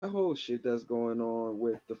that whole shit that's going on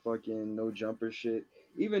with the fucking no jumper shit.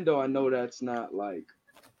 Even though I know that's not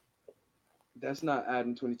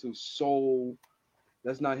Adam 22 soul.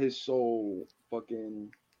 That's not his sole fucking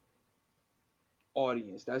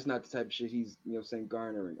audience. That's not the type of shit he's, saying,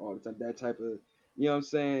 garnering all the time. That type of,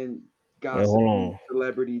 saying, Wait, hold gossipy on.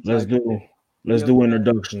 celebrity Let's type of do shit. You let's know what I'm do saying?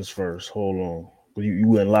 introductions first. Hold on. You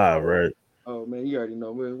went live, Oh, right? oh man, you already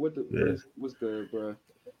know. Man, Yeah. what's good, bro?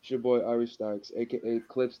 It's your boy Ari Starks, aka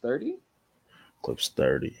Clips 30. Clips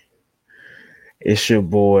 30. It's your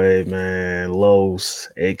boy, man, Los,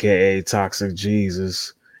 aka Toxic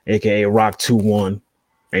Jesus, aka Rock 21.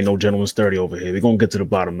 Ain't no gentleman's 30 over here. We're gonna get to the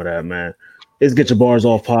bottom of that, man. Let's get your bars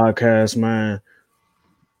off podcast, man.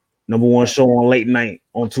 Number one Fact. show on late night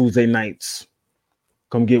on Tuesday nights.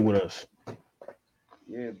 Come get with us.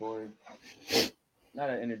 Yeah, boy. Now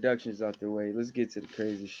that introduction's out the way, let's get to the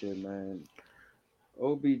crazy shit, man.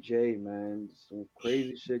 OBJ, man, some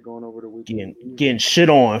crazy shit going over the weekend. Getting shit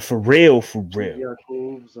on for real, for Chief real.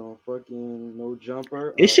 Yakub's on fucking no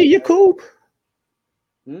jumper. Is she your coop?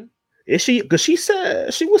 Hmm? Is she? Cause she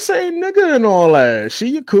said she was saying nigga and all that. She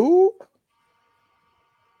your cool?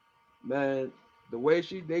 Man, the way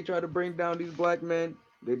they try to bring down these black men,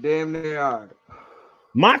 they damn near are.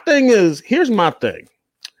 My thing is, here's my thing.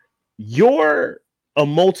 You're a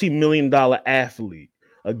multi-million-dollar athlete,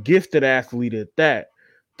 a gifted athlete at that.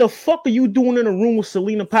 The fuck are you doing in a room with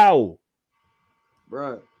Selena Powell?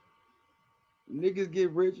 Bruh, niggas get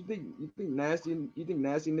rich. You think nasty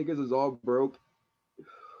niggas is all broke?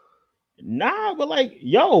 Nah, but like,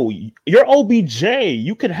 yo, you're OBJ.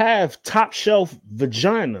 You could have top shelf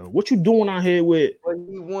vagina. What you doing out here with? But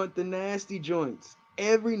he want the nasty joints.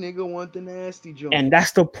 Every nigga want the nasty And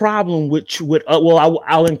that's joints. the problem with well,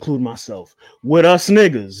 I'll include myself with us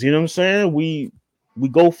niggas. You know what I'm saying? We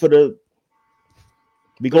go for the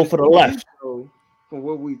we But go it for the seems left. though,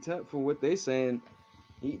 from what they saying,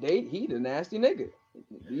 he the nasty nigga.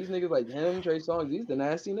 These niggas like him, Trey Songz, these the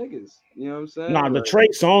nasty niggas. You know what I'm saying? Nah, the Like, Trey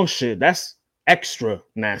Song shit, that's extra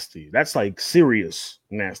nasty. That's like serious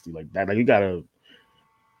nasty like that. Like you gotta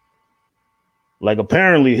like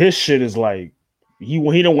apparently his shit is like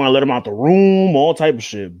he don't want to let him out the room, all type of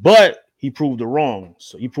shit. But he proved it wrong.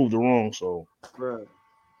 So he proved it wrong. So bruh,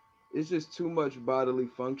 it's just too much bodily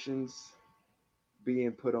functions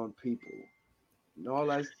being put on people. And all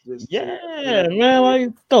that's just to yeah, man, like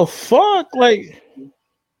the fuck?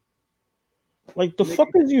 Like the fuck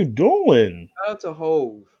nigga, is you doing? shout out to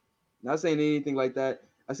Hove. Not saying anything like that.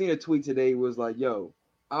 I seen a tweet today was like, yo,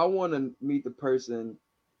 I want to meet the person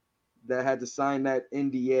that had to sign that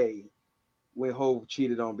NDA when Hove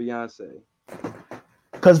cheated on Beyonce.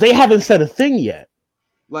 Because they haven't said a thing yet.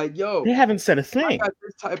 Like, They yo, haven't said a I thing. got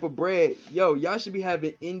this type of bread. Yo, y'all should be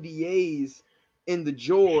having NDAs in the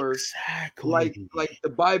drawer, Exactly. like the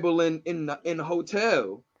Bible in the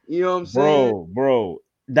hotel. You know what I'm saying? Bro,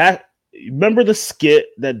 that remember the skit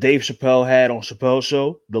that Dave Chappelle had on Chappelle's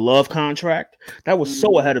show, The Love Contract? That was so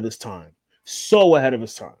Mhm. ahead of his time. So ahead of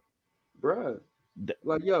his time. Bruh. Th-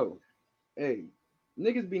 Like, yo, hey,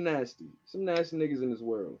 niggas be nasty. Some nasty niggas in this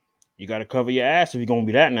world. You gotta cover your ass if you're gonna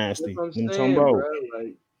be that That's nasty. what I'm You know what I'm talking saying, about? bruh.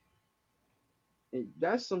 Like, and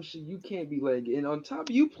that's some shit you can't be like. And on top,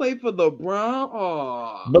 you play for the Brown.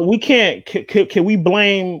 Oh, But we can't. Can we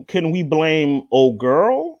blame? Can we blame old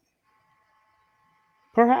girl?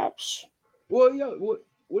 Perhaps. well, yo,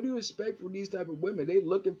 what do you expect from these type of women? They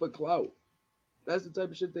looking for clout. That's the type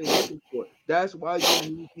of shit they looking for. That's why you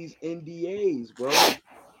need these NDAs, bro.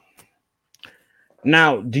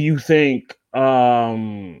 Now, do you think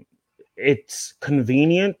it's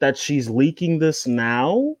convenient that she's leaking this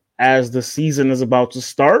now as the season is about to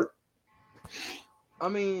start? I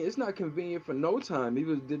mean, it's not convenient for no time. He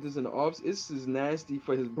was did this in the office. It's just nasty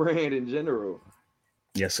for his brand in general.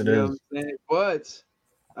 Yes, it You know what I'm is. saying? But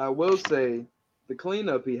I will say the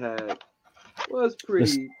cleanup he had was This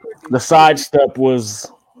pretty, the pretty. sidestep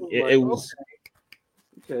was I was it like, was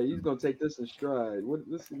okay, he's gonna take this in stride. Let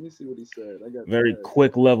me see what he said. I very had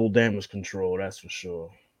quick level damage control. That's for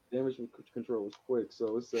sure. control was quick.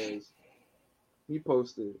 So it says he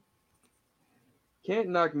posted, "Can't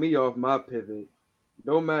knock me off my pivot,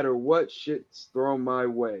 no matter what shit's thrown my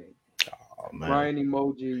way." Oh man, Crying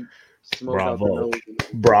emoji, smoke out the bravo, nose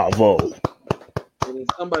emoji. bravo, And then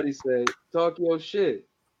somebody said, "Talk your shit."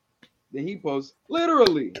 Then he posts,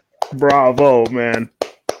 literally, bravo, man,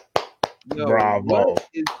 yo, what bravo.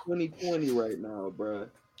 is 2020 right now, bruh? Like,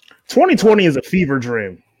 2020 is a fever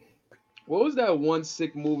dream. what was that one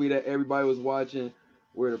sick movie that everybody was watching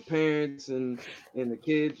where the parents and the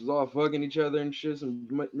kids was all fucking each other and shit? Some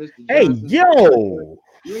Mr. Hey Johnson. yo,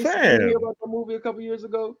 You didn't hear fam, about that movie a couple years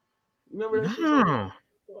ago? Remember that shit, Tony? nah.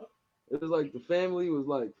 was like the family was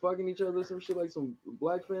like fucking each other, some shit like some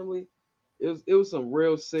black family. It was some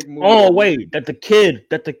real sick movie. Oh wait, that the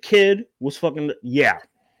kid was fucking. Yeah.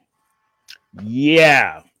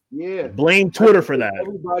 Yeah, Blame I Twitter think for if that.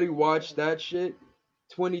 everybody watched that shit,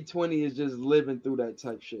 2020 is just living through that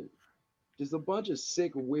type shit. Just a bunch of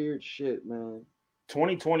sick, weird shit, man.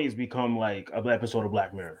 2020 has become like an episode of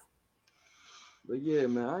Black Mirror. But yeah,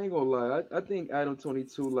 man, I ain't gonna lie. I think Adam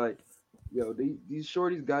 22, like, yo, these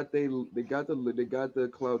shorties got the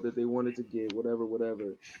clout that they wanted to get,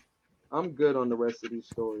 whatever. I'm good on the rest of these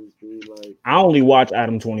stories, dude. Like, I only watch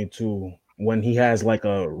Adam 22 when he has like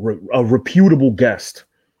a reputable guest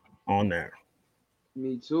on there.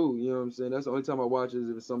 me too. You know what I'm saying? That's the only time I watch is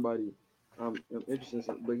if it's somebody I'm interested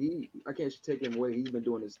in. But I can't take him away. He's been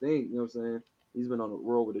doing his thing. You know what I'm saying? He's been on the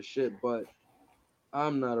roll with his shit. But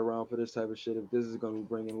I'm not around for this type of shit. If this is gonna be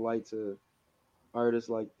bringing light to artists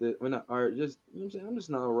like this, well, not art, just you know what I'm saying. I'm just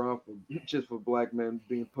not around for just for black men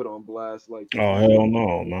being put on blast like this. Oh hell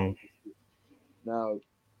no, man. Now,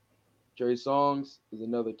 Trey Songz is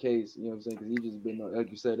another case. You know what I'm saying? Because he just been like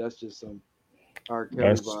you said. That's just some R.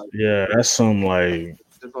 Kelly vibe. That's some like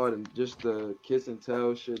Just the kiss and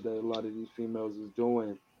tell shit that a lot of these females is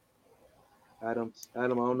doing. Adam, I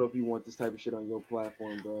don't know if you want this type of shit on your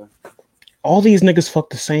platform, bro. all these niggas fuck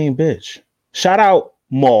the same bitch. Shout out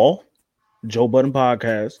Maul, Joe Budden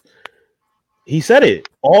podcast. He said it.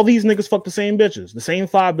 All these niggas fuck the same bitches, the same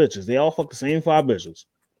 5 bitches. They all fuck the same 5 bitches.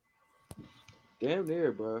 Damn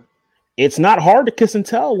near, bro. It's not hard to kiss and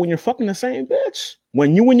tell when you're fucking the same bitch.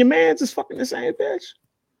 When you and your man's is fucking the same bitch.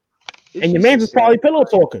 And your man's is probably pillow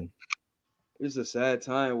talking. It's a sad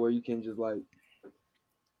time where you can just like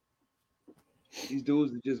these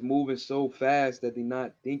dudes are just moving so fast that they're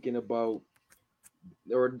not thinking about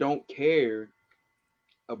or don't care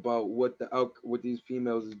about what these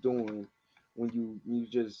females is doing when you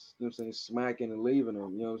just you know what I'm saying smacking and leaving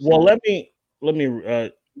them. You know what I'm Well, saying? let me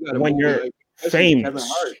You gotta when move you're like famous, Kevin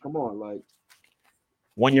Hart. Come on, like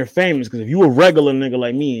when you're famous, because if you a regular nigga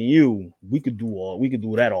like me and you, we could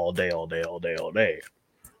do that all day.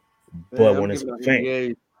 But man, I'm when it's giving out fame,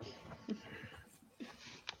 NDAs.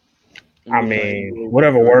 I mean,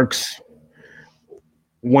 whatever works.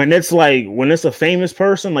 When it's a famous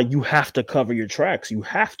person, like you have to cover your tracks. You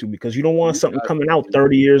have to because you don't want something coming out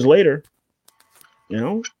 30 years later. You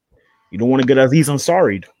know, you don't want to get Aziz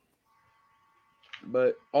Ansari'd.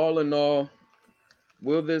 But all in all,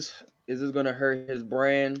 is this gonna hurt his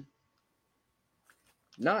brand?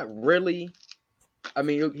 Not really. I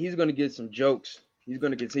mean, he's gonna get some jokes. He's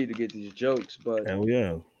gonna continue to get these jokes, but Hell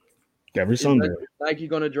yeah, every Sunday. Is Nike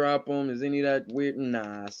gonna drop him? Is any of that weird?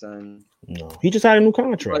 Nah, son. No, he just had a new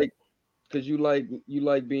contract. Cause you like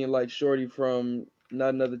being like Shorty from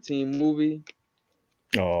Not Another Teen Movie.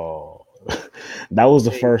 Oh, that was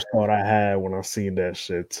the first thought I had when I seen that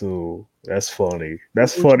shit too. That's funny.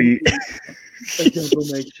 That's funny. That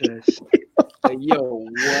don't make sense. Like, yo,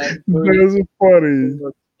 what? That's funny.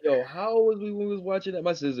 Yo, how old was we when we was watching that?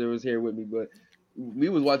 My sister was here with me, but we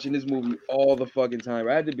was watching this movie all the fucking time.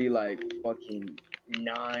 I had to be like fucking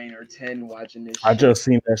 9 or 10 watching this shit. I just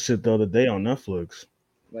seen that shit the other day on Netflix.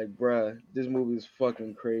 Like, bruh, this movie is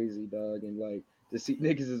fucking crazy, dog. And like to see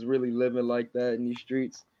niggas is really living like that in these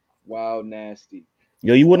streets, wild, nasty.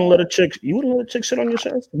 Yo, you wouldn't let a chick shit on your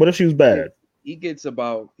chest? What if she was bad? He gets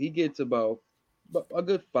about a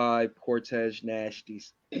good 5 Cortez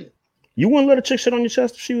nasties. You wouldn't let a chick shit on your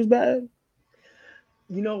chest if she was bad?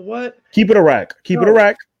 You know what? Keep it a rack. Keep it a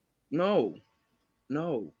rack. No.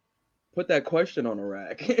 Put that question on a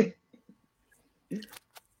rack.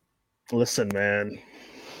 Listen, man.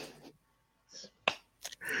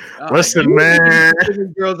 Listen, man.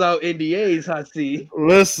 Girls out NDAs, I see.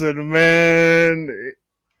 Listen, man.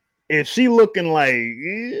 If she looking like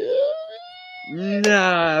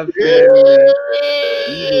nah,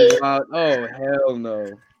 oh hell no.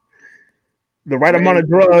 The right amount of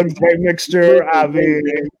drugs, right mixture. I mean,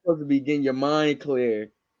 you're supposed to be getting your mind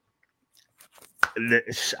clear.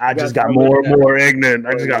 I just got more and more ignorant.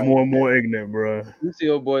 Bro.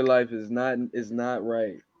 Sucio boy life is not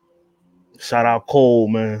right. Shout out Cole,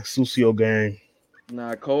 man. Sucio gang.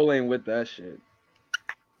 Nah, Cole ain't with that shit.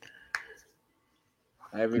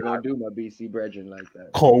 I ain't gonna do my BC brethren like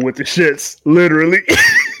that. Cole with the shits, literally.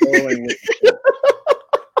 Cole ain't with the shit.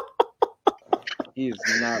 He's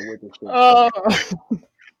not with the shits.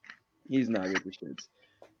 He's not with the shits.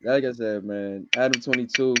 Like I said, man, Adam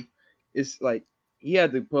 22, it's like he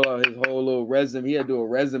had to pull out his whole little resume. He had to do a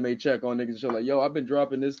resume check on niggas and show like, yo, I've been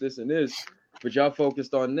dropping this, and this, but y'all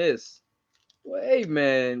focused on this. Well, hey,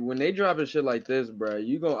 man, when they dropping shit like this, bro,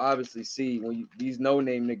 you gonna obviously see when these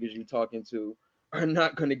no-name niggas you talking to are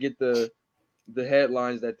not going to get the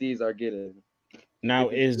headlines that these are getting. Now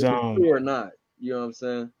If it's true or not, you know what I'm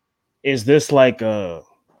saying? is this like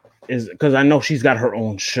is because I know she's got her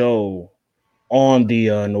own show on the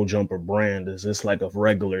No Jumper brand. Is this like a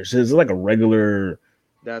regular? Is this like a regular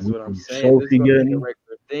That's what I'm weekly saying. show This is she going to be a getting?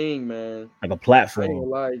 regular thing, man. Like a I ain't gonna platform?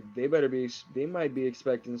 lie. They might be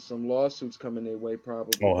expecting some lawsuits coming their way,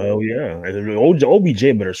 probably, Oh hell bro. yeah!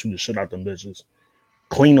 OBJ better shoot the shit out them bitches,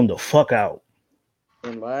 clean them the fuck out.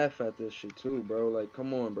 And laugh at this shit too, bro. Like,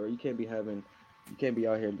 come on, bro. You can't be out here,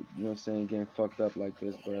 you know what I'm saying, getting fucked up like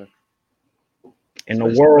this, bro. In a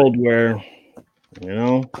Especially world where you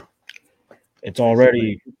know it's listen, man,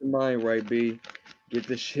 already keep your mind right, B. Get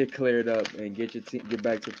this shit cleared up and get your team get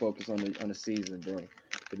back to focus on the season, bro.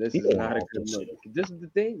 'Cause this you is know not a off good this look. shit. This is the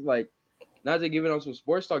thing, like, not to give it on some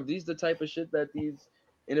sports talk. These the type of shit that these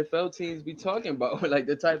NFL teams be talking about, like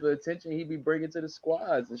the type of attention he be bringing to the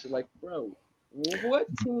squads and shit. Like, bro, what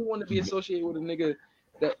team want to be associated with a nigga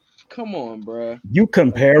that? Come on, bro. You Like,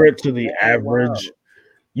 compare that's it to the mad average. wild.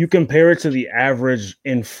 You compare it to the average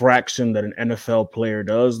infraction that an NFL player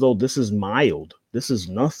does, though. This is mild. This is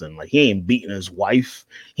nothing. Like he ain't beating his wife.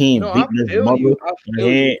 He ain't No, I beating his feel mother. you. I He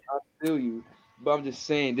feel you. ain't, I feel you. But I'm just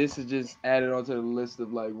saying, this is just added onto the list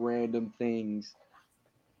of like random things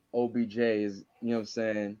OBJ is, you know what I'm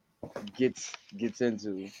saying, gets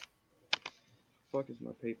into. Fuck is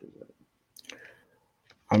my papers at?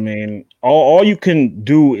 I mean, all you can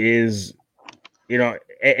do is,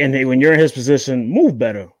 and when you're in his position, move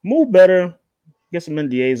better, get some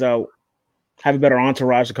NDAs out, have a better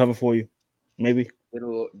entourage to cover for you, maybe. Get a,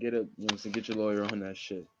 you know what I'm saying, get your lawyer on that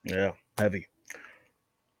shit. Yeah, heavy.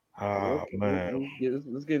 But Ah man,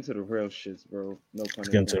 let's get into the real shits, bro. No pun let's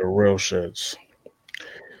get into intended. the real shits.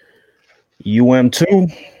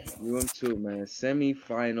 UM2. UM2, man.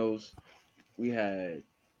 Semifinals. We had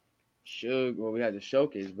Suge. Well, we had the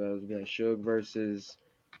showcase battles. We had Suge versus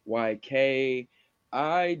YK.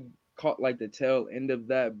 I caught like the tail end of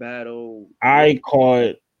that battle. What? I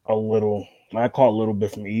caught a little. I caught a little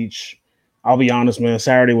bit from each. I'll be honest, man.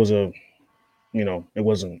 Saturday was it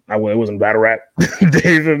wasn't. It wasn't battle rap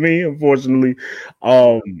day for me, unfortunately.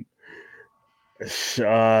 Yeah. Um,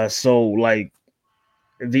 so like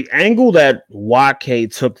the angle that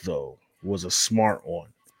YK took though was a smart one,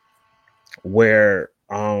 where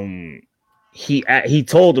he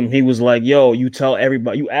told him he was like, "Yo, you tell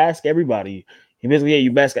everybody, you ask everybody." You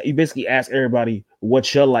basically ask everybody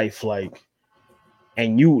what's your life like,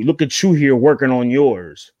 and you look at you here working on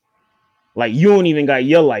yours. Like you don't even got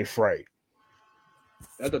your life right.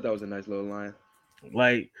 I thought that was a nice little line.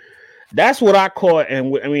 Like that's what I caught,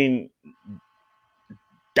 and I mean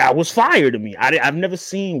that was fire to me. I've never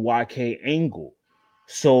seen YK angle,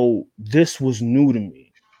 so this was new to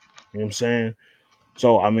me. You know what I'm saying?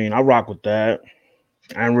 So I mean, I rock with that.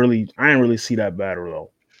 I didn't really see that battle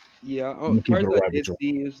though. Yeah, I'm gonna keep it parts a I rap did with you.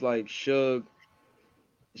 see is like Suge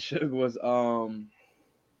was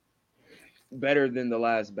better than the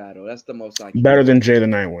last battle. That's the most I can Better say. than Jay the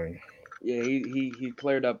Nightwing. Yeah, he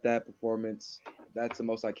cleared up that performance. That's the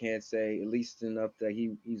most I can say. At least enough that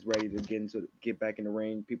he's ready to get back in the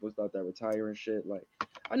ring. People thought that retiring shit. Like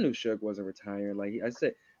I knew Suge wasn't retiring. Like I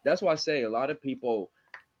said, that's why I say a lot of people.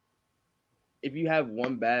 If you have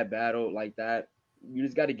one bad battle like that, you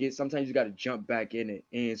just got to get. Sometimes you got to jump back in it,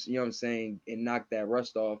 and you know what I'm saying, and knock that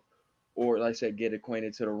rust off, or like I said, get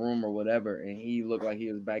acquainted to the room or whatever. And he looked like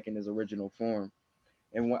he was back in his original form.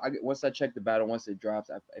 And once I check the battle, once it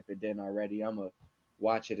drops, if it didn't already, I'm gonna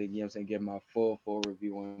watch it again. You know what I'm saying, give my full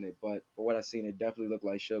review on it. But for what I seen, it definitely looked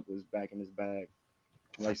like Shook was back in his bag.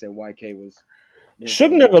 Like I said, YK was, you know what I'm Should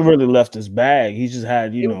saying. never really left his bag. He just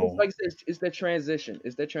had, It was like I said, it's that transition.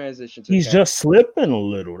 It's that transition to he's just slipping a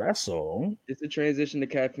little. That's all. it's a transition to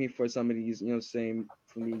caffeine for some of these, you know, saying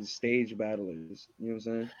from these stage battlers. You know what I'm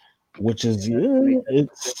saying? Which is And I yeah, think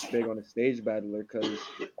that's it's big on the stage battler because,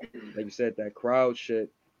 like you said, that crowd shit,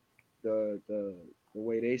 the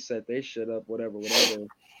way they set they shit up, whatever.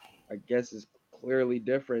 I guess is clearly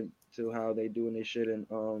different to how they doing this shit in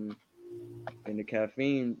the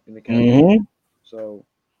caffeine. mm-hmm. So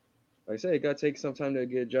like I said, it gotta take some time to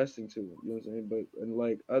get adjusting to it. You know what I'm saying? But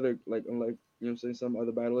unlike you know what I'm saying, some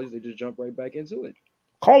other battlers, they just jump right back into it.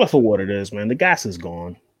 Call it for what it is, man. The gas is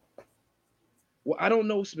gone. Well, I don't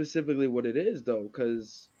know specifically what it is though,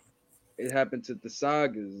 because it happened to the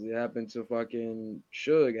Sagas, it happened to fucking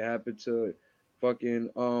Suge, it happened to fucking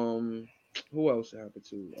who else it happened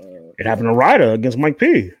to? It happened to Ryder against Mike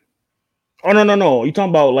P. Oh no. You talking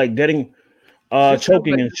about like getting Just kind of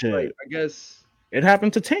choking like and just like shit. I guess It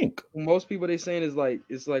happened to Tank. most people they saying is like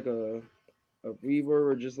it's like a a fever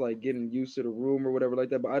or just like getting used to the room or whatever like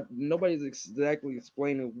that. But nobody's exactly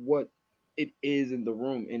explaining what it is in the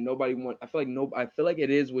room, and nobody want. I feel like no. I feel like it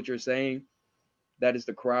is what you're saying. That is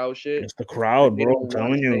the crowd shit, It's the but crowd, they bro. I'm don't want to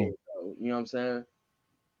telling say you. it though. You know what I'm saying?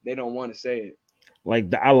 They don't want to say it.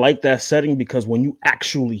 I like that setting because when you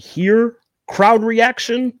actually hear crowd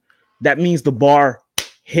reaction, that means the bar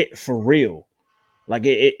hit for real. Like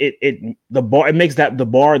the bar, it makes that the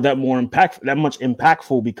bar that more impact that much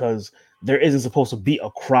impactful because there isn't supposed to be a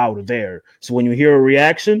crowd there. So when you hear a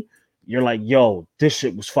reaction, you're like, "Yo, this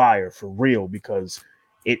shit was fire for real," because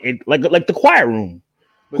it like the quiet room.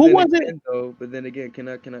 But Who then was it? again, though, can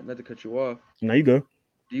I not to cut you off? No, you go.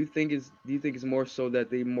 Do you think it's more so that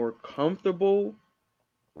they more comfortable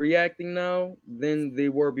reacting now than they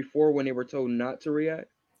were before when they were told not to react?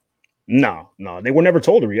 No, they were never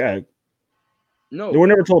told to react. They No, were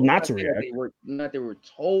never told not not to saying that react. they were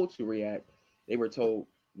told to react. They were told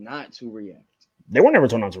not to react. They were never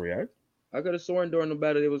told not to react. I could have sworn during the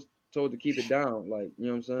battle they was told to keep it down. Like, you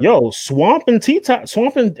know what I'm saying? Yo, Swamp and T-Top,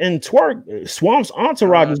 Swamp and Twerk, Swamp's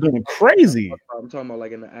entourage Nah, was going crazy. I'm talking about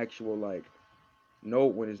like in the actual like no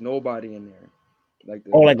when there's nobody in there. Like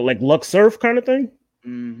Oh, the like Lux Surf kind of thing.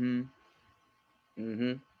 mm-hmm.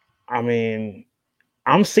 Mm-hmm. I mean,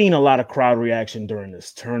 I'm seeing a lot of crowd reaction during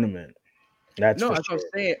this tournament. That's No, for that's what I'm sure.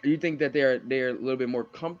 saying. You think that they're a little bit more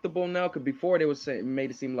comfortable now? Because before they was saying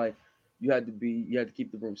made it seem like you had to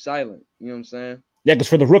keep the room silent. You know what I'm saying? Yeah, because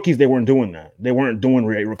for the rookies, they weren't doing that. They weren't doing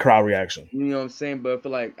crowd reaction. You know what I'm saying? But I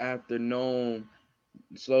feel like after known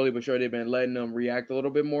slowly but sure they've been letting them react a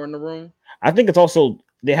little bit more in the room. I think it's also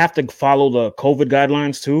they have to follow the COVID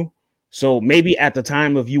guidelines too. So maybe at the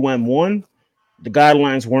time of UM1, the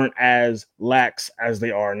guidelines weren't as lax as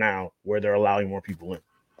they are now, where they're allowing more people in.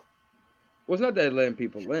 Well, it's not that letting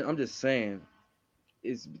people in. I'm just saying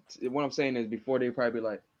is what I'm saying is before they probably be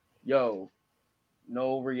like, yo,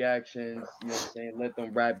 no reactions. You know what I'm saying? Let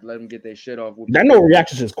them rap. Let them get their shit off. Whoop de That no whoop.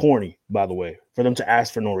 reaction is corny, by the way, for them to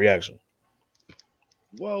ask for no reaction.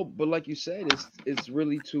 Well, but like you said, it's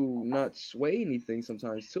really to not sway anything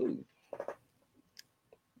sometimes too.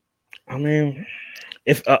 I mean,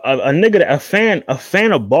 if a nigga, a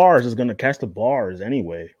fan of bars is gonna catch the bars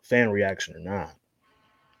anyway, fan reaction or not.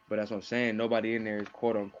 But that's what I'm saying. Nobody in there is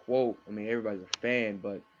quote unquote. I mean, everybody's a fan,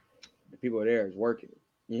 but the people there is working.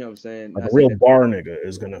 You know what I'm saying? Like a Not saying real that bar nigga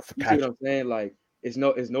is gonna you see catch. what I'm saying. Like it's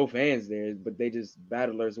no fans there, but they just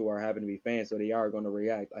battlers who are having to be fans, so they are going to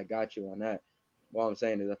react. I got you on that. What I'm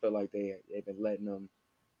saying is, I feel like they've been letting them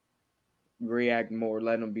react more,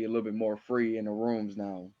 letting them be a little bit more free in the rooms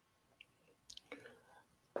now.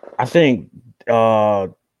 I think uh,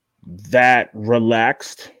 that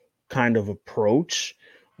relaxed kind of approach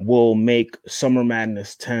will make Summer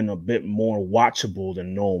Madness 10 a bit more watchable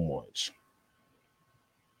than Gnome was.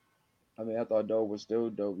 I mean, I thought dope was still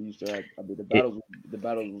dope. We used to have. I mean, It the battles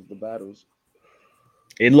was the battles.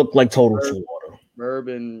 it looked like total Verb, slaughter. Verb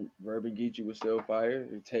and Geechee was still fire.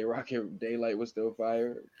 Tay Rocket Daylight was still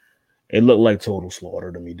fire. It looked like total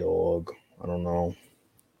slaughter to me, dog. I don't know.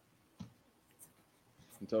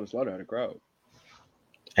 And Total Slaughter had a crowd.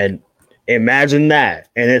 And imagine that,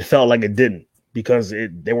 and it felt like it didn't because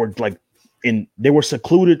they were like they were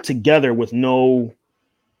secluded together with no.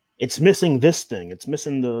 It's missing this thing. It's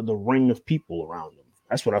missing the ring of people around them.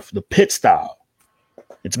 That's what the pit style.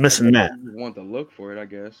 It's I guess missing that. you want to look for it, I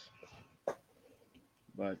guess.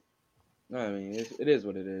 But no, I mean, it is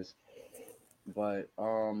what it is. But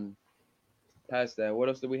past that, what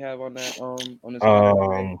else do we have on that on this card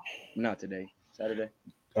today? Um, Not today, Saturday.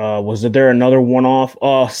 was there another one off?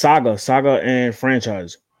 Saga and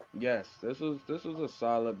franchise. Yes, this was a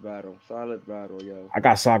solid battle, yo. I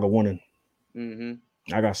got Saga winning.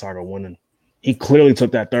 Mm-hmm. I got Saga winning. He clearly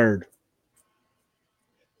took that third.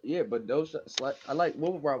 Yeah, but those I like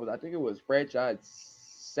what was I think it was franchise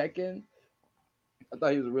second. I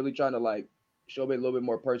thought he was really trying to like show me a little bit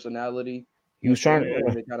more personality. He You know was what I'm trying saying? He to,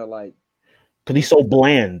 wanted to kind of like because he's so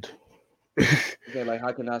bland. saying like,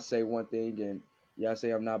 how can I say one thing and yeah, I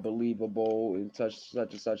say I'm not believable and such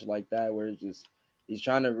and such like that, where it's just he's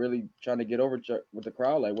trying to get over with the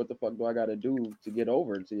crowd. Like, what the fuck do I got to do to get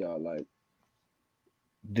over to y'all? Like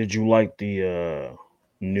Did you like the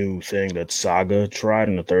new thing that Saga tried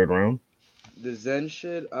in the third round? the Zen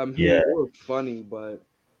shit. I mean, Yeah, it was funny, but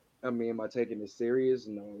I mean, am I taking it serious?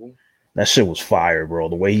 No. that shit was fire, bro.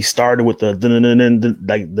 The way he started with like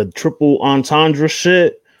the triple entendre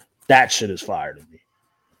shit, that shit is fire to me.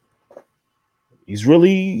 He's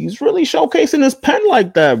really showcasing his pen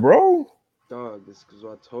like that, bro. Dog, this because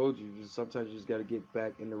I told you. Sometimes you just got to get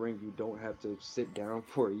back in the ring. You don't have to sit down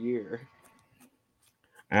for a year.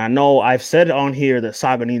 And I know I've said on here that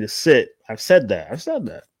Saga need to sit. I've said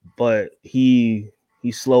that. But he's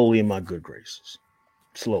slowly in my good graces.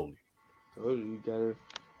 Slowly. Oh, you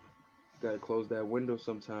gotta close that window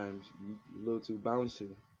sometimes. You a little too bouncy.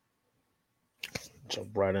 Jump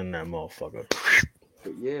right in that motherfucker.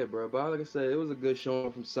 But yeah, bro. But like I said, it was a good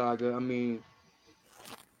showing from Saga. I mean,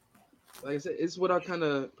 like I said, it's what I kind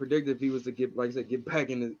of predicted if he was to get, like I said, get back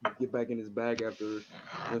in his bag after, you know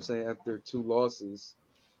what I'm saying, after 2 losses.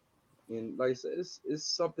 And like I said, it's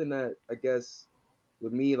something that I guess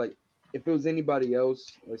with me, like if it was anybody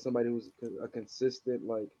else, like somebody who's a consistent,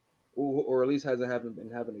 like, or at least haven't been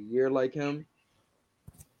having a year like him,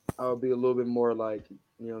 I would be a little bit more like,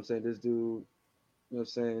 you know what I'm saying, this dude, you know what I'm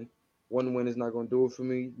saying, one win is not gonna do it for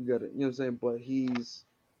me. You gotta, you know what I'm saying, but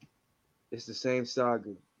it's the same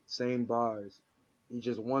Saga, same bars. He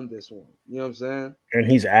just won this one. You know what I'm saying? And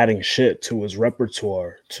he's adding shit to his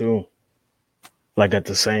repertoire too. Like at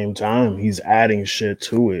the same time, he's adding shit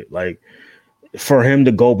to it. Like for him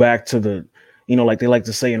to go back to the, like they like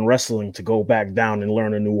to say in wrestling, to go back down and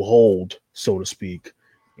learn a new hold, so to speak.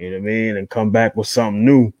 You know what I mean? And come back with something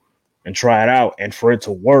new and try it out. And for it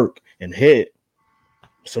to work and hit,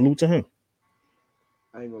 salute to him.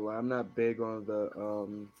 I ain't gonna lie, I'm not big on the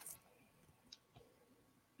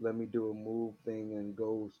let me do a move thing and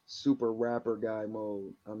go super rapper guy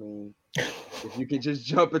mode. I mean, if you can just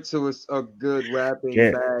jump into a good rapping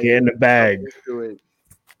Get bag in and the jump bag. into it,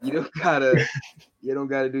 you don't gotta you don't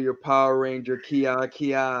gotta do your Power Ranger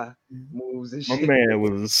Kia moves and My shit. man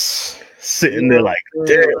was You sitting there know like what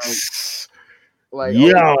I'm saying? this. Like oh,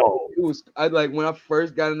 Yo, it was I like when I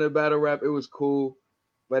first got into battle rap, it was cool,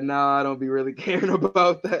 but now I don't be really caring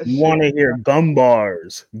about that you shit. want to hear gum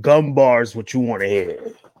bars. Gum bars, what you want to hear.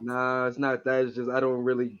 Nah, it's not that. It's just I don't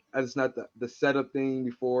really. It's not the setup thing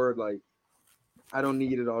before. Like I don't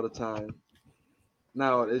need it all the time.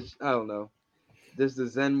 Now it's I don't know. Just the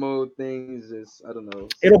Zen mode thing is just I don't know.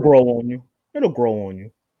 It'll Something. grow on you. It'll grow on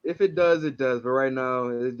you. If it does, it does. But right now,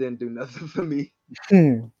 it didn't do nothing for me.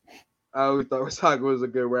 Hmm. I always thought Saga was a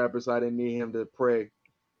good rapper, so I didn't need him to pray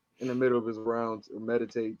in the middle of his rounds or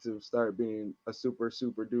meditate to start being a super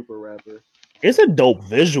duper rapper. It's a dope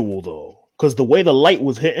visual though, because the way the light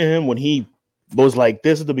was hitting him when he was like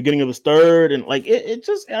this at the beginning of his third, and like it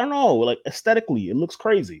just I don't know, like aesthetically, it looks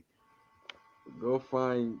crazy. Go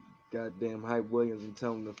find goddamn Hype Williams and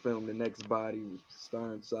tell him to film the next body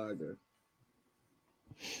starring Saga.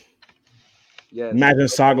 Yes, Imagine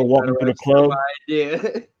Saga walking better through rap the still club. my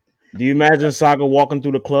idea. Do you imagine Saga walking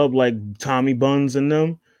through the club like Tommy Buns and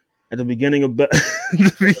them at the beginning of the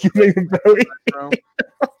beginning of Belly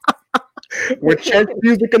with church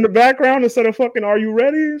music in the background instead of fucking Are You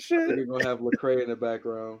Ready and I think shit? you're gonna have Lecrae in the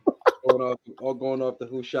background, going off the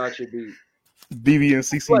Who Shot You beat. BB and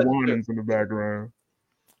CC Bless you. Winans in the background.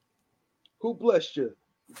 Who blessed you?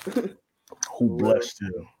 Who For real. blessed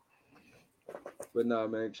you? But nah,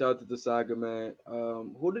 man. Shout out to the Saga, man.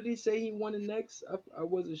 Who did he say he wanted next? I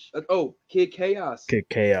wasn't. Oh, Kid Chaos. Kick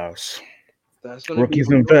Chaos. That's gonna be a Rookies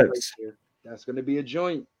and joint right vets. there. That's gonna be a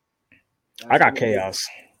joint. I That's got gonna be. Chaos.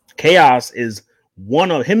 Chaos is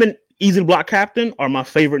one of him and Easy Block Captain are my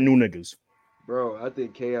favorite new niggas. Bro, I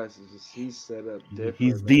think Chaos is just he's set up He's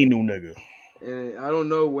different, the man. new nigga. And I don't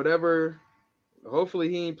know whatever. Hopefully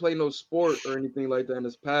he ain't play no sport or anything like that in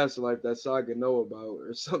his past life that Saga know about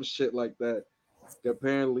or some shit like that.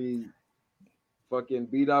 Apparently, fucking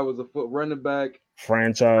B Dot was a foot running back,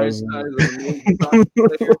 Franchise. franchise an amazing soccer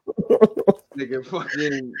player. Nigga,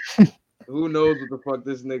 fucking who knows what the fuck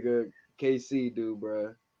this nigga KC do,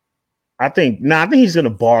 bro? I think he's gonna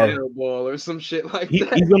bar. Jail ball or some shit like He's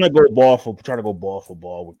that. gonna go try to go ball for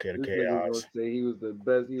ball with Kid This nigga Chaos. gonna say he was the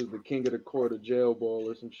best. He was the king of the court of jail ball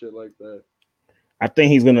or some shit like that. I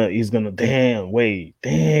think he's gonna damn.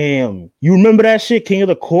 You remember that shit, King of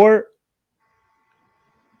the Court?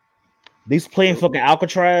 These playing fucking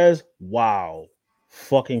Alcatraz. Wow.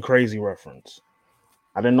 Fucking crazy reference.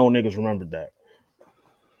 I didn't know niggas remembered that.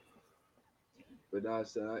 But nah,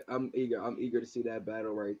 son, I'm eager. I'm eager to see that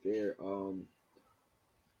battle right there. Who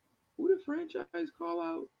did franchise call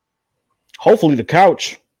out? Hopefully the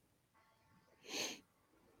couch.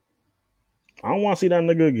 I don't want to see that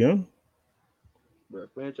nigga again. Bro,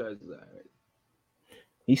 franchise is alright.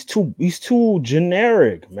 He's too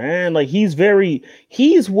generic, man. Like he's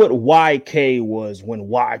what YK was when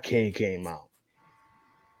YK came out.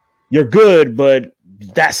 You're good, but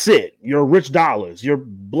that's it. You're rich dollars. You're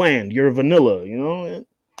bland. You're vanilla, you know?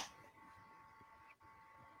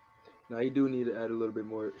 Now you do need to add a little bit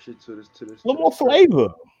more shit to this A little more script. flavor.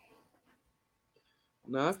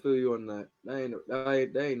 Nah, I feel you on that. That ain't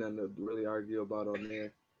nothing to really argue about on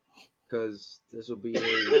there. because this will be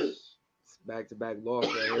his back-to-back loss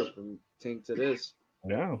right here from Tank to this.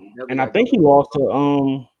 Yeah, He definitely and I got to think he go. lost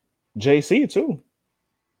to JC too.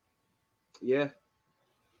 Yeah,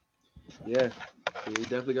 yeah. He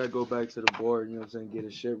definitely got to go back to the board. You know what I'm saying? Get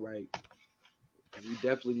his shit right. He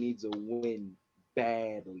definitely needs a win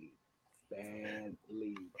badly,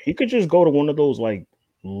 badly. He could just go to one of those like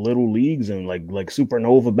little leagues and like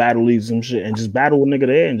supernova battle leagues and shit, and just battle a nigga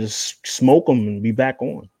there and just smoke him and be back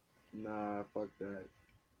on. Nah, fuck that.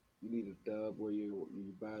 You need a dub where you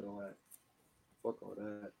battle at. Fuck all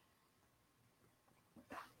that.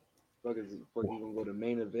 Fuck you gonna go to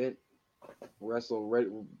main event, wrestle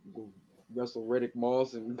Riddick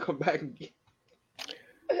Moss and come back and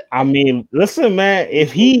I mean, listen, man,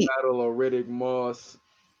 if he battle a Riddick Moss.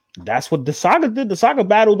 that's what the Saga did. The Saga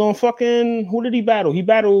battled on fucking who did he battle? He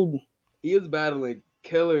battled. He is battling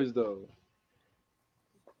killers though.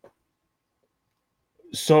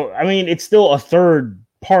 So I mean, it's still a third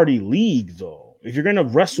party league though. If you're gonna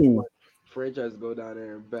wrestle, Franchise go down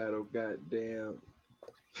there and battle. Goddamn,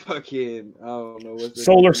 fucking I don't know what's the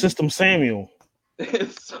Solar System Samuel.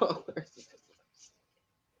 Solar.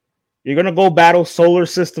 You're gonna go battle Solar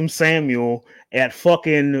System Samuel at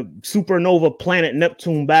fucking Supernova Planet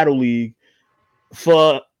Neptune Battle League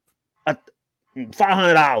for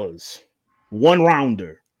 $500, one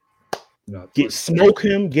rounder. Get smoke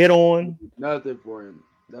him, get on. Nothing for him.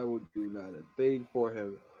 That would do not a thing for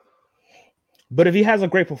him. But if he has a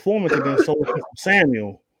great performance against Solar System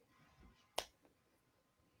Samuel,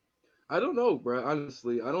 I don't know, bro.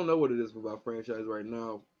 Honestly, I don't know what it is about franchise right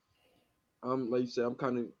now. Like you said, I'm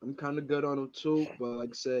kind of good on him too. But like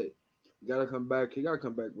I said, you gotta come back. He gotta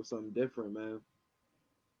come back with something different, man.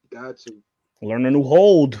 Got to learn a new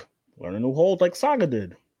hold. Learn a new hold like Saga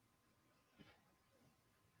did.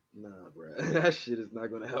 Nah, bro. That shit is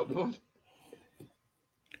not gonna help him.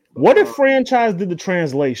 What if franchise did the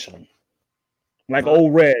translation? Like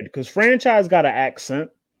old Red, because franchise got an accent.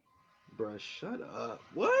 Bro, shut up.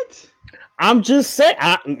 What? I'm just saying,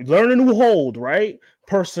 learn a new hold, right?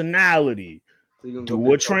 Personality. So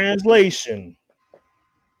do a translation.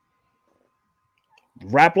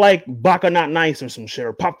 Rap like Baka Not Nice or some shit,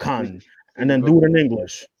 or Popcorn, and then do it in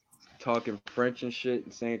English. Talking French and shit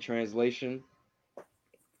and saying translation.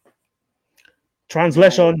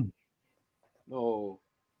 Translation. No.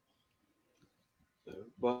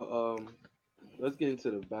 But let's get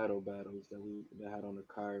into the battles that had on the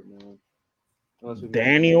card, man.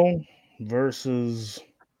 Daniel versus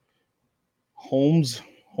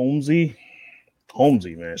Holmesy,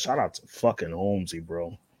 man. Shout out to fucking Holmesy,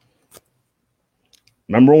 bro.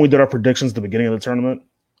 Remember when we did our predictions at the beginning of the tournament?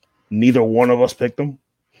 Neither one of us picked them.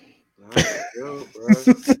 Bro.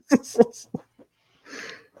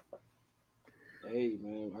 Hey,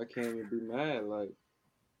 man, I can't even be mad. Like,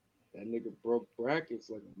 that nigga broke brackets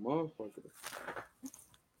like a motherfucker.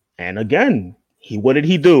 And again, what did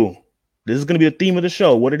he do? This is going to be the theme of the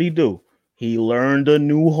show. What did he do? He learned a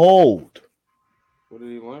new hold. What did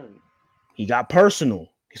he learn? He got personal.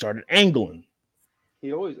 He started angling.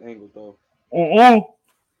 He always angled, though.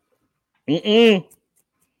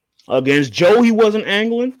 Against Joe, he wasn't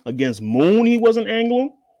angling. Against Moon, he wasn't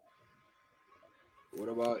angling. What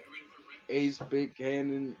about Ace Big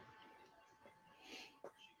Cannon?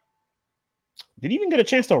 Did he even get a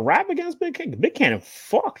chance to rap against Big Cannon? Big Cannon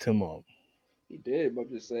fucked him up. He did, but I'm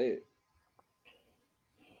just saying.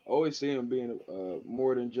 I always see him being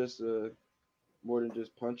more than just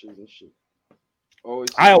punches and shit.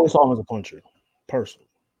 I always saw him as a puncher, personally.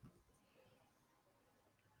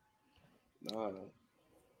 Nah,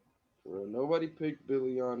 bro, nobody picked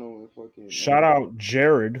Billiano and fucking. Shout out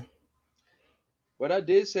Jared. But I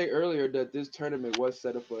did say earlier that this tournament was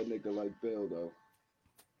set up for a nigga like Bill, though.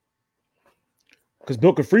 Because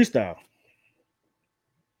Bill could freestyle.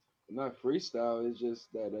 Not freestyle. It's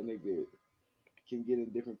just that a nigga can get in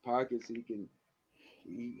different pockets.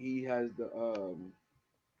 He has the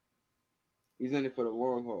he's in it for the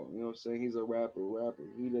long haul. You know what I'm saying? He's a rapper.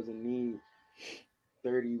 He doesn't need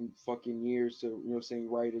 30 fucking years to, you know what I'm saying,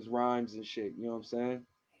 write his rhymes and shit. You know what I'm saying?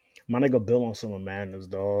 My nigga Bill on some madness,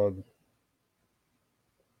 dog.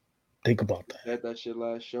 Think about that. That shit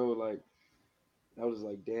last show, like, I was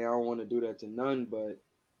like, damn, I don't want to do that to none, but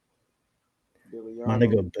Billiano. My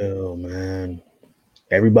nigga Bill, man.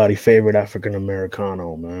 Everybody favorite African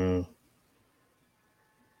Americano, man.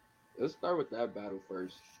 Let's start with that battle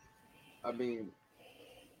first. I mean,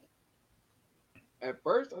 at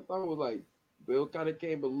first I thought it was like Bill kind of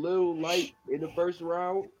came a little light in the first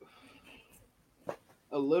round.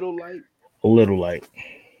 A little light.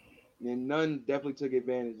 And None definitely took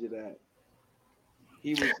advantage of that.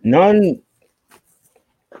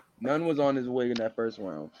 None was on his way in that first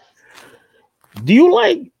round. Do you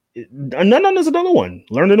like? None is another one.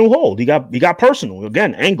 Learn a new hold. He got personal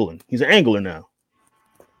again. Angling. He's an angler now.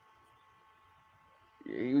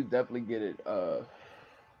 Yeah, he was definitely get it.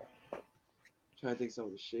 Trying to think some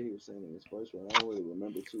of the shit he was saying in his first round. I don't really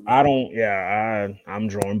remember too I much. don't. Yeah, I'm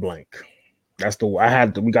drawing blank. That's the I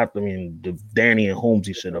had. We got the Danny and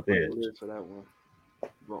Holmesy shit I'll up put here. the lyrics for that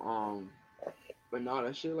one. But no,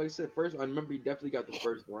 that shit, like I said, first I remember he definitely got the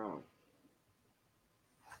first round.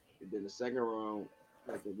 And then the second round,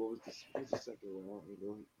 like what was the second round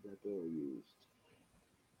that Bill used?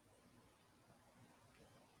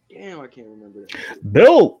 Damn, I can't remember that shit.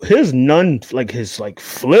 Bill, his none like his like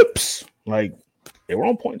flips, like they were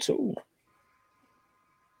on point too.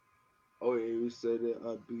 Oh yeah, he said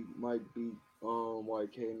that Mike beat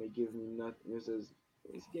YK and they give me nothing. It says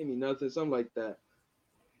it's gave me nothing, something like that.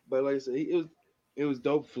 But like I said, it was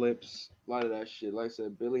dope flips, a lot of that shit. Like I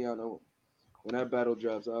said, Billy, I know when that battle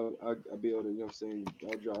drops, I'll be able to, you know what I'm saying,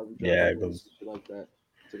 I'll drop Yeah, videos and because shit like that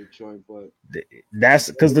to the joint. But that's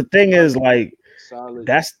because the thing is solid, like solid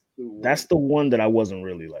that's 2-1. that's the one that I wasn't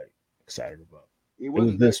really like excited about. It It was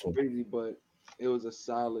wasn't that this one. crazy, but it was a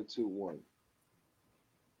solid 2-1.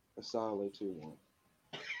 A solid 2-1.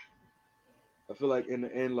 I feel like in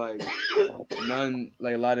the end, like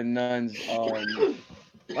a lot of nuns,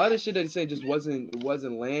 a lot of shit that he said just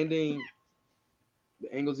wasn't landing.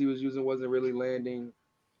 The angles he was using wasn't really landing.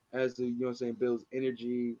 As to, you know what I'm saying, Bill's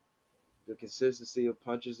energy, the consistency of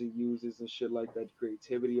punches he uses and shit like that, the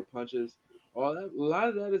creativity of punches, all that, a lot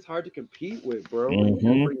of that is hard to compete with, bro. And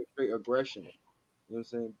then Hmm. bringing straight aggression. You know what I'm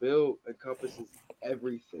saying? Bill encompasses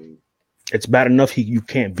everything. It's bad enough you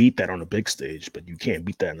can't beat that on a big stage, but you can't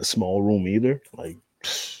beat that in a small room either. Like,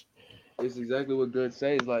 It's exactly what Good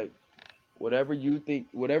says. Like, whatever you think,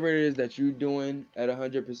 whatever it is that you're doing at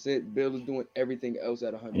 100%, Bill is doing everything else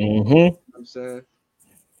at 100. You know hmm what I'm saying?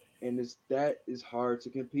 And that is hard to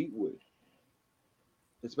compete with,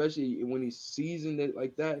 especially when he's seasoned it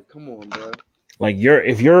like that. Come on, bro. like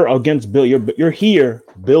if you're against Bill, you're here.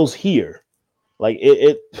 Bill's here. Like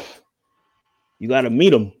it you got to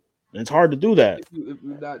meet him. And it's hard to do that. If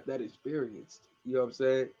you're not that experienced, you know what I'm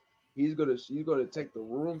saying? He's gonna take the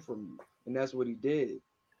room from you, and that's what he did.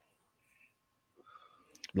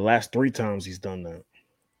 The last 3 times he's done that.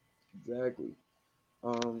 Exactly. I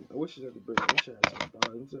wish I could bring. I wish I had some.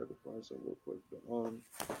 Let me see if I could find some real quick. But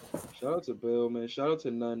shout out to Bill, man. Shout out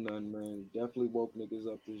to None, man. Definitely woke niggas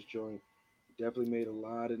up this joint. Definitely made a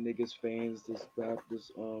lot of niggas fans this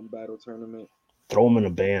battle tournament. Throw him in a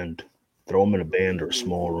band. Throw him in a band or a It's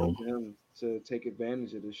small up room. to him to take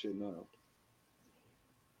advantage of this shit now.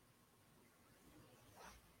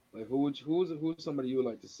 Like who's somebody you would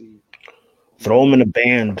like to see? Throw None, him none. in a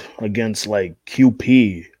band against like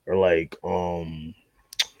QP or like none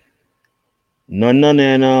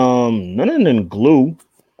and Glue.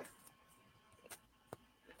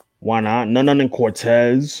 Why not? None and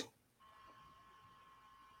Cortez.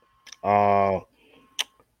 Uh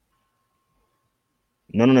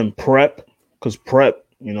none and Prep. Because Prep,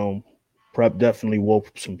 Prep definitely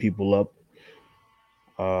woke some people up.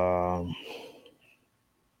 Um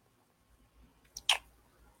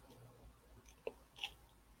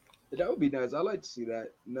That would be nice. I like to see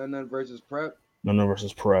that. None versus Prep. None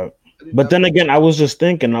versus Prep. I think But that then would. again, I was just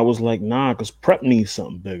thinking, I was like, nah, because Prep needs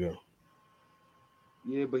something bigger.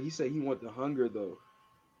 Yeah, but he said he want the hunger though.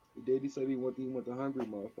 He did. He said he want the hungry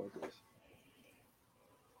motherfuckers.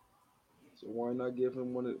 So why not give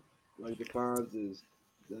him one of like the Fonzes,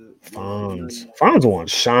 the Fonz. none. Fonz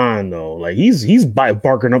wants shine though. Like he's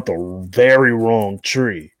barking up the very wrong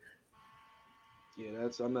tree. Yeah,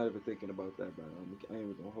 that's. I'm not even thinking about that battle. I ain't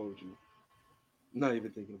even gonna hold you. I'm not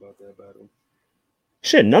even thinking about that battle.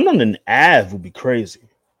 Shit, none on an Av would be crazy.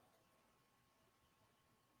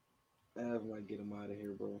 Av might get him out of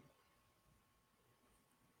here, bro.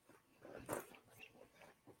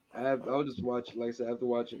 I was just watching, like I said, after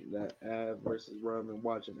watching that Av versus Rum and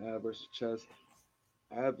watching Av versus Chess,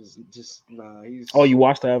 Av is just nah. He's Oh, you super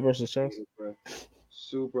watched Av versus Chess? underappreciated, bro.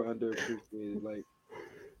 Super underappreciated. Like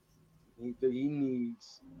he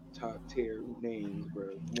needs top tier names,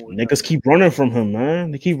 bro. More Niggas titles. keep running from him,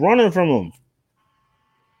 man. They keep running from him.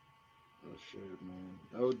 Oh shit, man.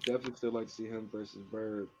 I would definitely still like to see him versus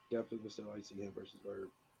Verb. Definitely would still like to see him versus Verb.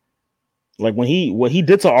 Like what he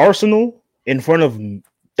did to Arsenal in front of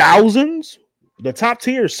thousands, the top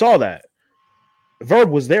tier saw that. Verb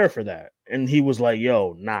was there for that. And he was like,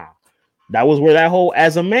 yo, nah. That was where that whole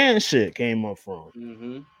as a man shit came up from.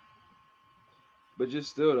 Mm-hmm. But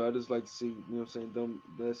just still, though, I just like to see, you know what I'm saying, them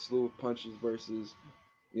that slew of punches versus,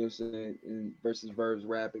 you know what I'm saying, and versus Verb's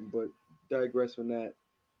rapping. But digress from that.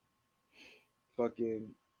 fucking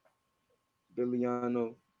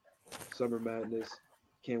Billiano, Summer Madness.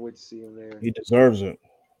 Can't wait to see him there. He deserves it.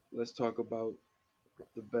 Let's talk about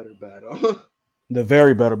the better battle. The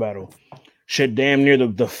very better battle. Shit, damn near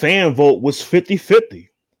the fan vote was 50-50.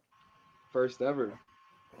 First ever.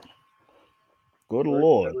 Good First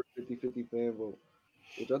Lord. ever 50-50 fan vote.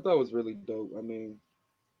 Which I thought was really dope. I mean,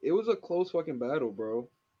 it was a close fucking battle, bro.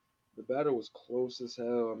 The battle was close as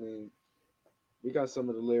hell. I mean, we got some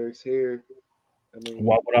of the lyrics here. I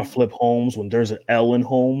Why mean, would I flip Holmes when there's an L in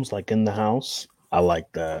Holmes, like in the house? I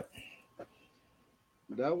like that.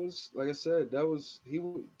 that was like I said. That was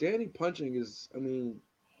Danny punching is. I mean,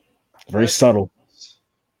 Very that subtle.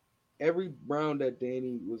 every round that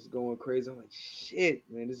Danny was going crazy. I'm like, shit,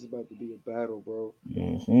 man, this is about to be a battle, bro.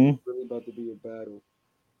 Hmm. It's really about to be a battle.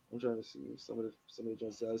 I'm trying to see some of the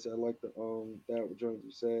joints. I said I like the that joint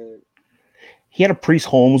you said. He had a Priest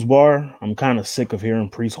Holmes bar. I'm kind of sick of hearing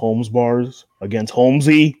Priest Holmes bars against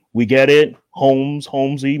Holmesy. We get it. Holmes,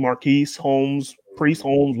 Holmesy, Marquise, Holmes, Priest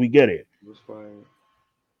Holmes. We get it. It was fire.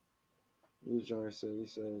 He was trying to say. He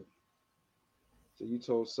said, "So you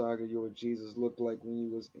told Saga you what Jesus looked like when you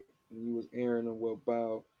was Aaron and well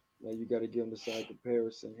bow. Now you got to give him the side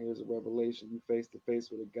comparison. Here's a revelation. You face to face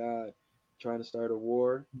with a God trying to start a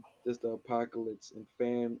war. This the apocalypse and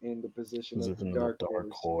fam in the position of the Position of the dark dark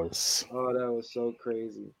horse. horse. Oh, that was so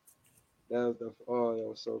crazy. That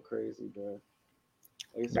was so crazy, bro.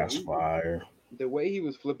 Like I said, That's fire. the way he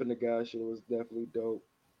was flipping the guy shit was definitely dope.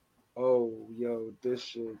 Oh, yo, this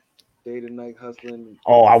shit, day to night hustling,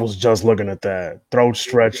 Oh, I was just looking at that. Throat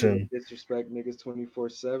stretching. disrespect niggas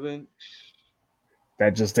 24/7.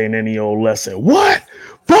 That just ain't any old lesson. What?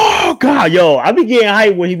 Oh, God, yo, I be getting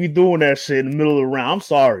hyped when he be doing that shit in the middle of the round. I'm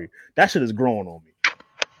sorry. That shit is growing on me.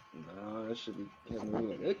 Nah, that should be having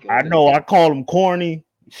me like, I okay. know I call him corny.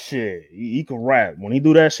 Shit, he can rap. When he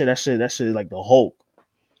do that shit is like the Hulk.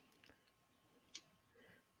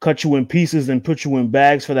 Cut you in pieces and put you in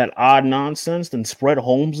bags for that odd nonsense, then spread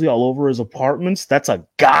Holmesley all over his apartments. That's a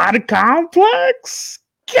god complex.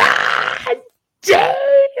 God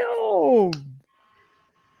damn.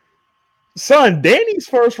 Son, Danny's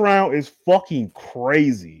first round is fucking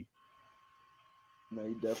crazy. No,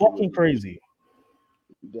 he definitely Fucking was. crazy.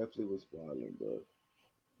 He definitely was wilding, but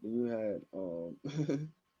then you had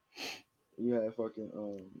you had fucking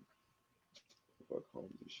fuck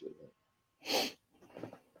Holmes and shit.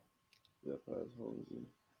 Yeah, pass Holmes and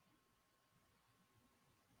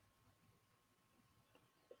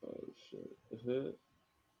oh shit. Where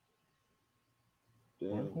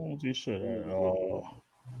Damn, Holmesley shit them at? niggas Oh,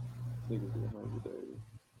 getting hungry, baby.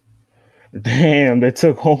 damn, they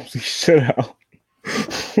took Holmesley shit out.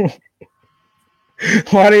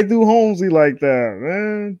 Why they do Holmesley like that,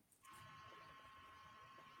 man?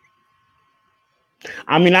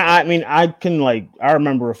 I can like I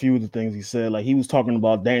remember a few of the things he said. Like he was talking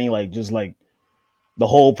about Danny, like just like the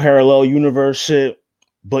whole parallel universe shit,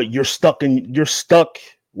 but you're stuck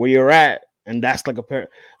where you're at, and that's like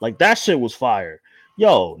like that shit was fire.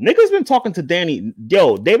 Yo, niggas been talking to Danny.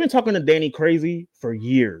 Yo, they've been talking to Danny crazy for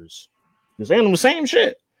years. They're saying the same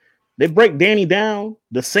shit. They break Danny down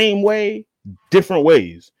the same way, different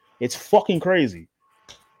ways. It's fucking crazy.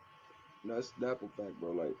 No, that's Snapple fact,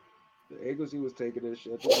 bro. Like the angles he was taking this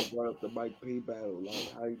shit. I think he brought up the Mike P battle,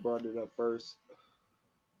 like how he brought it up first.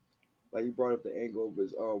 Like he brought up the angle of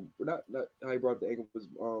his not how he brought up the angle of his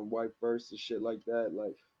wife first and shit like that.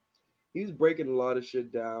 Like he's breaking a lot of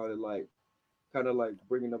shit down and like kind of like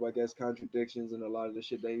bringing up I guess contradictions and a lot of the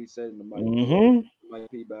shit that he said in the Mm-hmm. Mike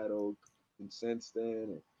P battle and since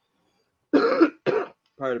then. And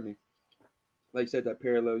pardon me. Like you said, that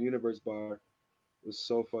parallel universe bar was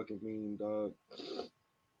so fucking mean, dog.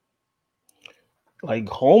 Like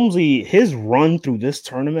Holmesy, his run through this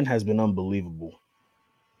tournament has been unbelievable.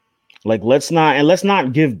 Like let's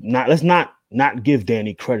not give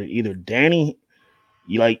Danny credit either. Danny,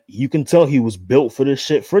 you can tell he was built for this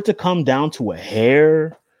shit. For it to come down to a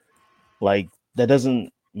hair, like that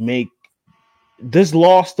doesn't make this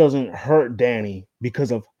loss doesn't hurt Danny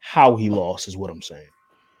because of how he lost, is what I'm saying.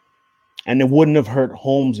 And it wouldn't have hurt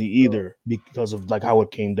Holmesy So, either because of like how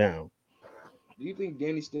it came down. do you think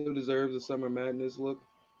Danny still deserves a Summer Madness look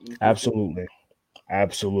in the future? Absolutely.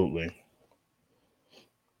 Absolutely.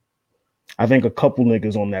 I think a couple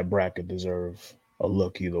niggas on that bracket deserve a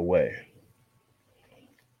look either way.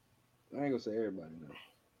 I ain't gonna say everybody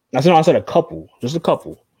now. I said a couple, just a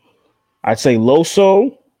couple. I'd say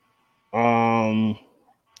Loso, um,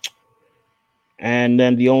 and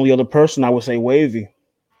then the only other person I would say Wavy.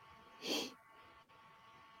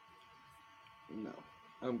 No,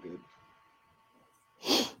 I'm good.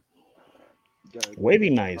 Gotta Wavy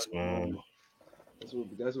give nice, everybody a man. moment. That's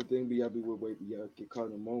what thing be. I be with Wavy. Y'all get caught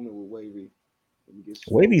in a moment with Wavy. Let me get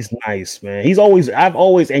smoked. Wavy's nice, man. I've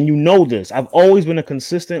always, and you know this, I've always been a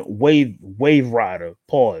consistent wave rider.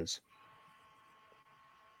 Pause.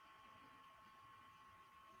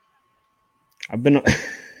 I've been.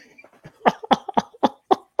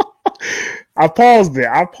 I paused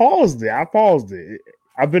it.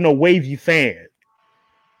 I've been a wavy fan.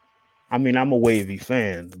 I mean, I'm a wavy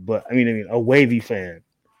fan, but I mean, a wavy fan.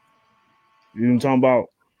 You know what I'm talking about?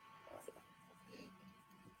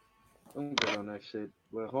 I'm good on that shit.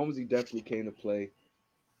 But Holmesy definitely came to play.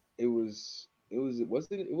 It was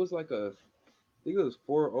like I think it was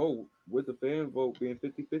 4-0 with the fan vote being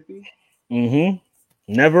 50-50. Mm-hmm.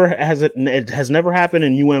 It has never happened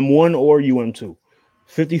in UM1 or UM2.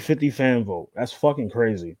 50-50 fan vote. That's fucking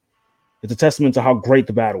crazy. It's a testament to how great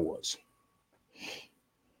the battle was.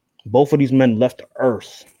 Both of these men left the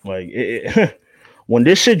earth. When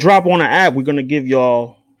this shit drop on the app, we're gonna give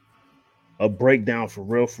y'all a breakdown for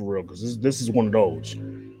real, because this is one of those.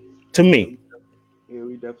 To me. Yeah,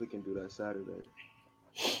 we definitely can do that Saturday.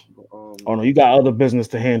 But, oh no, you got other business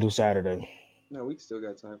to handle Saturday. No, we still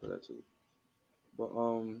got time for that too. But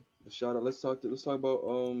shout out. Let's talk about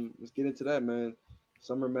let's get into that, man.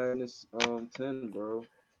 Summer Madness 10, bro.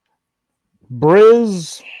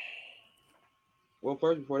 Briz. Well,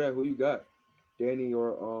 first before that, who you got? Danny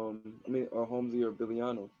or Holmesy or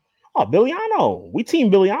Billiano? Oh, Billiano. We team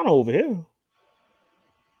Billiano over here.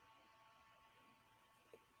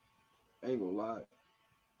 I ain't gonna lie.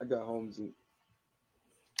 I got Holmesy.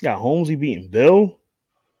 Got Holmesy beating Bill.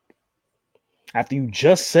 After you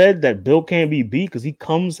just said that Bill can't be beat because he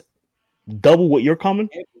comes double what you're coming.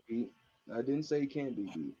 I didn't say he can't be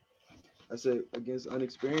beat. I said against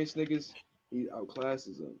unexperienced niggas, he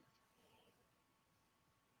outclasses them.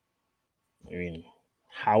 I mean,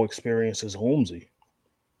 how experienced is Holmesy?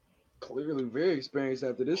 Clearly very experienced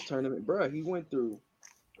after this tournament, bro. He went through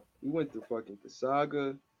fucking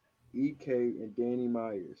Kasaga, EK, and Danny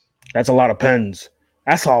Myers. That's a lot of pens.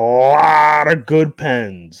 That's a lot of good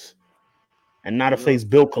pens. And not a face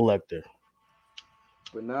bill collector.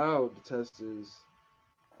 But now the test is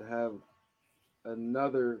to have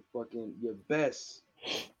another fucking your best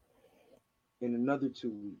in another 2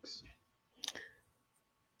 weeks.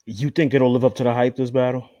 You think it'll live up to the hype, this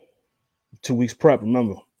battle? 2 weeks prep,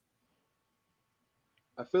 remember.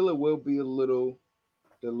 I feel it will be a little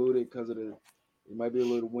diluted because it might be a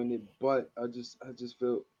little winded, but I just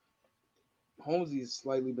feel Holmesy's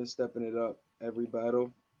slightly been stepping it up every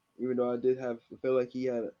battle. Even though I feel like he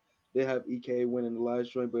did have EK winning the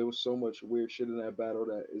last joint, but it was so much weird shit in that battle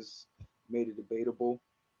that is made it debatable.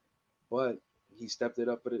 But he stepped it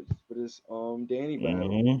up for this Danny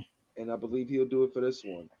battle, and I believe he'll do it for this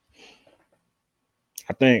one.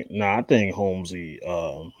 I think Holmesy,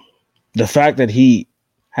 the fact that he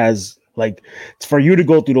has, like, for you to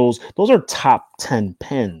go through those are top 10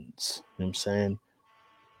 pens. You know what I'm saying?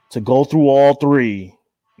 To go through all three,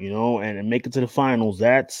 and make it to the finals,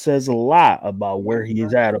 that says a lot about where he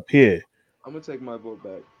is at up here. I'm gonna take my vote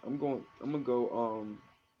back. I'm gonna go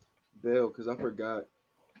Bill, because I forgot.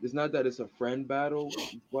 It's not that it's a friend battle,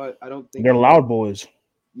 but I don't think they're loud boys.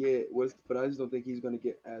 Yeah, but I just don't think he's gonna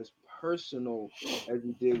get as personal as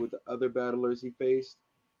he did with the other battlers he faced,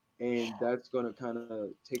 and that's gonna kind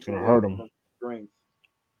of take away hurt him from strength.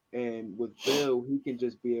 And with Bill, he can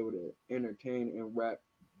just be able to entertain and rap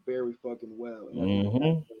very fucking well, and I think that's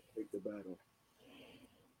gonna take the battle.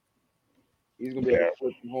 He's gonna be able to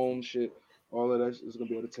flip from home shit. All of that is gonna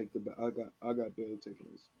be able to take the battle. I got Bill taking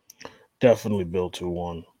this. Definitely Bill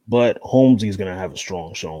 2-1, but Holmesy's gonna have a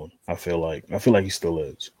strong showing. I feel like he still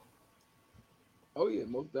is. Oh yeah,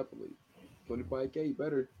 most definitely. 25K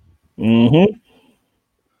better.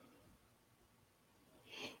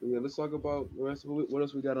 Yeah, let's talk about the rest of what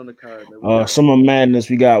else we got on the card. Summer Madness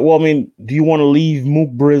we got. Well, I mean, do you want to leave Mook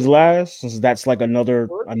Briz last, since that's like another?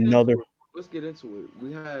 Let's get into it.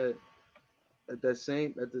 We had at the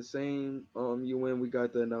same UN, we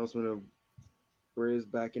got the announcement of Briz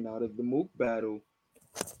backing out of the Mook battle,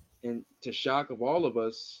 and to shock of all of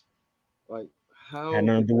us, like how had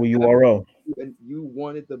nothing to do with URL. And you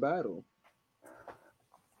wanted the battle.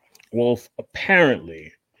 Well,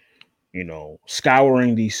 apparently,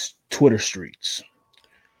 scouring these Twitter streets,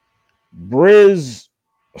 Briz.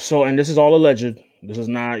 So, and this is all alleged. This is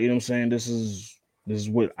not, what I'm saying. This is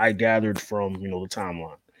what I gathered from, the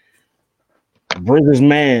timeline. Briz's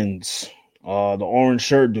man's, the orange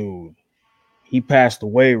shirt dude, he passed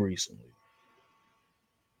away recently,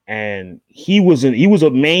 and he was a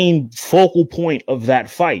main focal point of that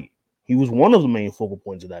fight. He was one of the main focal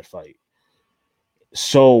points of that fight.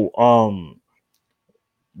 So,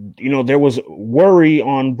 there was worry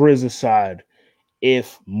on Brizz's side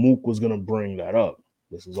if Mook was going to bring that up.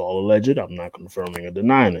 This is all alleged. I'm not confirming or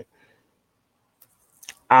denying it.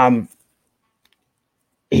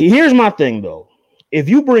 Here's my thing, though. If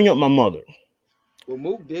you bring up my mother, well,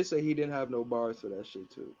 Mook did say he didn't have no bars for that shit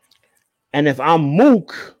too. And if I'm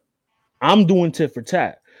Mook, I'm doing tit for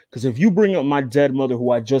tat. Because if you bring up my dead mother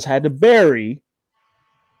who I just had to bury,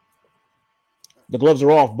 the gloves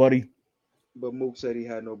are off, buddy. But Mook said he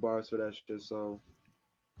had no bars for that shit, so.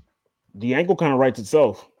 The angle kind of writes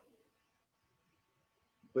itself.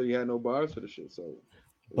 But he had no bars for the shit, so.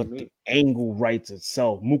 But the angle writes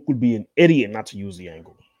itself. Mook would be an idiot not to use the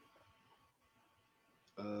angle.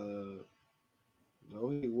 No,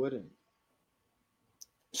 he wouldn't.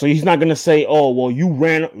 So he's not gonna say, "Oh, well,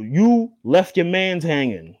 you left your man's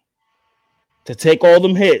hanging to take all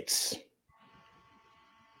them hits,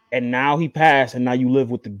 and now he passed, and now you live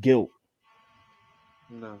with the guilt."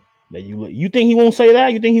 No. That you think he won't say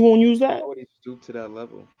that? You think he won't use that? Why would he stoop to that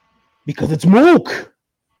level? Because it's Mook.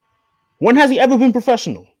 When has he ever been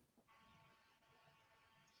professional? He's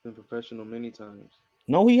been professional many times.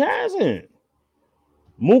 No, he hasn't.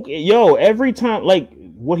 Mook, every time, like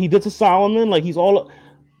what he did to Solomon, like he's all,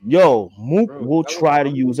 Mook will try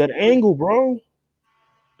to use that angle, bro.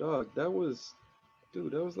 Dog, that was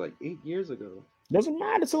like 8 years ago. Doesn't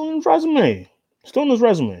matter. It's still in his resume.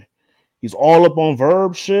 He's all up on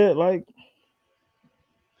verb shit. Like,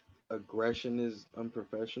 aggression is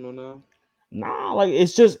unprofessional now. Nah, like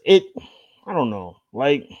it's just I don't know.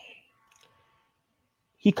 Like,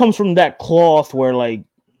 he comes from that cloth where, like,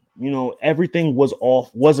 everything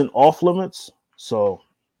wasn't off limits. So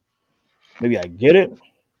maybe I get it.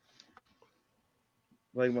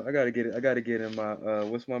 Like, I gotta get it. I gotta get in my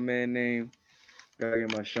what's my man name? Gotta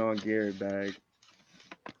get my Sean Garrett bag.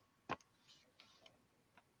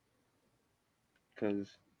 Cause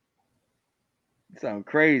it sound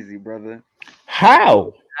crazy, brother.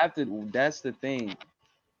 How? That's the thing.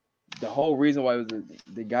 The whole reason why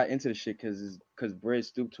they got into the shit because Briz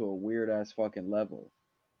stooped to a weird ass fucking level.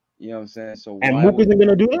 You know what I'm saying? So and Mook isn't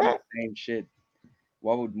gonna do that. Same shit.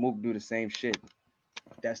 Why would Mook do the same shit?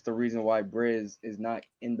 That's the reason why Briz is not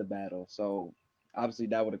in the battle. So obviously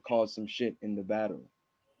that would have caused some shit in the battle.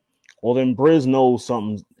 Well, then Briz knows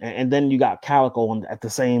something, and then you got Calico at the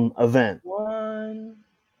same event. 1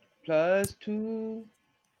 + 2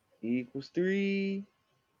 = 3.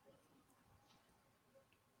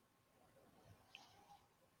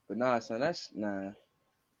 But nah, son,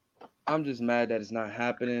 I'm just mad that it's not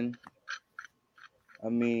happening. I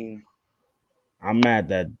mean, I'm mad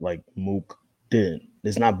that like Mook didn't.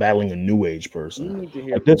 It's not battling a new age person. We need to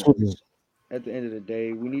hear at the end of the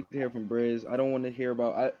day, we need to hear from Briz. I don't want to hear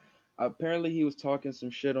about. Apparently he was talking some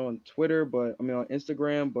shit on Twitter, on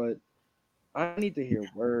Instagram, but I need to hear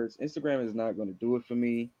words. Instagram is not going to do it for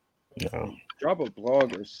me. No. Drop a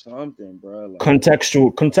blog or something, bro. Like,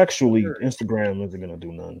 contextually, Instagram isn't gonna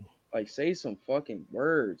do nothing. Like, say some fucking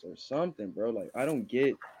words or something, bro. Like, I don't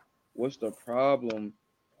get what's the problem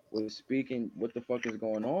with speaking. What the fuck is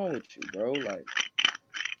going on with you, bro? Like,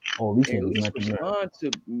 at least respond to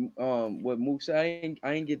what Mook said.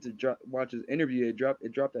 I ain't get to watch his interview. It dropped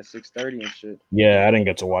at 6:30 and shit. Yeah, I didn't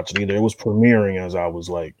get to watch it either. It was premiering as I was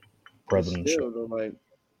like president. Still, like,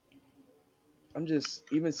 I'm just,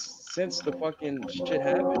 even since the fucking shit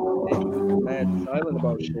happened, and he was mad silent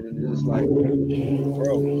about shit, and it's just like,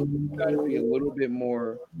 bro, you gotta be a little bit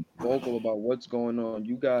more vocal about what's going on.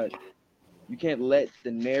 You can't let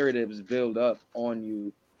the narratives build up on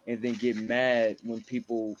you and then get mad when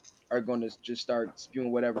people are going to just start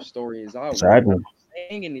spewing whatever story is out. Exactly. You're not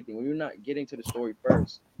saying anything when you're not getting to the story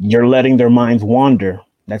first. You're letting their minds wander.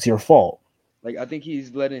 That's your fault. Like, I think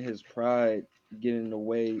he's letting his pride get in the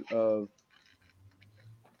way of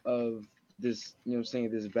this,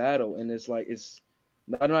 this battle. And it's like,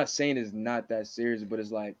 I'm not saying it's not that serious, but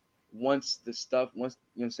it's like, once,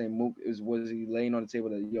 Mook was he laying on the table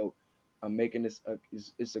that, I'm making this,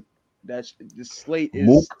 this slate is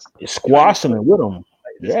Mook is squashing it with him. Like,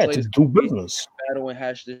 yeah, just do business. Battle and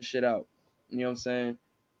hash this shit out. You know what I'm saying?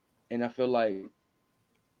 And I feel like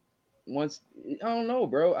once, I don't know,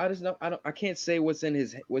 bro. I can't say what's in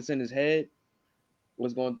his head,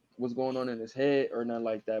 what's going on in his head or nothing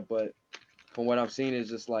like that. But from what I've seen, is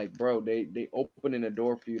just like, bro, they opening the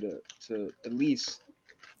door for you to at least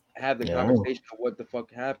have the conversation of what the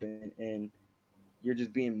fuck happened, and you're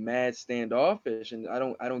just being mad standoffish, and I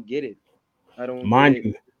don't get it. I don't. Mind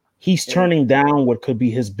you, he's turning down what could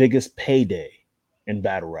be his biggest payday in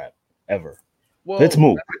battle rap ever. Well, it's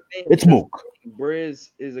Mook. It's Mook.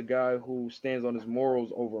 Briz is a guy who stands on his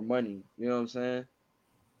morals over money. You know what I'm saying?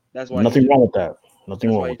 That's why nothing wrong with that. Nothing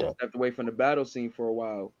That's wrong why he with just that. stepped away from the battle scene for a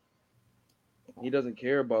while. He doesn't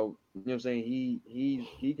care about, you know what I'm saying?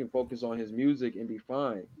 He can focus on his music and be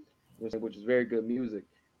fine. You know what I'm saying? Which is very good music.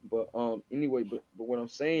 But anyway, but what I'm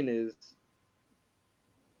saying is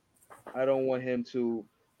I don't want him to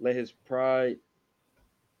let his pride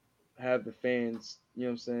have the fans, you know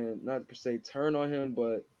what I'm saying, not per se turn on him,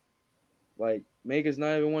 but like make us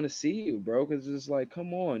not even want to see you, bro. Cause it's like,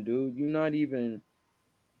 come on, dude. You're not even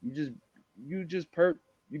you just you just per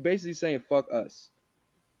you basically saying fuck us.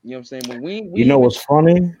 You know what I'm saying? When we You know even what's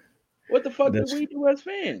funny? what the fuck did That's we do as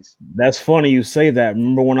fans? that's funny you say that.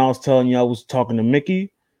 Remember when I was telling you I was talking to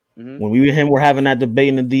Mickey Hmm. when we and him were having that debate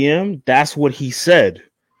in the DM? That's what he said.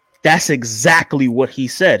 That's exactly what he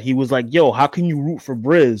said. He was like, "Yo, how can you root for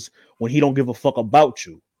Briz when he don't give a fuck about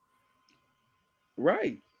you?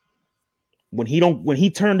 Right. When he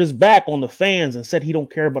turned his back on the fans and said he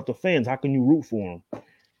don't care about the fans, how can you root for him?"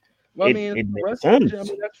 Well, I mean, It for makes wrestling shit, I sense.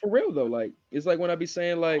 mean that's for real though. Like it's like when I be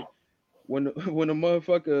saying like when when a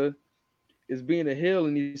motherfucker is being a heel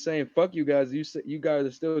and he's saying fuck you guys, you guys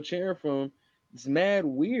are still cheering for him. It's mad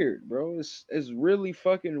weird, bro. It's really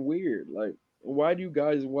fucking weird. Like why do you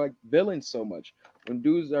guys like villains so much when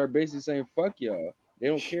dudes are basically saying fuck y'all? They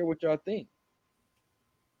don't care what y'all think.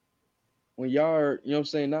 When y'all are, you know what I'm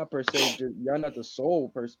saying, not per se, just y'all not the sole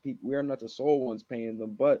person people, we are not the sole ones paying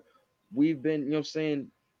them, but we've been, you know what I'm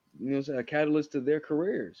saying, a catalyst to their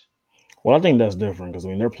careers. Well, I think that's different because I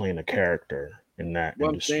mean they're playing a character in that What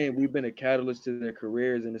I'm industry. saying, we've been a catalyst to their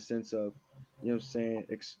careers in the sense of, you know what I'm saying,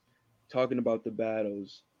 talking about the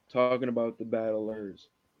battles, talking about the battlers,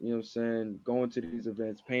 you know what I'm saying, going to these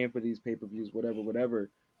events, paying for these pay-per-views, whatever, whatever.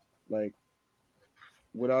 Like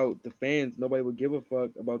without the fans, nobody would give a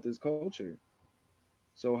fuck about this culture.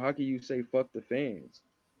 So how can you say fuck the fans?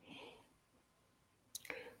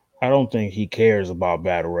 I don't think he cares about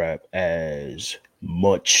battle rap as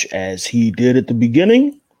much as he did at the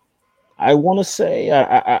beginning. I want to say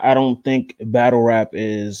I don't think battle rap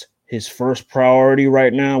is his first priority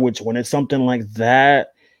right now. Which when it's something like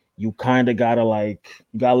that, you kind of gotta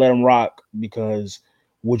you gotta let him rock because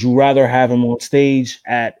would you rather have him on stage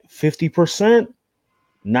at 50%,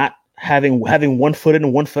 not having one foot in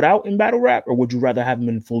and one foot out in battle rap, or would you rather have him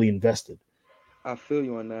in fully invested? I feel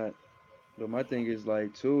you on that. But my thing is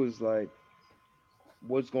like too is like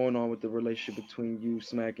what's going on with the relationship between you,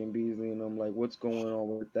 Smack, and Beasley and them? Like what's going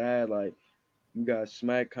on with that? Like you got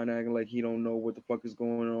Smack kind of acting like he don't know what the fuck is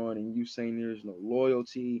going on, and you saying there's no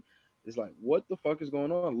loyalty. It's like what the fuck is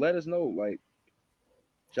going on? Let us know. Like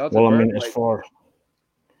shout out to Well, I Verb. mean, as Like far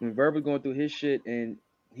when Verb was going through his shit, and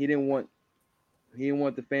he didn't want he didn't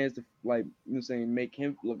want the fans to like you know saying make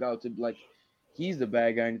him look out to like he's the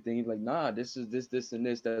bad guy or anything. He's like, nah, this is this and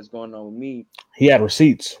this that's going on with me. he had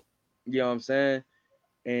receipts. You know what I'm saying?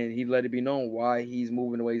 And he let it be known why he's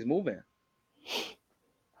moving the way he's moving.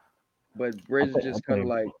 But Briz is I just kind of think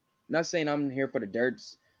like not saying I'm here for the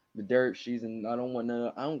dirt she's and I don't want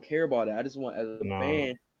to. I don't care about it. I just want as a nah,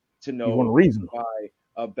 fan to you want a know reason. why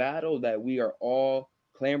a battle that we are all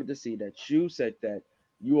clamored to see that you said that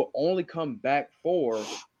you will only come back for.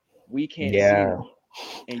 We can't see Yeah, now,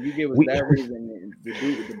 and you give us we that reason. And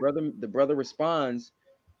the brother responds.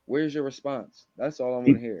 Where's your response? That's all I'm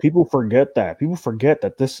gonna hear. people forget that. People forget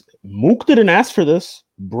that this Mook didn't ask for this.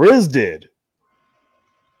 Briz did.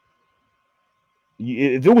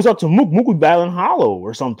 If it was up to Mook, Mook would battle in Hollow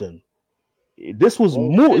or something. This was Well,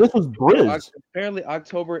 Mook. shit, This was Briz. apparently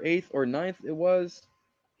October 8th or 9th it was.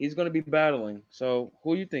 He's gonna be battling. So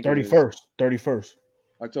who do you think it Thirty is? first, 31st,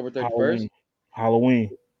 October 31st. Halloween, Halloween.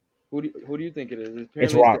 Who do you think it is? It's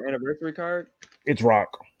Apparently it's the Rock. anniversary card. It's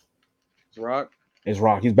Rock. It's Rock. It's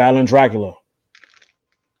Rock. He's battling Dracula.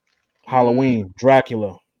 Mm, Halloween,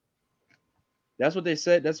 Dracula. that's what they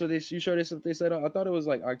said. That's what they you sure that's what they said. I thought it was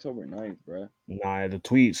like October 9th, bro. Nah, the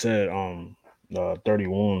tweet said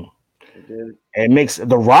 31. It did. It makes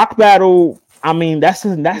the Rock battle. I mean, that's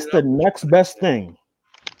the next best thing.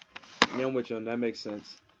 Yeah, I'm with you. That makes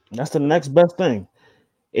sense. That's the next best thing.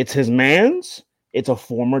 It's his man's. It's a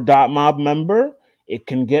former Dot Mob member. It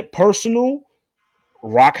can get personal.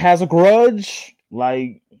 Rock has a grudge.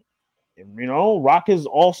 Rock is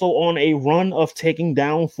also on a run of taking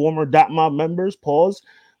down former Dot Mob members. Pause.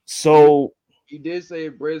 He So, he did say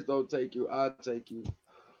if Briz don't take you, I'll take you.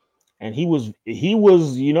 and he was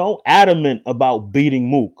adamant about beating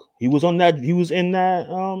Mook. He was on that. He was in that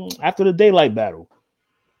after the Daylight battle.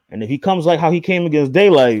 And if he comes like how he came against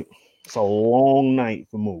Daylight, it's a long night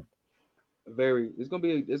for Mook. Very. It's gonna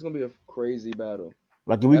be a crazy battle.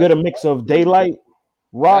 Like if we get That's a mix of gonna be good. Daylight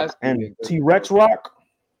That's Rock gonna be a and good T battle. Rex Rock,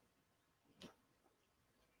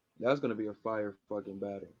 That's gonna be a fire fucking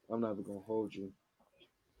battle. I'm not even gonna hold you.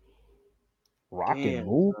 Rock and Damn,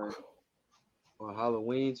 Mook. son. On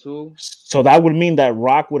Halloween too. So that would mean that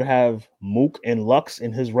Rock would have Mook and Lux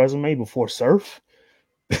in his resume before Surf.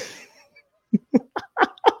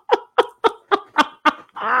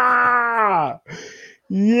 Ah,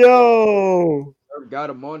 yo, Surf got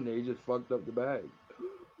him on there. He just fucked up the bag.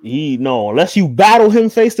 unless you battle him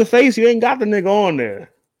face to face, you ain't got the nigga on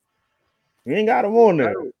there. You ain't got him on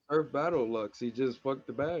there. Surf battle Lux. He just fucked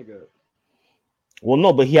the bag up. Well,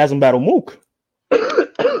 no, but he hasn't battled Mook,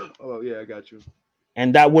 Oh yeah, I got you.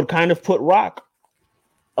 and that would kind of put Rock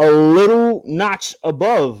a little notch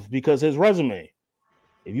above because his resume.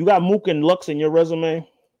 If you got Mook and Lux in your resume,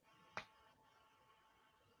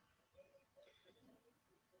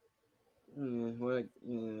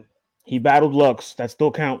 he battled Lux. That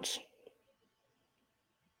still counts.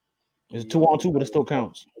 It's 2-on-2, but it still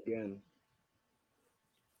counts. Again.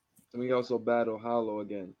 And we also battle Hollow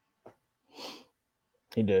again.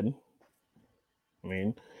 He did. I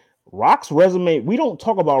mean, Rock's resume, we don't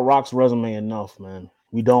talk about Rock's resume enough, man.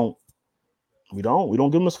 We don't give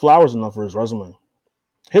him his flowers enough for his resume.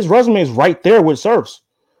 His resume is right there with Surf's.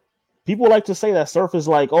 People like to say that Surf is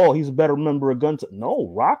like, oh, he's a better member of Gun.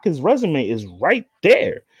 No, Rock, his resume is right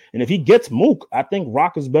there. And if he gets Mook, I think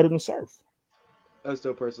Rock is better than Surf. I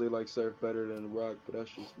still personally like Surf better than Rock, but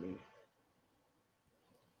that's just me.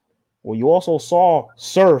 Well, you also saw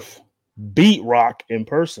Surf beat Rock in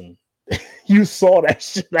person. You saw that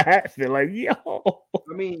shit happen. Like, yo.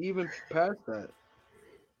 I mean, even past that.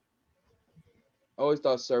 I always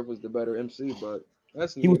thought Surf was the better MC, but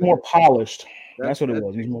he was more polished. That's what it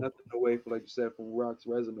was. He's nothing away from, like you said, from Rock's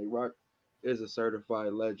resume. Rock is a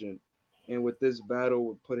certified legend, and with this battle,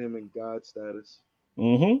 would put him in God status.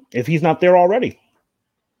 Mm-hmm. If he's not there already.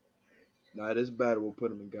 Nah, this battle will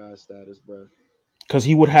put him in God status, bro. Because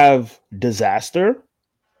he would have Disaster,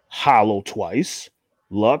 Hollow twice,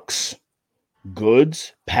 Lux,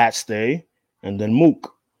 Goods, Pat Stay, and then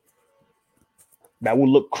Mook. That would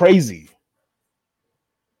look crazy.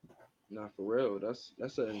 Nah, for real.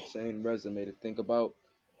 That's an insane resume to think about.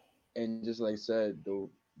 And just like I said, the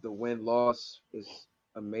win-loss is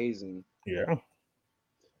amazing. Yeah.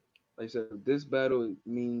 Like I said, this battle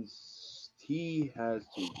means he has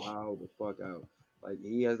to wow the fuck out. Like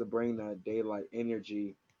he has to bring that daylight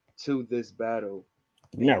energy to this battle.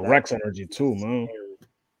 Yeah, Rex energy too, man.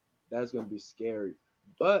 That's gonna be scary.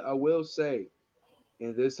 But I will say,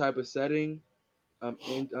 in this type of setting,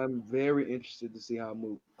 I'm very interested to see how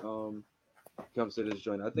Mook comes to this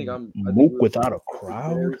joint. I think Mook without a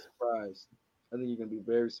crowd. Very surprised. I think you're gonna be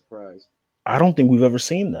very surprised. I don't think we've ever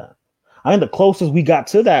seen that. I think the closest we got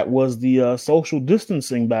to that was the social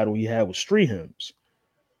distancing battle he had with Street Hymns.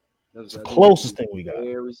 That's the closest thing we got.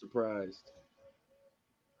 Very surprised.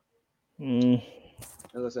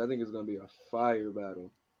 As I said, I think it's gonna be a fire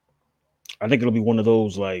battle. I think it'll be one of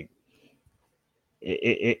those like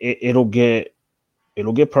it'll get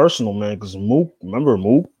personal, man. Because Mook, remember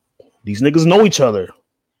Mook? These niggas know each other.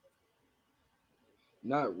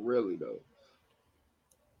 Not really though.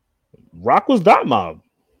 Rock was Dot Mob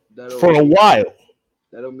for a while.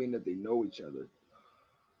 That don't mean that they know each other.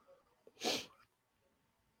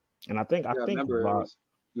 And I think remember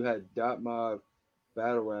you had Dot Mob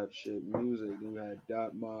battle rap shit, music, and you had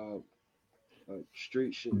Dot Mob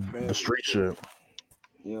street shit. The street shit.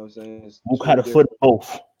 You know what I'm saying? Mook had a foot in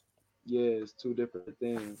both. Yeah, it's two different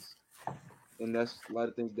things. And that's a lot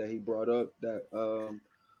of things that he brought up that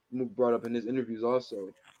Mook brought up in his interviews also.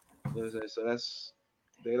 You know what I'm saying? So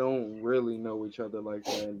they don't really know each other like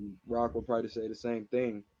that. And Rock will probably say the same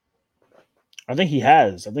thing. I think he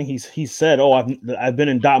has. I think he said, "Oh, I've been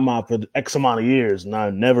in Dot Mob for X amount of years, and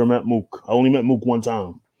I never met Mook. I only met Mook one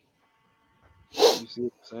time." You see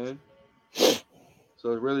what I'm saying?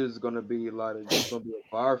 So it really is going to be it's going to be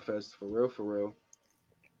a bar fest for real.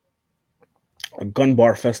 A gun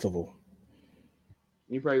bar festival.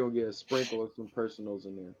 You probably going to get a sprinkle of some personals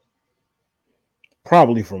in there.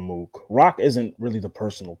 Probably from Mook. Rock isn't really the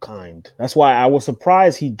personal kind. That's why I was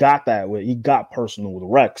surprised he got that way. He got personal with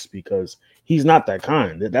Rex because he's not that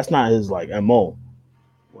kind. That's not his like MO.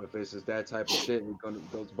 Well, if it's just that type of shit,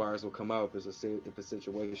 those bars will come out if a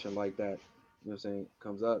situation like that, you know what I'm saying,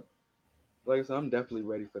 comes up. Like I said, I'm definitely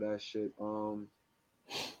ready for that shit.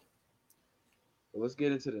 Let's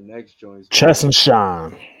get into the next joints. Chess and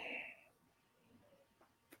Shine.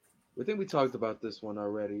 I think we talked about this one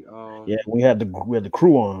already. Yeah, we had the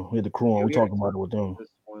crew on. We talked about it with them. This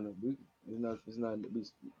one,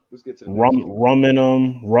 let's get to the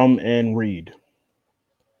Rum and Reed.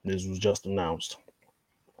 This was just announced.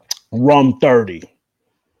 Rum 30.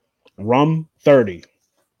 Rum 30.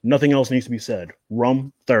 Nothing else needs to be said.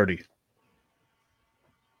 Rum 30.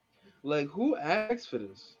 Like, who asked for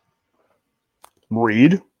this?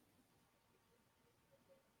 Reed.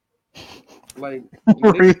 Like,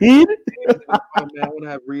 niggas Reed. like, oh man, I want to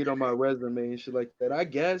have Reed on my resume and shit like that. I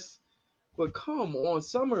guess, but come on,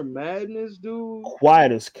 Summer Madness, dude.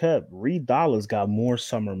 Quiet as kept. Reed Dollars got more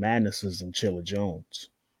Summer Madnesses than Chilla Jones.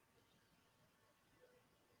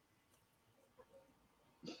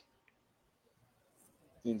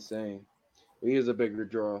 Insane. He is a bigger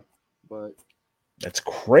draw, but That's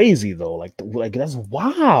crazy though. Like that's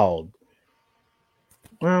wild.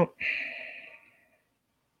 Well,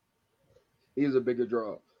 he's a bigger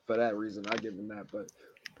draw for that reason. I give him that,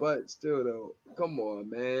 but still though, come on,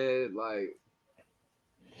 man. Like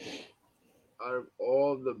out of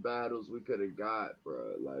all the battles we could have got,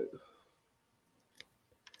 bro, like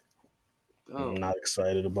I'm oh, not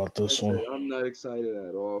excited about I this said one. I'm not excited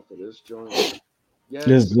at all for this joint. This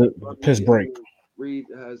Yes, the for piss me, I break. mean Reed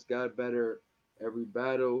has got better every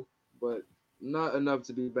battle, but not enough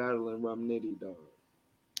to be battling Rum Nitty, dog.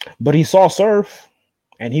 But he saw Surf,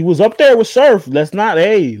 and he was up there with Surf. Let's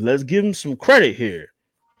give him some credit here.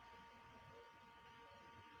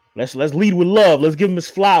 Let's lead with love. Let's give him his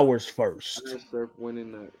flowers I first. had Surf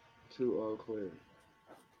winning that 2-0 clear.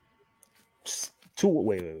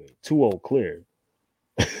 2-0 clear.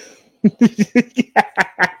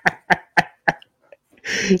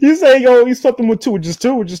 You say you swept him with just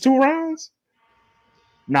two rounds?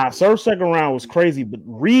 Nah, Surf's second round was crazy, but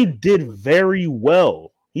Reed did very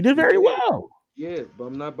well. He did He very did. well. Yeah, but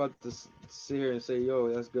I'm not about to sit here and say, yo,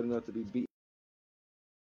 that's good enough to be beat,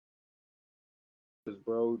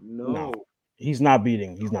 bro. No, No. he's not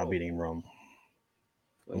beating. He's not No. beating Rum.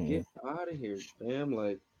 Like, Mm-mm. get out of here, fam.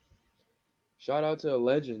 Like, shout out to a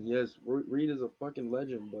legend. Yes, Reed is a fucking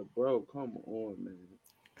legend, but, bro, come on, man.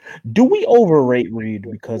 Do we overrate With Reed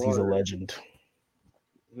because he's a water. legend?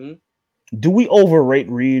 Hmm? Do we overrate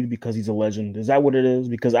Reed because he's a legend? Is that what it is?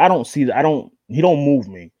 Because I don't see. I don't. He don't move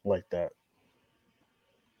me like that.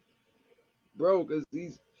 Bro, because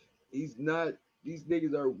he's not, these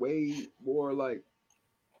niggas are way more, like,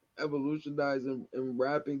 evolutionized in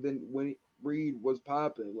rapping than when Reed was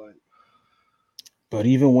popping. Like, But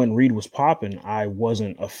even when Reed was popping, I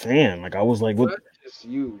wasn't a fan. Like I was like, well, what? that's just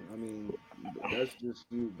you. I mean, that's just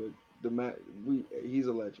you. But he's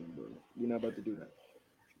a legend, bro. We're not about to do that.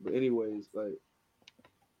 But anyways, like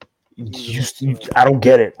he's a I don't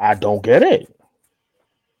get it. I don't get it.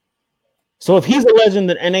 So if he's a legend,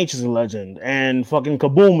 then NH is a legend, and fucking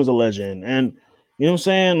Kaboom is a legend, and you know what I'm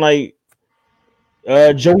saying? Like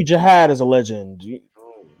Joey Jihad is a legend.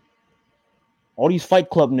 no, All these Fight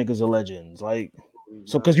Club niggas are legends. Like he's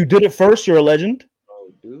so, not, because you did it first, you're a legend.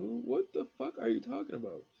 bro, dude. What the fuck are you talking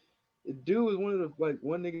about? The dude was one of the like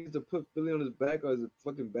one niggas to put Philly on his back as a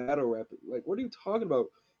fucking battle rapper. Like, what are you talking about?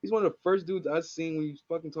 He's one of the first dudes I seen when you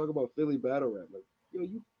fucking talk about Philly battle rap. Like, yo,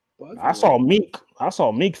 you I bugging right saw Meek. I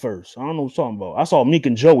saw Meek first. I don't know what you're talking about. I saw Meek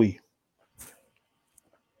and Joey.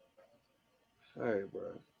 now. All right, bro.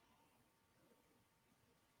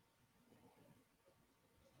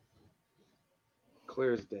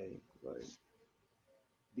 Clear as day. Like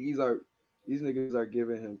these are these niggas are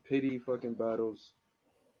giving him pity fucking battles.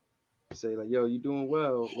 Say like, yo, you doing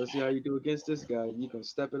well. Let's see how you do against this guy. You can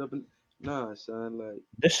step it up and nah, son. Like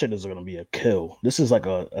This shit is gonna be a kill. This is like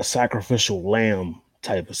a sacrificial lamb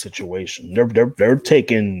type of situation. They're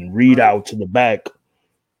taking Reed right, out to the back.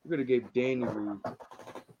 you could have gave Danny Reed.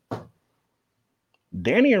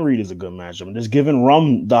 Danny and Reed is a good matchup. I'm just giving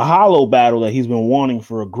Rum the hollow battle that he's been wanting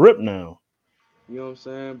for a grip now. You know what I'm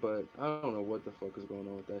saying? But I don't know what the fuck is going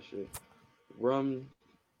on with that shit. Rum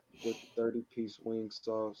with 30-piece wing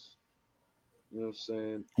sauce. You know what I'm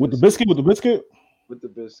saying? With the biscuit, With the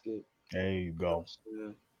biscuit. there you go.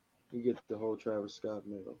 Yeah. You get the whole Travis Scott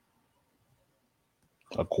meal.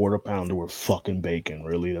 A quarter pounder with fucking bacon.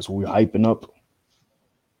 Really, that's what we're hyping up.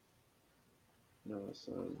 No,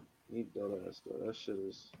 son. Eat that ass though. That shit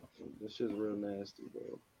is real nasty,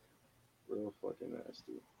 bro. Real fucking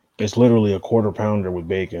nasty. It's literally a quarter pounder with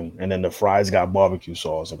bacon, and then the fries got barbecue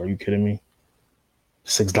sauce. Like, are you kidding me?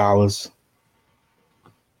 $6.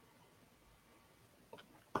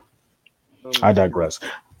 I digress.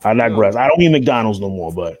 I digress. I don't eat McDonald's no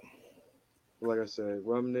more, but like I said,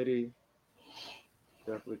 Rum Nitty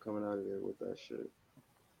definitely coming out of there with that shit.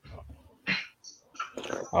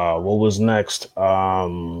 what was next?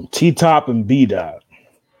 T Top and B Dot.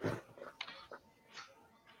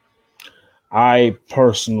 I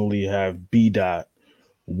personally have B Dot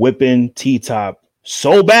whipping T Top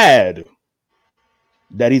so bad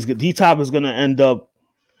that T Top is gonna end up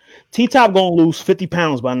T Top gonna lose 50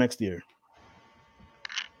 pounds by next year.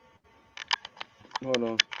 Hold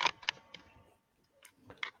on.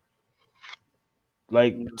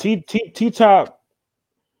 Like T Top,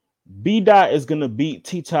 B Dot is gonna beat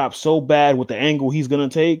T Top so bad with the angle he's gonna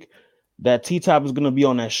take that T Top is gonna be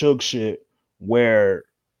on that Suge shit where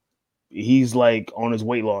he's like on his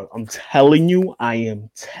weight loss. I'm telling you, I am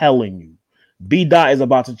telling you, B Dot is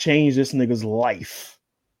about to change this nigga's life.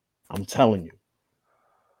 I'm telling you,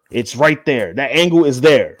 it's right there. That angle is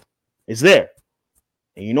there. It's there,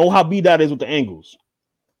 and you know how B Dot is with the angles.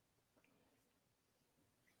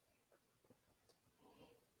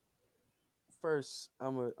 First,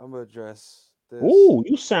 I'm gonna address this. Ooh,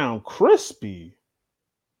 you sound crispy.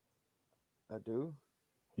 I do.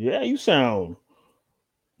 Yeah, you sound.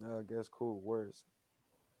 I guess cool words.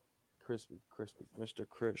 Crispy, Mr.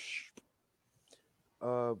 Krish.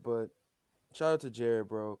 But shout out to Jared,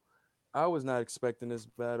 bro. I was not expecting this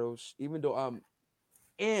battle, even though I'm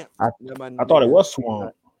amped I, that my I thought it nigga. was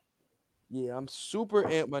Swamp. Yeah, I'm super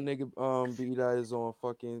amped. My nigga, B Dot is on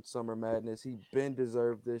fucking Summer Madness. He been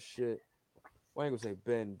deserved this shit. Well, I ain't gonna say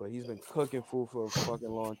Ben, but he's been cooking food for a fucking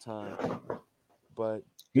long time. But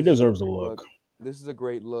He this is a deserves a great look. look. This is a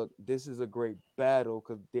great look. This is a great battle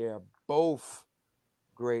because they're both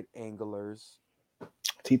great anglers.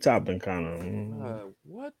 T Top been kind of.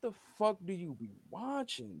 What the fuck do you be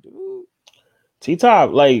watching, dude? T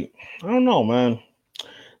Top, like, I don't know, man.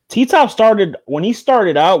 T Top started when he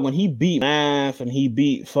started out, when he beat Math and he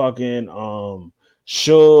beat fucking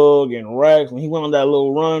Suge and Rex, when he went on that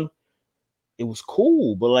little run, it was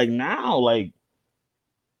cool. But like now, like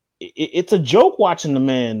it's a joke watching the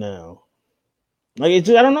man now. Like it's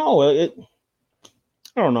I don't know.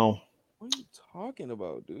 I don't know. What are you talking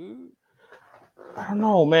about, dude? I don't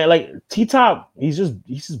know, man. Like T Top, he's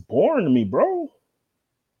just boring to me, bro.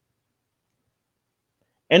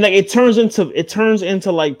 And like it turns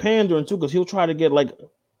into like pandering too, because he'll try to get like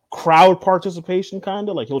crowd participation, kind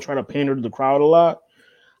of like he'll try to pander to the crowd a lot.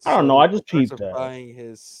 I don't So know. he's I just peeped that. diversifying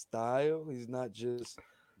his style. He's not just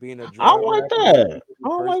being a I don't drum like rapper like that. when I he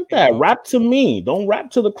don't first like came that. out. Rap to me. Don't rap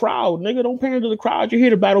to the crowd, nigga. Don't pander to the crowd. You're here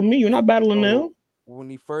to battle me. You're not battling So them. when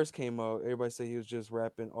he first came out, everybody said he was just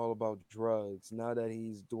rapping all about drugs. Now that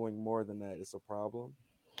he's doing more than that, it's a problem.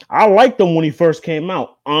 I liked him when he first came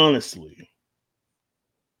out. Honestly,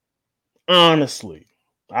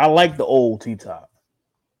 I like the old T Top.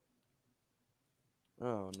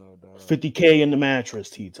 Oh no, dog. 50K in the mattress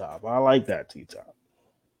T Top. I like that T Top.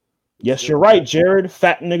 He's Yes, still you're right, Jared.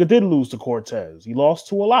 Fat nigga did lose to Cortez. He lost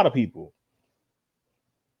to a lot of people.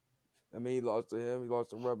 I mean, he lost to him. He lost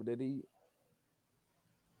to Rubber. Did he?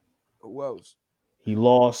 Who else? He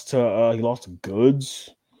lost to Goods.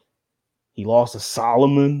 He lost to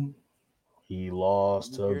Solomon. He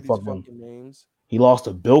lost You to hear these fucking. fucking names? He lost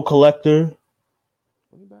to Bill Collector.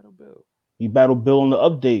 When he battle Bill. He battled Bill on the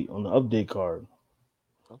update card.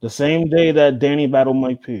 The Okay, same day that Danny battled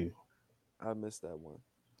Mike P. I missed that one.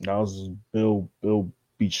 That was Bill. Bill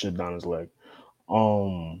beat shit down his leg.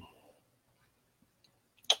 Um,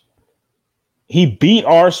 he beat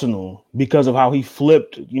Arsenal because of how he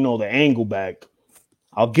flipped, the angle back.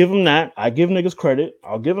 I'll give him that. I give niggas credit.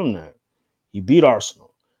 I'll give him that. He beat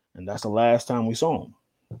Arsenal, and that's the last time we saw him.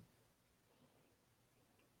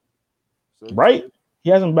 So you Right? say, He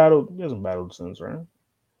hasn't battled. He hasn't battled since, right?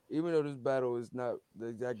 even though this battle is not the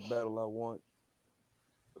exact battle I want,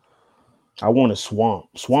 I want a Swamp.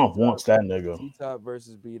 T Swamp Top wants that nigga. T Top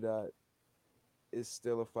versus B Dot is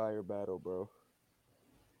still a fire battle, bro.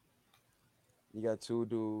 You got two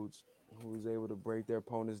dudes who's able to break their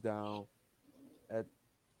opponents down at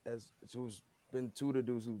as who's been two of the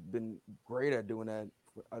dudes who've been great at doing that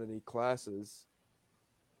out of the classes.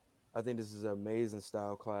 I think this is an amazing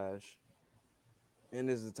style clash. And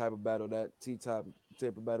this is the type of battle that T Top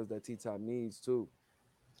type of battles that T Top needs too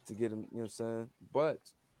to get him, you know what I'm saying? But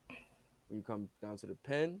when you come down to the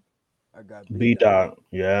pen, I got B B Dot. dot.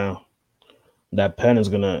 Yeah, that pen is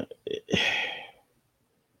gonna.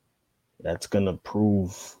 That's gonna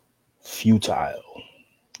prove futile.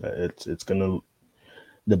 It's gonna.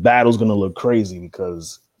 The battle's gonna look crazy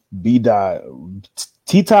because B dot.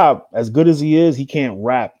 T Top, as good as he is, he can't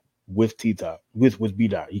rap with T Top with B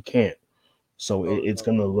dot. He can't. So No, it's no.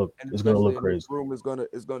 gonna look. And It's gonna especially look in this crazy. room is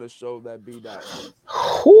gonna show that B Dot is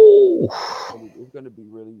Whew. it's gonna be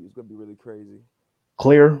really crazy.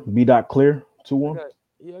 Clear. B dot clear. Two I one. got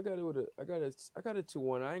yeah, I got it with a I got a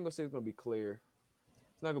 2-1. I ain't gonna say it's gonna be clear.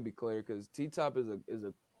 It's not gonna be clear because T Top is a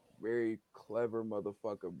very clever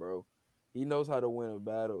motherfucker, bro. He knows how to win a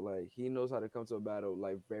battle. Like he knows how to come to a battle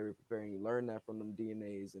like very preparing. He learned that from them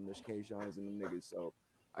DNAs and the K-Shines and them niggas. So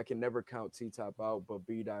I can never count T Top out, but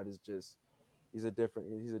B Dot is just he's a different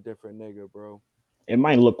nigga, bro. It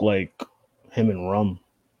might look like him and Rum.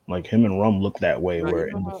 Like him and Rum look that way. Now you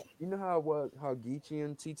Where know in the how how Geechee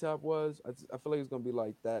and T Top was. I feel like it's gonna be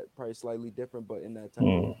like that, probably slightly different, but in that type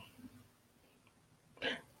of way.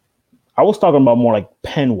 I was talking about more like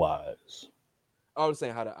pen wise. I was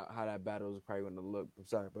saying how that battle is probably gonna look. I'm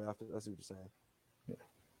sorry, but I see what you're saying.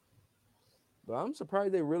 But I'm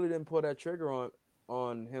surprised they really didn't pull that trigger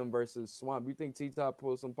on him versus Swamp. You think T Top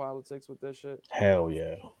pulled some politics with that shit? Hell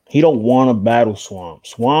yeah. He don't want to battle Swamp.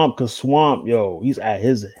 Swamp, cause Swamp, yo, he's at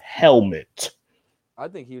his helmet. I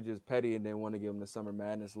think he was just petty and didn't want to give him the Summer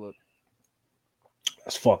Madness look.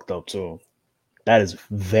 That's fucked up too. That is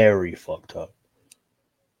very fucked up.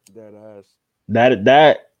 Dead ass.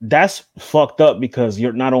 That's fucked up because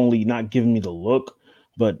you're not only not giving me the look,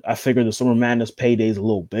 but I figure the Summer Madness payday is a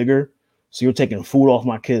little bigger. So you're taking food off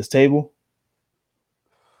my kid's table.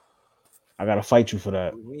 I gotta fight you for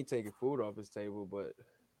that. We ain't taking food off his table, but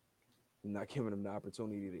we're not giving him the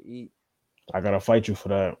opportunity to eat. I gotta fight you for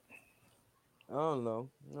that. I don't know.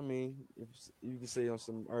 I mean, if you can say on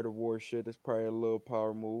some Art of War shit, that's probably a little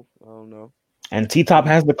power move. I don't know. And T Top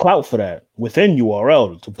has the clout for that within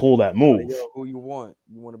URL to pull that Like, move. yo, who you want?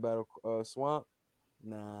 You want to battle Swamp?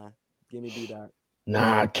 Nah, give me B Dot.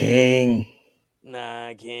 Nah, King.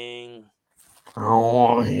 Nah, King. I don't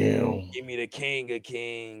want him. Give me the King of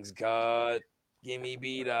Kings, God. Give me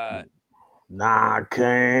B Dot. Nah,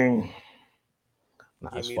 King.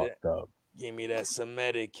 Nah, Give it's me that. fucked up. Give me that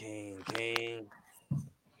Semitic King.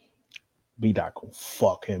 B Dot gonna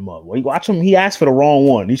fuck him up. Well, watch him. He asked for the wrong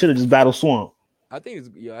one. He should have just battled Swamp. I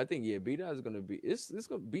think B Dot is gonna be. It's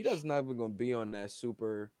gonna B Dot's not even gonna be on that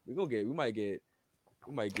super. We might get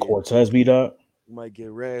Cortez B Dot. we might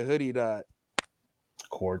get Red Hoodie Dot.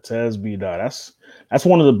 Cortez B Dot. That's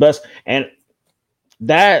one of the best. And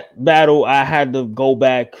that battle, I had to go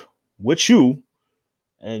back with you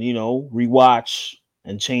and rewatch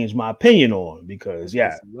and change my opinion on because And take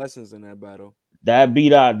yeah, some lessons in that battle. that B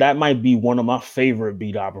Dot that might be one of my favorite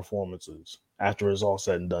B Dot performances after it's all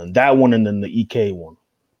said and done. That one and then the EK one.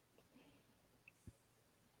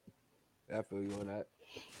 I feel you on that.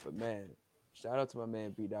 But man, shout out to my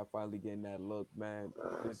man B Dot finally getting that look, man.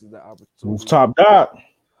 This is the opportunity. Rooftop Dot.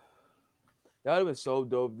 That would have been so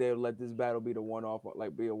dope. They would let this battle be the one off,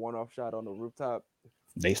 like be a one off shot on the rooftop.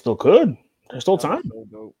 They still could. There's still time. So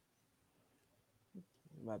dope.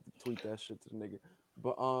 I'm gonna have to tweet that shit to the nigga.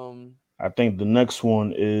 But I think the next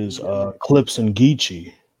one is Clips and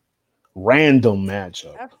Geechee. Random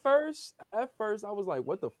matchup. At first, I was like,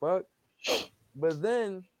 what the fuck? But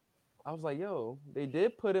then I was like, yo, they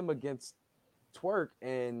did put him against Twerk,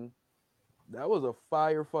 and that was a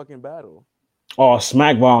fire fucking battle. Oh,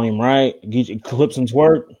 Smack Volume, right? Clips and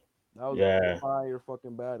Twerk. That was a fire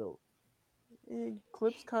fucking battle. And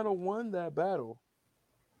Clips kind of won that battle.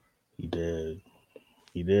 He did.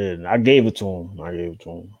 I gave it to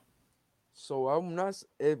him. So I'm not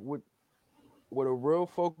with a real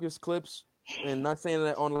focus Clips, and not saying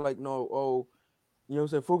that on like you know what I'm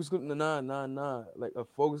saying, focus clip, nah. Like a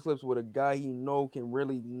focus clips with a guy he can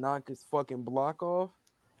really knock his fucking block off.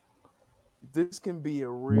 This can be a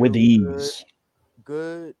real with ease.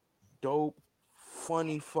 Good, dope,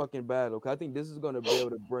 funny fucking battle. Cause I think this is gonna be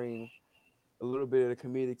able to bring a little bit of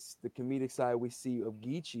the comedic side we see of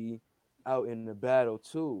Geechee out in the battle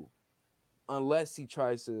too. Unless he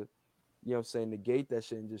tries to, negate that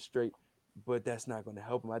shit and just straight, but that's not gonna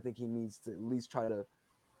help him. I think he needs to at least try to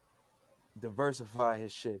diversify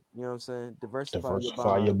his shit. You know what I'm saying?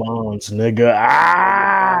 Diversify your bonds, nigga.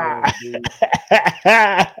 Ah! You know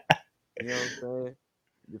what I'm saying?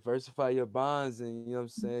 Diversify your bonds, and you know what I'm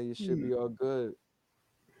saying? You should be all good.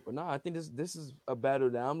 But no, I think this is a battle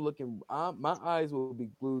that I'm looking. My eyes will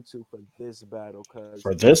be glued to for this battle.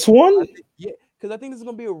 For this one, because I think this is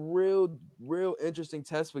gonna be a real interesting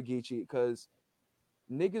test for Geechee. Because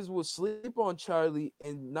niggas will sleep on Charlie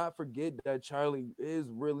and not forget that Charlie is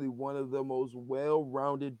really one of the most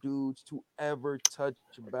well-rounded dudes to ever touch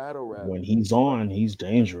battle rap. When he's on, he's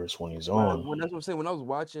dangerous. When he's on, when that's what I'm saying. When I was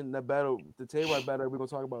watching that battle, the Tay Rock battle we're gonna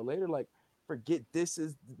talk about later, like forget this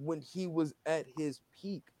is when he was at his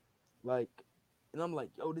peak, like, and I'm like,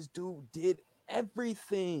 yo, this dude did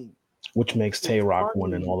everything. Which makes Tay Rock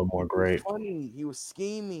winning all the more great. Funny, he was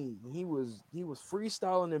scheming, he was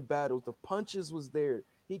freestyling in battles. The punches was there.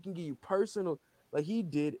 He can give you personal, like he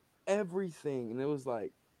did everything, and it was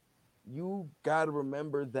like, you gotta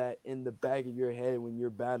remember that in the back of your head when you're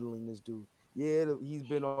battling this dude. Yeah, he's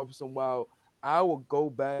been off for some while. I will go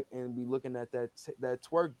back and be looking at that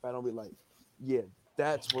Twerk battle and be like, yeah,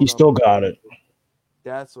 that's what he still got it.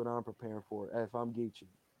 That's what I'm preparing for. If I'm Geechee,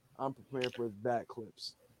 I'm preparing for that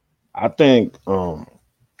Clips. I think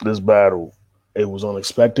this battle It was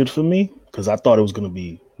unexpected for me because I thought it was gonna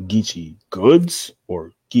be Geechee Goods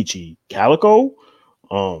or Geechee Calico.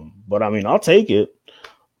 But I mean, I'll take it.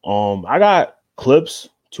 I got Clips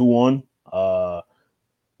 2-1.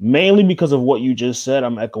 Mainly because of what you just said.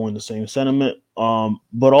 I'm echoing the same sentiment.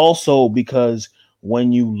 But also because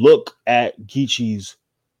when you look at Geechee's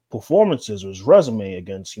performances or his resume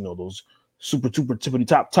against, those super tippity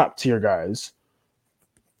top tier guys,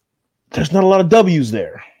 there's not a lot of W's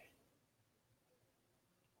there.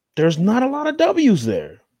 There's not a lot of W's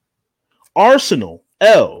there. Arsenal,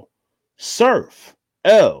 L. Surf,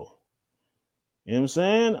 L. You know what I'm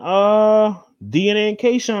saying? DNA and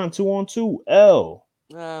Kayshawn 2-on-2, L.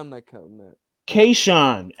 Nah, I'm not counting that.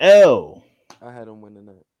 Kayshawn, L. I had him winning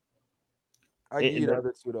that. I give you the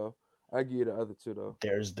other two though. I give you the other two though.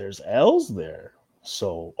 There's L's there.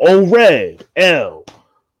 So O-Red, L.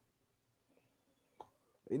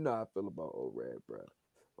 You know how I feel about O-Red, bro.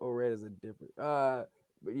 O-Red is a different.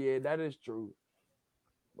 But yeah, that is true.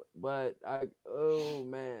 But oh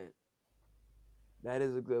man, that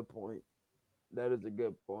is a good point. That is a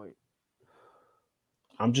good point.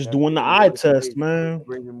 I'm just That doing the brings me eye more to test, say. man.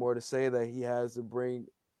 Brings me more to say that he has to bring.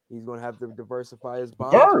 He's gonna have to diversify his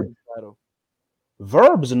bonds for Verb. this battle.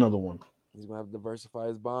 Verb is another one. He's gonna have to diversify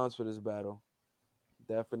his bonds for this battle.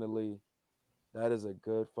 Definitely, that is a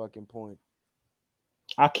good fucking point.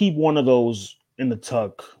 I keep one of those in the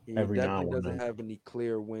tuck He every now definitely and doesn't then. have any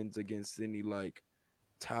clear wins against any like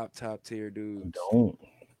top tier dudes. Don't.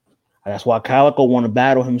 That's why Calico want to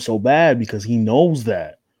battle him so bad because he knows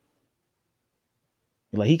that.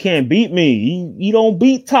 Like he can't beat me. He don't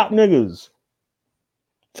beat top niggas.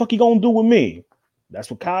 Fuck he gonna do with me?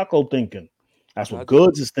 That's what Calico thinking. That's what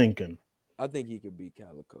Goods is thinking. I think he could beat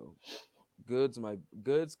Calico. Goods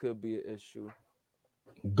could be an issue.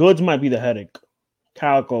 Goods might be the headache.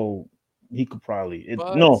 Calico, he could probably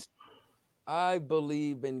no. I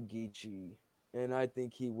believe in Geechee, and I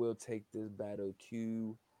think he will take this battle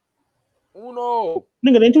to Uno.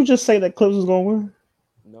 Nigga, didn't you just say that Clips was gonna win?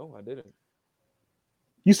 No, I didn't.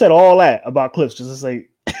 You said all that about Clips just to say.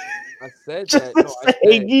 I said just that. No, I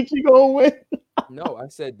said Geechee gonna win. no. I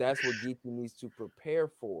said that's what Geechee needs to prepare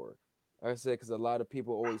for. I said because a lot of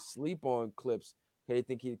people always sleep on Clips. They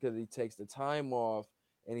think because he takes the time off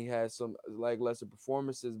and he has some like lesser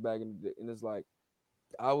performances back and it's like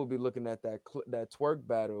I would be looking at that twerk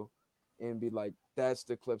battle and be like, that's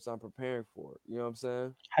the Clips I'm preparing for. You know what I'm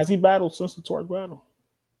saying? Has he battled since the twerk battle?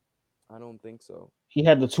 I don't think so. He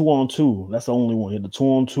had the 2-on-2. That's the only one. He had the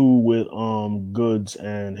 2-on-2 with Goods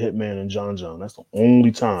and Hitman and John John. That's the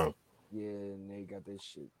only time. Yeah, and they got this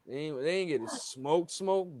shit. They ain't get it smoke,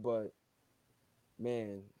 but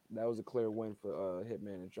man, that was a clear win for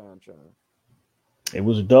Hitman and John John. It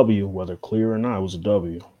was a W, whether clear or not. It was a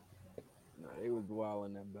W. No, they was wild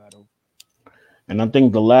in that battle. And I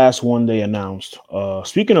think the last one they announced.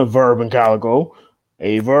 Speaking of Verb and Calico,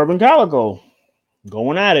 a Verb and Calico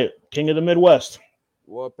going at it, King of the Midwest.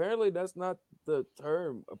 Well, apparently that's not the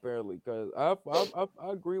term. Apparently, because I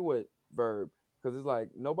agree with Verb because it's like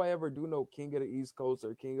nobody ever do no King of the East Coast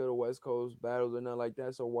or King of the West Coast battles or nothing like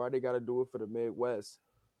that. So why they got to do it for the Midwest?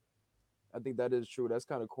 I think that is true. That's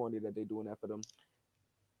kind of corny that they doing that for them.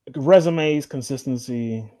 Resumes,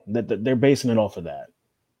 consistency, that they're basing it off of that.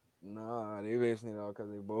 Nah, they basing it off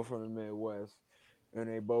because they both from the Midwest, and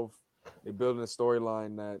they building a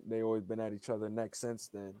storyline that they always been at each other neck since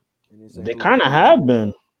then. And they kind of have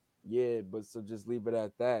been. Yeah, but so just leave it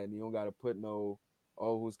at that, and you don't got to put no,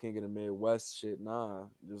 oh, who's king of the Midwest shit. Nah,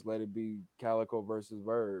 just let it be Calico versus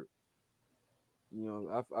Verb. You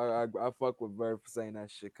know, I fuck with Verb for saying that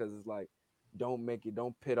shit because it's like, don't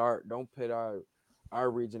pit our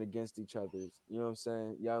region against each other's. You know what I'm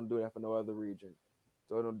saying? Y'all don't do that for no other region.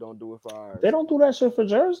 So don't do it for ours. They don't do that shit for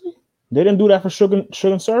Jersey. They didn't do that for Sugar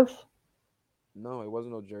and Surf. No, it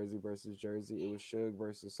wasn't no Jersey versus Jersey. It was Suge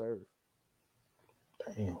versus Surf.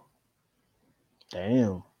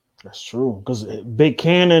 Damn, that's true. Because Big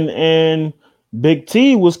Cannon and Big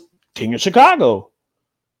T was King of Chicago.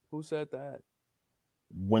 Who said that?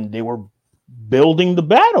 When they were building the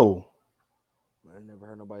battle. I never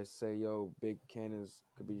heard nobody say, yo, Big Cannons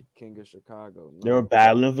could be King of Chicago. No. They were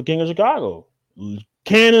battling for King of Chicago.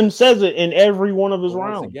 Cannon says it in every one of his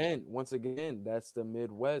rounds. Once again, that's the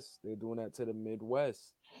Midwest. They're doing that to the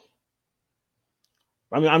Midwest.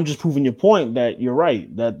 I mean, I'm just proving your point that you're right.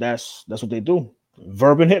 That's what they do.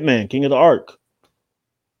 Verb and Hitman, King of the Arc.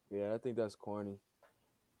 Yeah, I think that's corny.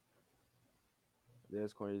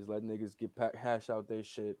 That's corny. Just let niggas hash out their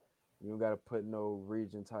shit. You don't gotta put no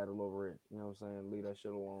region title over it. You know what I'm saying? Leave that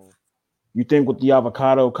shit alone. You think with the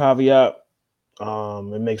avocado caveat,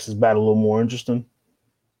 it makes this battle a little more interesting?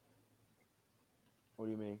 What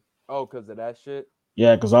do you mean? Oh, because of that shit.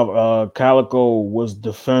 Yeah, because Calico was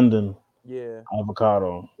defending Yeah.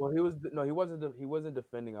 Avocado. Well, he was no, he wasn't. He wasn't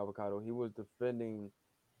defending Avocado. He was defending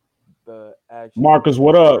the action Marcus, that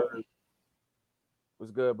what up? Bird was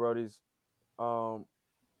good, Brody's. Um,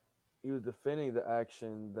 he was defending the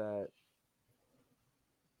action that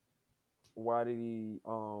why did he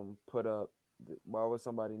put up? Why would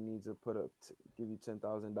somebody need to put up give you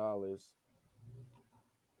 $10,000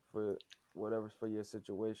 for whatever's for your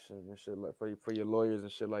situation and shit like for your lawyers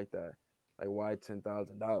and shit like that? Like why $10,000?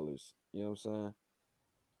 You know what I'm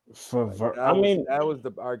saying? Like I mean, that was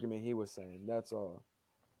the argument he was saying. That's all.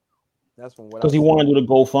 That's from what because I he seen. wanted to do the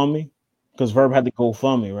GoFundMe. Because Verb Yeah. had the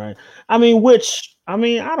GoFundMe, right? I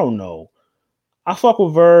mean, I don't know. I fuck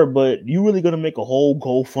with Verb, but you really gonna make a whole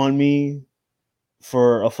GoFundMe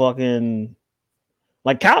for a fucking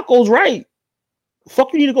like Calico's right?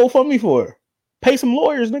 Fuck you need to GoFundMe for? Pay some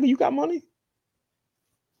lawyers, nigga. You got money?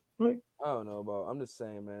 Like, I don't know about. I'm just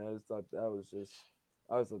saying, man. I just thought that was just.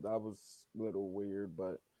 That was a little weird,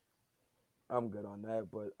 but I'm good on that.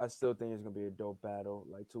 But I still think it's gonna be a dope battle.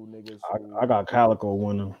 Like two niggas I who got Calico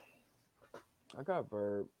winning. I got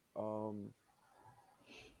Verb.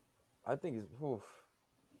 I think it's. Oof,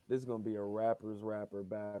 this is gonna be a rapper's rapper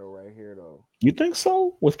battle right here, though. You think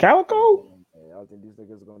so with Calico? Yeah, I think these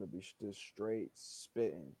niggas are gonna be just straight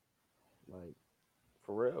spitting, like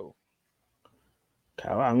for real.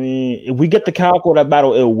 I mean, if we get the Calico that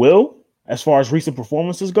battle, it will. As far as recent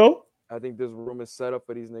performances go, I think this room is set up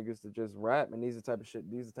for these niggas to just rap, and these are the type of shit.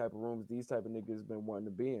 These are the type of rooms. These type of niggas been wanting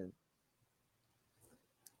to be in.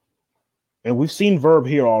 and we've seen Verb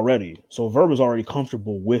here already, so Verb is already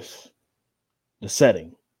comfortable with the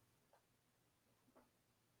setting.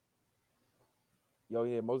 Yo,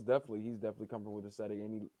 yeah, most definitely. He's definitely comfortable with the setting,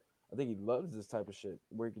 and I think he loves this type of shit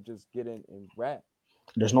where he could just get in and rap.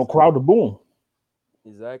 There's You know no what I'm saying? crowd to boo him.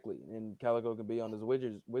 Exactly. And Calico can be on his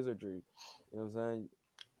wizardry. You know what I'm saying?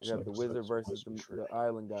 You got the wizard versus the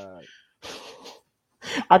island god.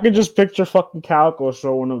 I can just picture fucking Calico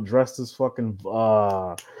showing up dressed as fucking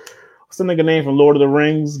what's the nigga name from Lord of the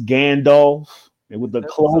Rings? Gandalf. And with This the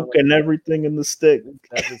definitely cloak sounds like and everything in the stick. this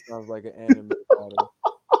definitely sounds like an anime battle.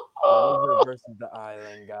 The wizard versus the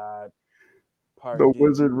island god. Part The D.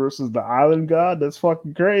 wizard versus the island god. That's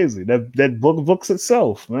fucking crazy. That books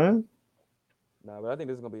itself, man. Nah, but I think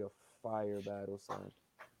this is gonna be a fire battle, son.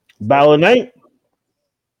 Battle Especially of Night.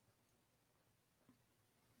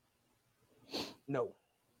 no.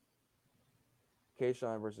 K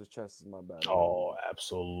Shine versus Chess is my battle. Oh,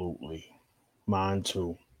 absolutely. Mine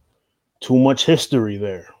too. Too much history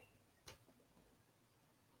there.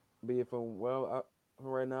 Be it from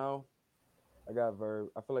right now, I got Verb.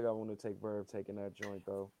 I feel like I want to take Verb taking that joint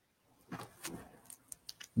though.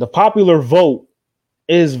 The popular vote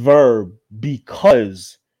is Verb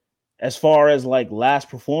because, as far as like last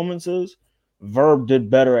performances, Verb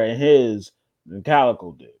did better at his than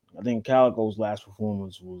Calico did. I think Calico's last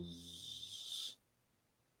performance was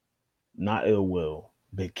not Ill Will.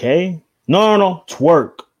 Big K? No.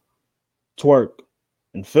 Twerk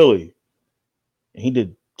in Philly. And he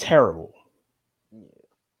did terrible. Yeah,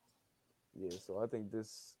 yeah. So I think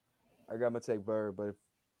I got to take Verb, but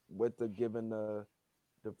with the given the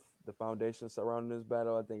the foundation surrounding this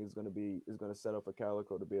battle, I think it's gonna set up for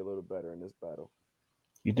Calico to be a little better in this battle.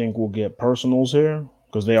 You think we'll get personals here?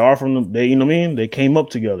 Because they are from they, you know what I mean? They came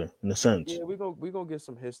up together in a sense. Yeah, we gonna get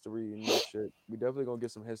some history in this shit. We definitely gonna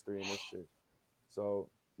get some history in this shit. So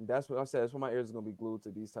that's what I said. That's why my ears are gonna be glued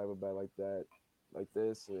to these type of bat like that, like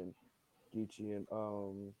this and Geechee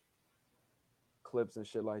and clips and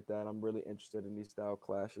shit like that. I'm really interested in these style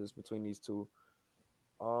clashes between these two.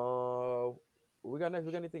 Uh, we got next.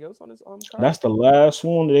 We got anything else on this card? That's the last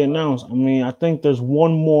one they announced. I mean, I think there's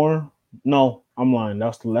one more. No, I'm lying.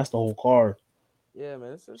 That's the whole card. Yeah,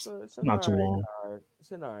 man, it's an Not too alright long. card.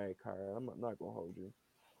 It's an alright card. I'm not gonna hold you.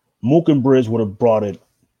 Mook and Bridge would have brought it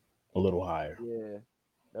a little higher. Yeah,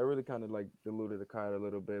 that really kind of like diluted the card a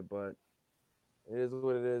little bit, but it is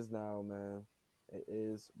what it is now, man. It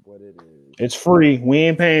is what it is. It's free. We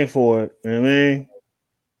ain't paying for it. You know what I mean?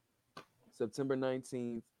 September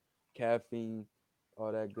 19th, caffeine,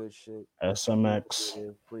 all that good shit.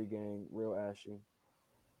 SMX. Free game, real ashy.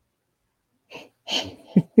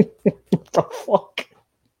 What the fuck?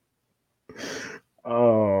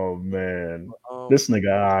 Oh man. This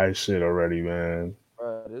nigga high shit already, man.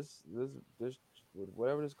 This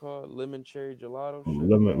whatever it's called, lemon cherry gelato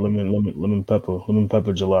shit. Lemon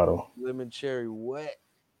pepper gelato. Lemon cherry wet.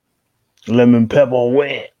 Lemon pepper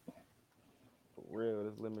wet. For real,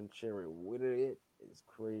 this lemon cherry with it is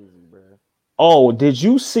crazy, bro. Oh, did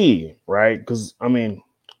you see, right? Because I mean,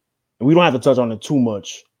 we don't have to touch on it too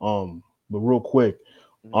much. But real quick,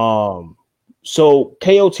 Mhm. so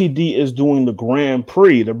KOTD is doing the Grand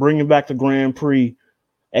Prix. They're bringing back the Grand Prix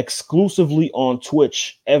exclusively on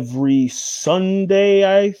Twitch every Sunday,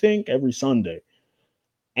 I think, every Sunday.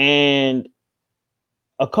 And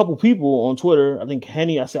a couple people on Twitter, I think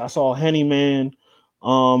I saw Henny Man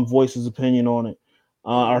voice his opinion on it.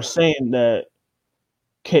 Henny Are Man. saying that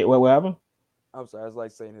what happened? I'm sorry, I was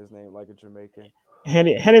like saying his name like a Jamaican.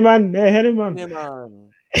 Henny Man, yeah, Henny Man. Henny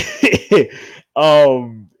Man.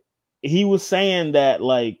 um he was saying that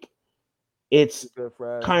like it's Good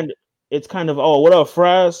Fraz. kind of oh, what up,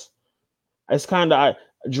 Fraz? It's kind of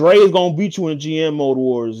Dre is gonna beat you in GM mode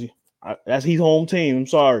wars. That's his home team. I'm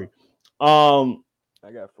sorry. Um,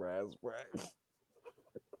 I got Fraz, right?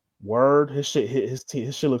 word, his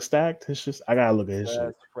shit looks stacked. His shit, I gotta look at his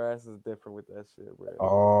shit. Fraz is different with that shit, bro.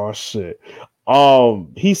 Oh shit.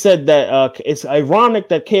 He said that it's ironic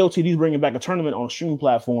that KOTD is bringing back a tournament on a streaming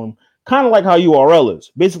platform, kind of like how URL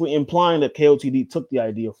is, basically implying that KOTD took the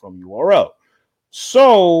idea from URL.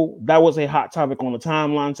 So that was a hot topic on the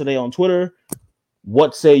timeline today on Twitter.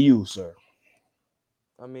 What say you, sir?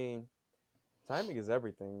 I mean, timing is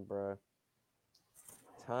everything, bro.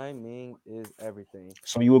 Timing is everything.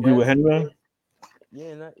 So you agree with Yes, Henry?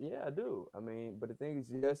 yeah, I do. I mean, but the thing is,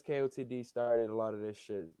 yes, KOTD started a lot of this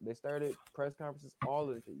shit. They started press conferences, all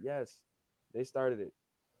of this shit. Yes, they started it.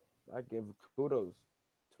 I give kudos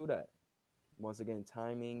to that. Once again,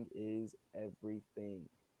 timing is everything.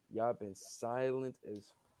 Y'all been silent as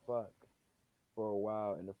fuck for a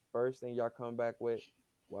while, and the first thing y'all come back with,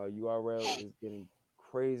 while URL is getting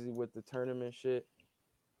crazy with the tournament shit,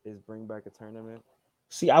 is bring back a tournament.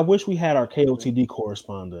 See, I wish we had our KOTD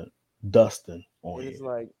correspondent, Dustin, on And it's here.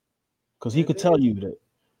 like, Because he and the could thing tell is, you that.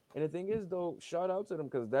 and the thing is though, shout out to them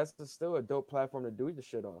because that's still a dope platform to do the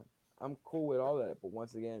shit on. I'm cool with all that, but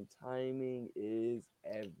once again, timing is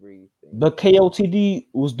everything. The KOTD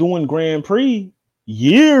was doing Grand Prix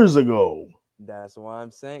years ago. That's why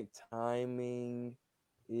I'm saying timing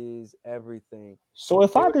is everything. So If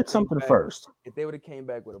if they I would did have came something back, first, if they would have came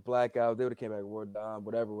back with a blackout, they would have came back with World Dom,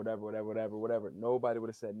 whatever. Nobody would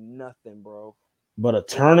have said nothing, bro. but a They would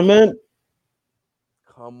tournament,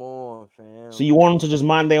 come on, so fam. you want them to just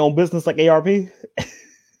mind their own business like ARP?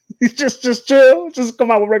 just chill, just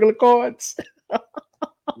come out with regular cards.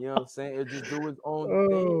 You know what I'm saying? It just do his own thing.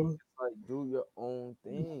 Oh, It's like do your own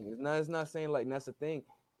thing. It's not saying like that's the thing.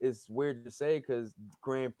 It's weird to say because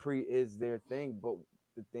Grand Prix is their thing, but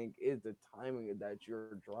the thing is the timing that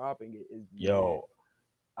you're dropping it is mad yo,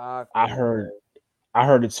 I awkward, bro. heard, I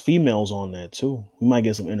heard it's females on that too. We might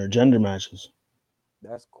get some intergender matches.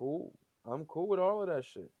 That's cool. I'm cool with all of that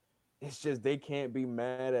shit. It's just they can't be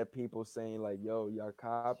mad at people saying like, "Yo, y'all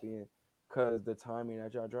copying," cause the timing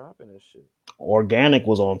that y'all dropping this shit. Organic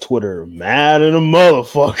was on Twitter, mad in a Yeah,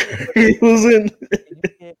 motherfucker. but He was in. you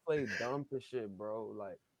can't play dumb to shit, bro.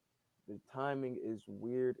 Like the timing is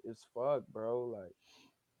weird as fuck, bro. Like,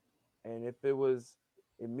 and if it was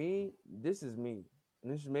in me, this is me,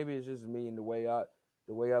 and this is maybe it's just me and the way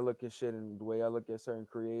I look at shit and the way I look at certain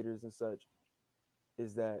creators and such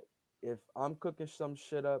is that if I'm cooking some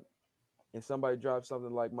shit up and somebody drops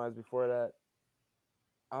something like mine before that,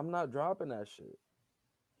 I'm not dropping that shit.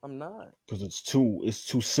 I'm not. Because it's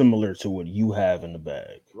too similar to what you have in the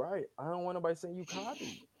bag. Right. I don't want nobody saying you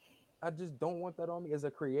copy. I just don't want that on me as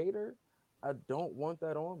a creator. I don't want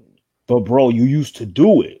that on me. But bro, you used to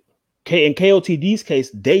do it. In KOTD's case,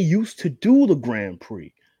 they used to do the Grand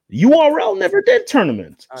Prix. URL never did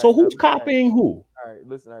tournaments. All So right, now who's listen. copying who? All right,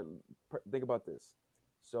 listen. Think about this.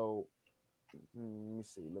 So let me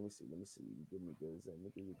see. Let me see. Give me a good example. Let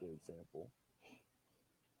me give you a good example.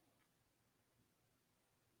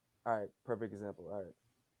 All right, perfect example. All right.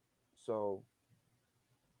 So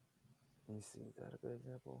let me see. Is that a good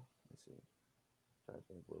example? Let me see. Try to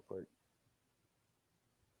think real quick.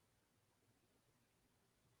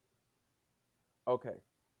 Okay.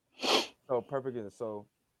 So perfect example. So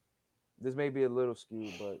this may be a little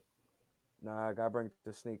skewed, but now I gotta bring it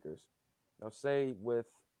to sneakers. Now say with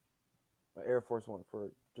an Air Force One for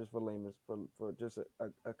layman's for just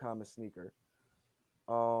a common sneaker.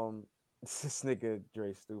 This nigga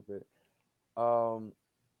Dre stupid. Um,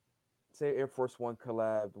 say Air Force One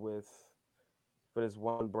collabed with for this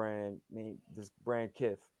one brand, this brand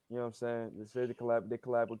Kith. You know what I'm saying? They say they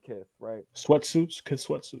collab with Kith, right? Sweatsuits? Cause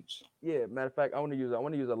sweatsuits. Yeah. Matter of fact, I want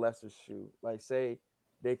to use a lesser shoe. Like say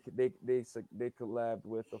they collabed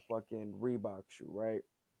with a fucking Reebok shoe, right?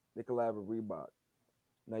 They collab with Reebok.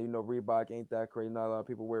 Now you know Reebok ain't that crazy. Not a lot of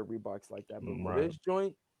people wear Reeboks like that. But for Right. this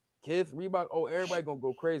joint, Kith, Reebok, oh, everybody gonna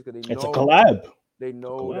go crazy because they It's a know collab. they It's a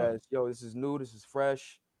know collab. that yo, this is new, this is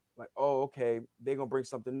fresh. like, oh, okay, they're gonna bring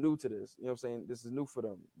something new to this. You know what I'm saying? This is new for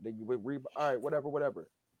them. All right, whatever.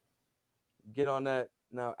 Get on that.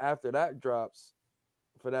 Now after that drops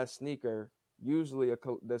for that sneaker, usually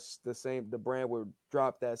the brand would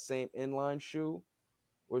drop that same inline shoe,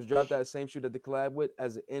 was drop that same shoe that they collab with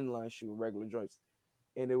as an inline shoe, regular joints,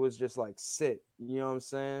 and it was just like sick. You know what I'm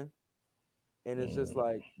saying? And it's just Mm.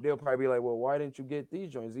 like they'll probably be like, well, why didn't you get these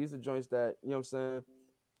joints? These are joints that you know what I'm saying.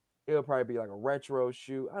 It'll probably be like a retro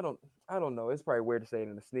shoe. I don't know. It's probably weird to say it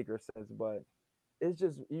in a sneaker sense, but it's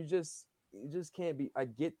just you just can't be. I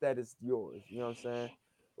get that it's yours. You know what I'm saying?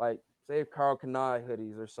 Like say if Carl Kanai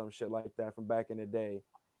hoodies or some shit like that from back in the day.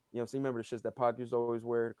 You know, so you remember the shits that Pac used to always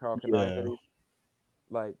wear, the Carl Kanai Yeah. hoodies.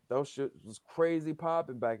 Like those shit was crazy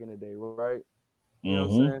popping back in the day, right? You know what I'm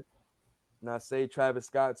Mm-hmm. saying? Now say Travis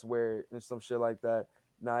Scott's wear it and some shit like that.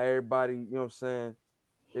 Now everybody, you know what I'm saying,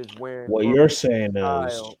 is wearing What or you're making saying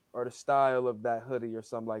is, the style of that hoodie or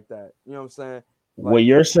something like that. You know what I'm saying? what Like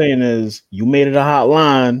you're saying is, you made it a hot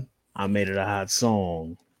line. I made it a hot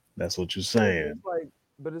song. That's what you're yeah, saying.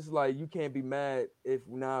 but it's like you can't be mad if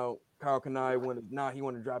now Kyle Kanai he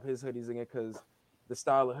want to drop his hoodies again because the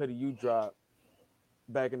style of hoodie you dropped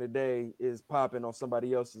back in the day is popping on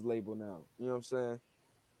somebody else's label now. You know what I'm saying?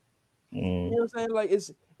 You Mm. know what I'm saying? Like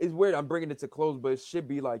it's weird. I'm bringing it to close, but it should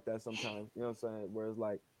be like that sometimes. You know what I'm saying? Whereas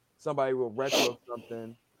like somebody will retro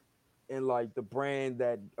something and like the brand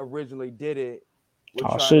that originally did it would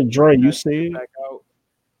Oh try to shit, bring Dre, you that see shit it? back out.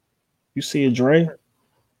 You see it, Dre?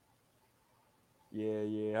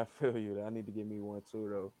 Yeah, I feel you. I need to get me one too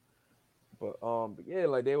though. But yeah,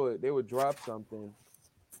 like they would drop something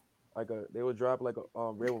they would drop like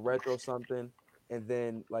a they would retro something, and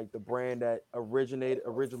then like the brand that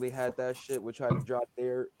originally had that shit would try to drop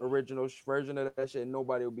their original version of that shit, and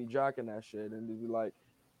nobody would be jocking that shit, and they'd be like,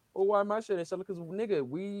 "Oh, why my shit ain't selling?" Because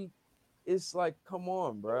nigga, it's like, come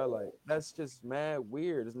on, bro, like that's just mad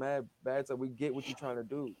weird. It's mad bad. So we get what you're trying to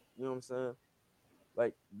do. You know what I'm saying?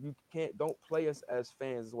 Like don't play us as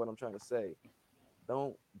fans. Is what I'm trying to say.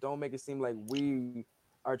 Don't make it seem like we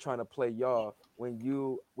are trying to play y'all when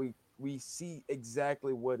we see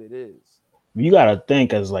exactly what it is. You gotta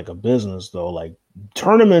think as like a business though, like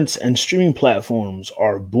tournaments and streaming platforms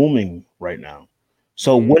are booming right now.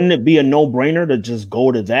 So Yeah, wouldn't it be a no-brainer to just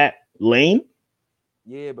go to that lane?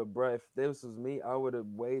 yeah, but bro, if this was me, I would have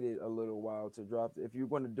waited a little while to drop. If you're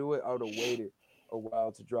going to do it, I would have waited a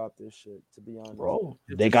while to drop this shit. To be honest, Bro,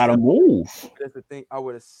 just they to gotta separate. move. That's the thing. I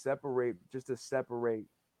would have separate just to separate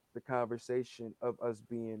the conversation of us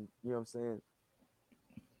being, you know what I'm saying,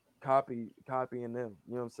 copying them.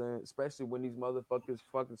 You know what I'm saying? Especially when these motherfuckers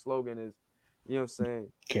fucking slogan is, you know what I'm saying,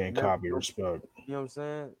 Can't never copy don't, respect. you know what I'm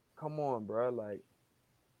saying? Come on, bro. Like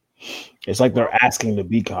It's like why they're asking to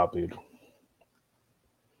be copied.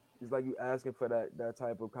 it's like you asking for that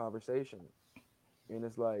type of conversation. And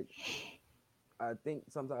it's like I think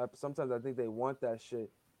sometimes I think they want that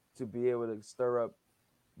shit to be able to stir up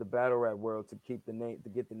the battle rap world to keep the name to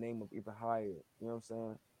get the name up even higher. You know what I'm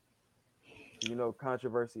saying? You know,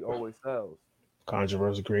 controversy always sells.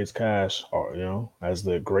 Controversy creates cash, or as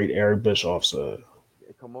the great Eric Bischoff said.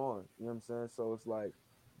 Come on, you know what I'm saying? So it's like,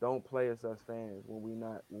 don't play us as fans when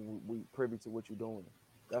we privy to what you're doing.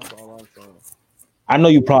 That's all I'm saying. I know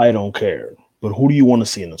you probably don't care, but who do you want to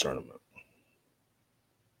see in the tournament?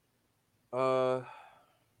 Uh,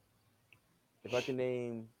 if I can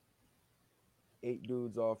name 8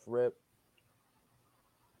 dudes off rip,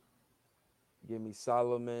 give me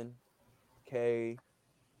Solomon, K,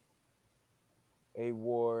 A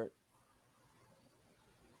Ward,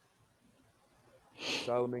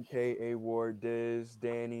 Solomon K, A Ward, Diz,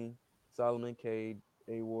 Danny, Solomon K,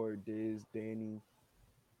 A Ward, Diz, Danny.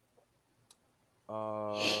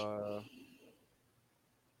 I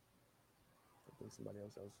think somebody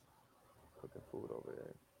else cooking food over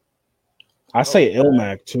there. I Oh, say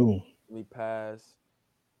Ilmac too. let me pass.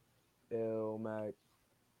 L Mac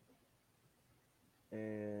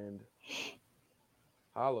and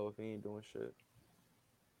Hollow if he ain't doing shit.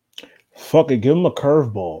 Fuck it, give him a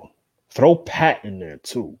curveball. Throw Pat in there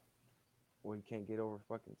too. Well, he can't get over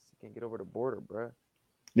the border, bruh.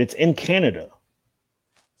 It's in Canada.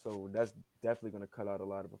 So that's definitely gonna cut out a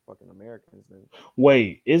lot of the fucking Americans. Then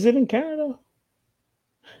Wait, is it in Canada?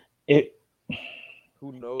 It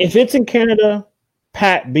who knows If what's it's going in Canada,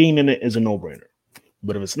 Pat being in it is a no-brainer.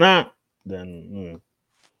 But if it's not, then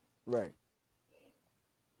right.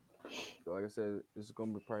 So like I said, this is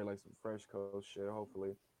gonna be probably like some fresh coast shit. Hopefully,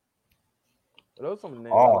 but those are some of the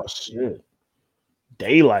names I oh like seeing. shit,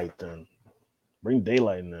 daylight then. Bring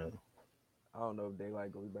daylight in there. I don't know if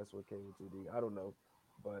Daylight goes best with KOTD. I don't know,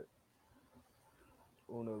 but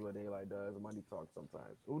Who knows what daylight does? Money talks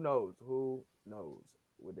sometimes. Who knows? Who knows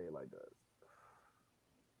what daylight does?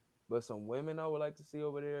 But some women I would like to see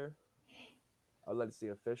over there. I'd like to see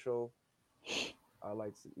official. I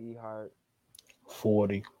like to see E Heart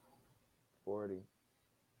 40. 40.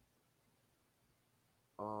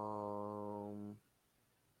 Um,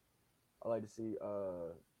 I like to see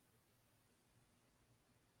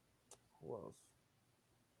who else?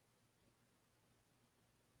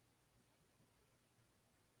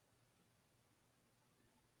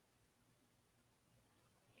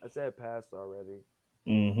 I said past already.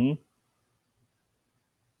 Mm-hmm.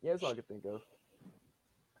 Yeah, that's all I could think of.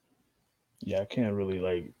 Yeah, I can't really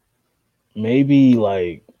like maybe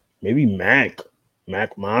like maybe Mac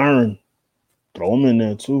Myron. Throw him in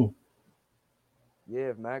there too. Yeah,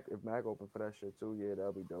 if Mac open for that shit too, yeah,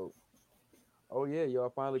 that'll be dope. Oh yeah, yo, I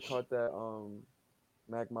finally caught that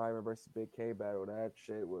Mac Myron versus Big K battle. That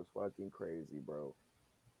shit was fucking crazy, bro.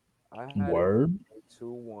 I had it Word.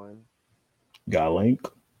 2-1. Got link.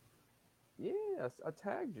 Yeah, I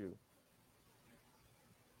tagged you,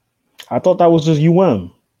 I thought that was just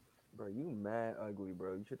UM. bro. You mad ugly,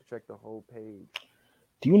 bro. You should check the whole page.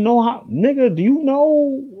 Do you know how nigga, do you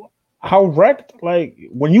know how wrecked? Like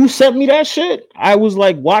when you sent me that shit, I was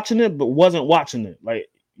like watching it but wasn't watching it. Like,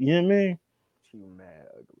 you know what I mean? You mad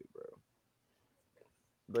ugly, bro.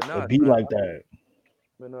 But It nah, be so like that.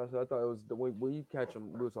 I thought it was the way when you catch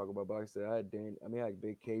them. We'll talk about. But like I said, I had Dan. I mean, I had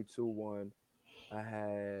Big K 2-1. I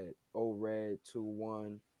had O Red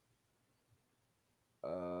 2-1.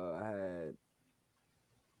 I had.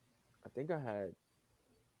 I think I had.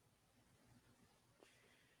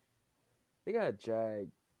 I think I had Jag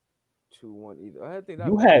 2-1 either. I think that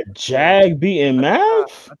You might be had 2-1. Jag beating I think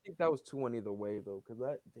Mav? I think that was 2-1 either way though, cause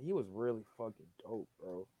that he was really fucking dope,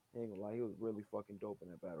 bro. I ain't gonna lie, he was really fucking dope in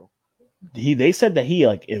that battle. They said that he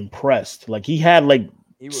like impressed. Like he had like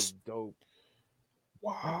He was dope.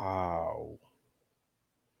 wow.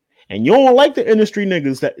 And you don't like the industry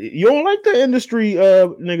niggas that you don't like the industry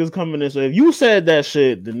niggas coming in. So if you said that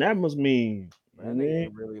shit, then that must mean But I that nigga mean,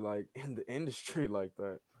 ain't really like in the industry like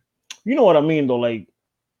that. you know what I mean though. Like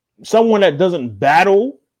someone that doesn't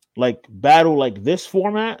battle like this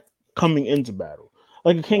format coming into battle.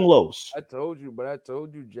 Like a King But Los. I told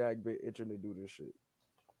you Jack been itching to do this shit.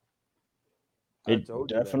 I It told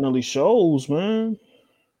you that. definitely shows, man.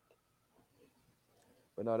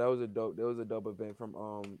 But no, that was a dope event from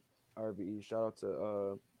RVE. Shout out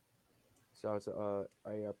to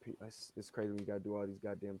ARP. It's crazy when you gotta do all these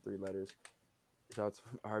goddamn three letters. Shout out to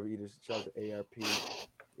RVE. Shout out to ARP. You know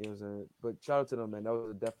what I'm saying? But shout out to them, man. That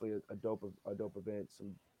was definitely a dope event.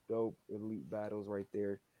 Some dope elite battles right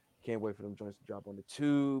there. Can't wait for them joints to drop on the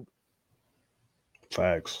tube.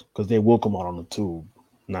 Facts. Because they will come out on the tube,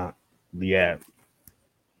 not the app.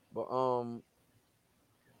 But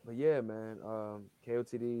but yeah, man.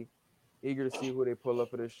 KOTD, eager to see who they pull up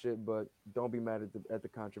for this shit, but don't be mad at the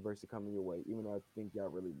controversy coming your way, even though I think y'all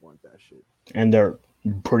really want that shit. And they're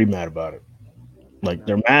pretty mad about it. Like Nah,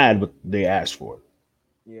 they're mad, but they asked for it.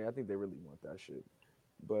 yeah, I think they really want that shit.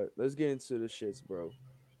 But let's get into the shits, bro.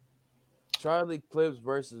 Charlie Clips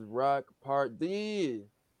versus Rock Part D,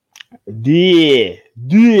 Yeah.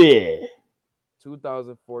 Yeah.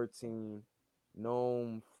 2014,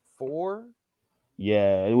 Gnome 4.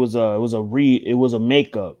 Yeah, it was a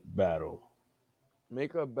makeup battle.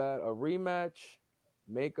 Makeup battle, a rematch,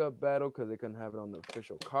 makeup battle because they couldn't have it on the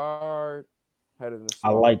official card. Had it in a I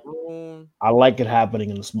smaller like room. I like it happening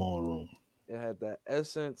in the small room. It had that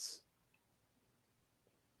essence.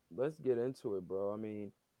 Let's get into it, bro. I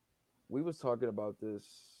mean, we was talking about this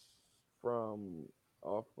from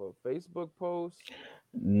off a Facebook post.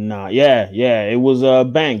 Nah, yeah. It was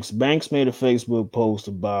Banks. Banks made a Facebook post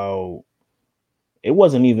about it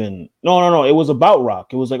wasn't even no, it was about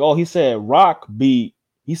Rock. It was like, oh, he said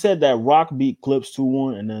that Rock beat Clips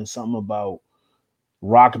 2-1, and then something about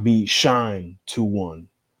Rock beat Shine 2-1. And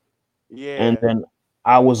Yeah, then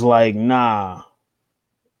I was like, nah.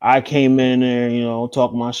 I came in there,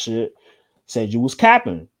 talking my shit, said you was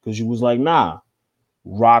capping, because you was like, nah,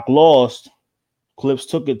 Rock lost, Clips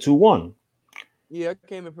took it 2-1. yeah. I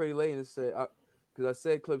came in pretty late and said, because I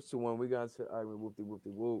said Clips 2-1. We got to I whoop de whoop de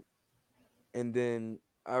whoop, and then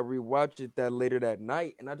I rewatched it that later that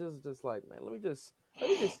night, and I just like, man, let me just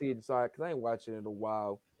see it, sorry, because I ain't watching it in a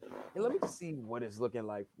while, and let me just see what it's looking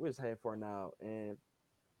like. We're just heading for now, and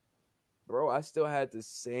bro, I still had the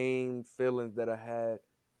same feelings that I had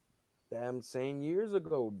damn same years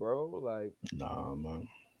ago, bro. Like Nah, man.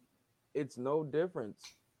 it's no difference,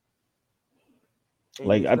 and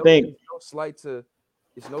Like, I think, it's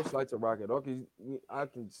no slight to Rock at all. Cause I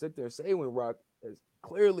can sit there and say when Rock is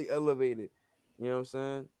clearly elevated You know what I'm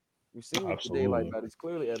saying? You seen the daylight Absolutely. battle. He's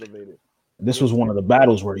clearly elevated. This You know was what I'm one saying? of the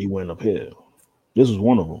battles where he went uphill. This was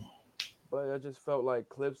one of them. But I just felt like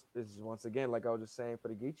Clips is once again, like I was just saying for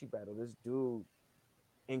the Geechee battle, this dude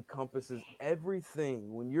encompasses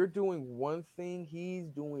everything. When you're doing one thing, he's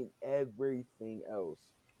doing everything else.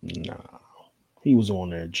 Nah, he was on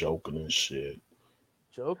there joking and shit.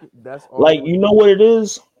 Joking. That's all he Like, was you know what it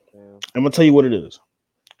is? doing. I'm gonna tell you what it is.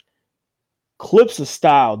 Clips'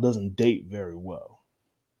 style doesn't date very well,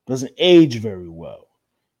 doesn't age very well.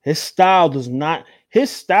 His style does not. His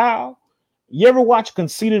style. You ever watch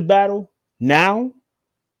Conceited Battle? Now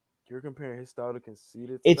You're comparing his style to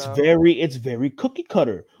Conceited it's style. very cookie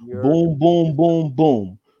cutter. You're Boom, boom, boom,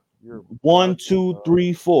 boom. you're One, bugging, two, bro.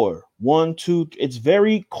 three, four. One, two. It's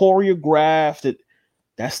very choreographed.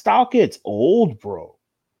 That style gets old, bro.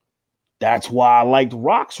 That's why I liked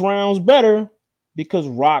Rock's rounds better because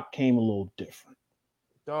Rock came a little different.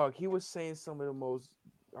 Dog, he was saying some of the most.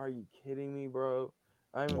 Are you kidding me, bro?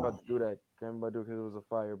 I ain't even about No. to do that. I'm about to do it because it was a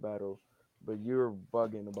fire battle. But you're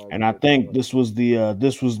bugging about And I Clips, think bro. this was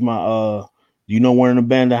my you know when an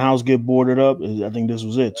abandoned house get boarded up? I think this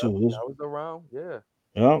was it Yep, too. that was the round. Yeah.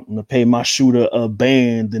 Yeah, I'm gonna pay my shooter a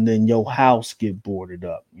band and then your house get boarded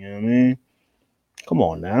up. You know what I mean? Come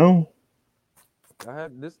on now. I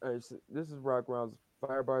had this. This is Rock Round's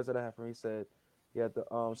fire bars that I have from. He said he had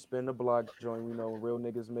to spin the block joint. You know, when real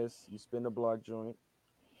niggas miss, you spin the block joint.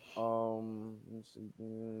 Let me see.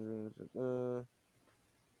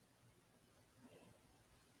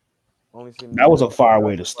 Only seen a That nigga was a that fire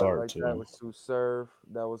way does to fight start like that too. was Sue Surf.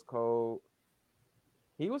 That was cold.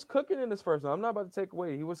 He was cooking in this first round. I'm not about to take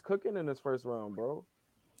away. He was cooking in this first round, bro.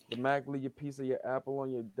 The Mac leave your piece of your apple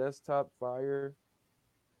on your desktop, fire.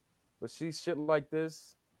 But see shit like this,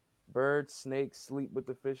 birds, snakes, sleep with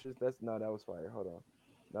the fishes. That's no, that was fire. Hold on,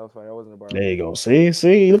 that was fire. That wasn't the bar I There was you thinking go. of.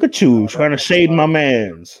 See, look at No, you that's trying to not the shade bar. my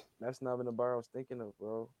man's. That's not even the bar I was thinking of,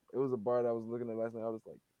 bro. It was a bar that I was looking at last night. I was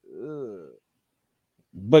like, ugh.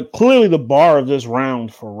 But clearly, the bar of this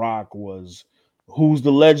round for Rock was who's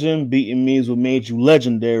the legend? Beating me is what made you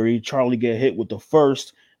legendary. Charlie get hit with the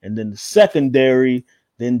first, and then the secondary.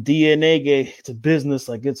 Then DNA get to business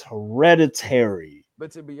like it's hereditary.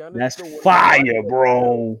 But to be honest, That's though, when I'm watching fire, the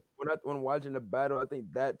battle, bro. when watching the battle, I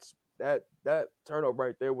think that turn up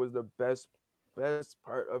right there was the best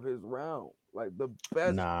part of his round. Like the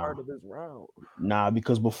best Nah, part of his round.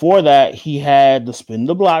 because before that, he had the spin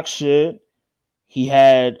the block shit. He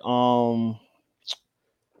had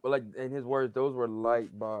But like in his words, those were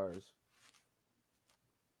light bars.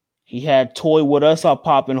 he had toy with us. I'll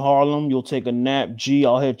pop in Harlem. You'll take a nap. G.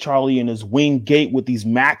 I'll hit Charlie in his wing gate with these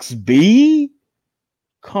Max B.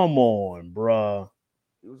 Come on, bruh.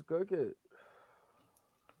 He was cooking.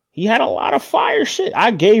 He had a lot of fire shit.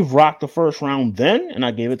 I gave Rock the first round then, and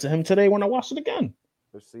I gave it to him today when I watched it again.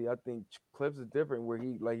 But see, I think Clips is different where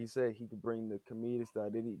he, like he said, he could bring the comedic style.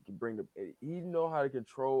 Then he could bring he know how to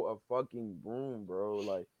control a fucking room, bro.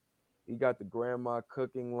 Like he got the grandma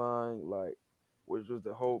cooking line, like which was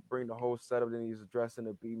the whole bring the whole setup. Then he's addressing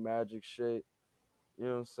the B Magic shit. You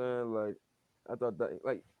know what I'm saying? Like I thought that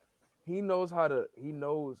like he knows how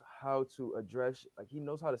to address like he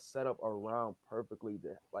knows how to set up a round perfectly to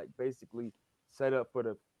like basically set up for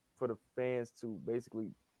the fans to basically,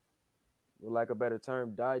 for lack of a better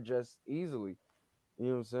term, digest easily. You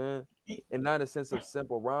know what I'm saying? And not in a sense of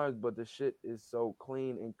simple rhymes, but the shit is so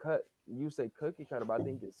clean and cut. You say cookie cutter, but I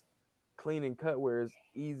think it's clean and cut where it's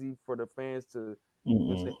easy for the fans to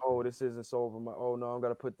say, Mm-mm. oh, this isn't so over my oh no, I'm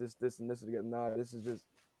gonna put this and this together. Nah, this is just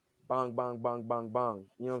bang, bang, bang, bang, bang.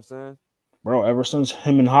 You know what I'm saying? Bro, ever since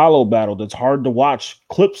him and Hollow battled, it's hard to watch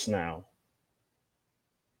clips now.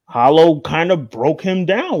 Hollow kind of broke him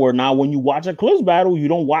down, where now when you watch a clips battle, you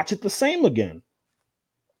don't watch it the same again.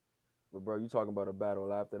 But bro, you talking about a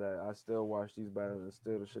battle after that. I still watch these battles and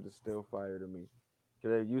still the shit is still fire to me.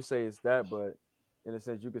 Cause you say it's that, but in a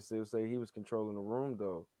sense you could still say he was controlling the room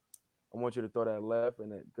though. I want you to throw that left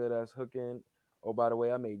and that good ass hook in. Oh, by the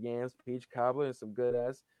way, I made yams, peach cobbler, and some good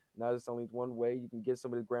ass. Now there's only one way you can get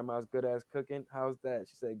somebody's grandma's good ass cooking. How's that?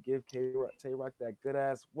 She said, give Tay Rock that good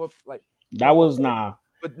ass whoop. Like That the was whole, nah.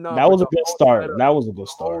 but no, That but was a the good whole start. setup, That was a good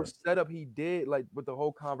whole start. setup he did, like with the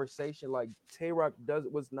whole conversation, like Tay Rock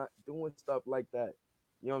was not doing stuff like that.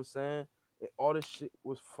 You know what I'm saying? And all this shit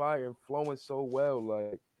was fire and flowing so well.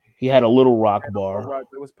 Like He had a little rock All bar. Rock,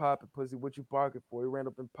 it was popping, pussy. What you barking for? He ran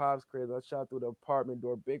up in Pop's crib. I shot through the apartment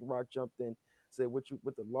door. Big Rock jumped in, said, "What you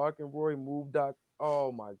with the Larkin Roy moved, Doc?"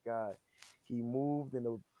 Oh my God, he moved and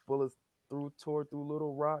the bullets tore through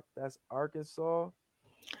Little Rock. That's Arkansas.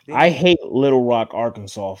 Then I he, hate Little Rock,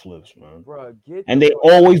 Arkansas flips, man. bro, get And the they fuck.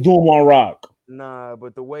 always do them on rock. Nah,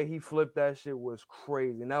 but the way he flipped that shit was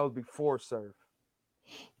crazy, and that was before Surf.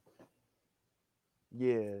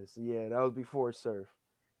 Yes, yeah, that was before Surf.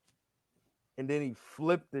 And then he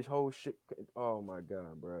flipped this whole shit. Oh my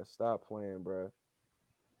god, bro! Stop playing, bro.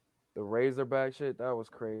 The Razorback shit, that was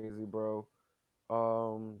crazy, bro.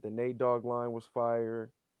 The Nate Dogg line was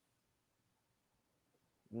fire.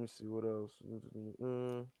 Let me see what else.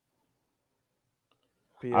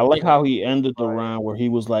 I like PFL how he ended the fire. round where he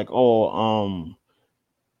was like, "Oh,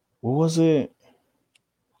 what was it? He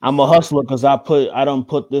I'm a said, hustler because I don't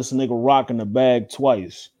put this nigga Rock in the bag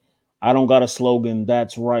twice. I don't got a slogan.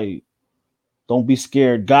 That's right. Don't be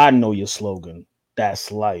scared. God know your slogan.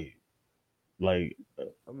 That's light. Like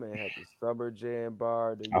my man had the Summer Jam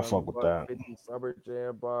bar, the I Young fuck with Buck that. 50 Summer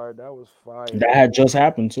Jam bar. That was fire, That had bro. just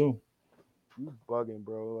happened too. You bugging,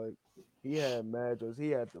 bro. Like, he had matches. He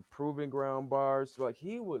had the Proving Ground bars. Like,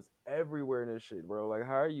 he was everywhere in this shit, bro. Like,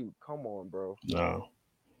 how are you? Come on, bro. No,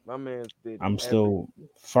 My man did I'm every. still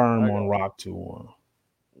firm I on got, Rock 2-1.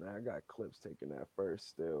 nah, I got clips taking that first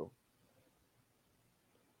still.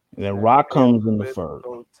 And then That Rock Cam comes in the Smith third.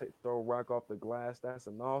 throw Rock off the glass. That's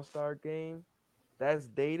an all-star game. That's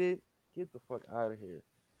dated. Get the fuck out of here.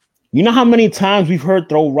 You know how many times we've heard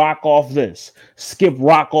throw Rock off this, skip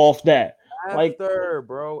Rock off that, like After,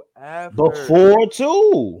 bro. After. before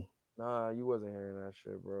too. Nah, you wasn't hearing that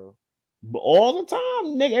shit, bro. But all the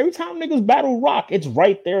time, nigga. Every time niggas battle Rock, it's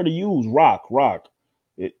right there to use Rock.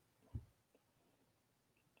 It,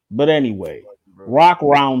 but anyway, Bro. Rock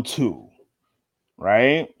round 2,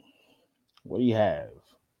 right? What do you have?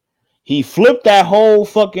 He flipped that whole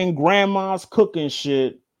fucking grandma's cooking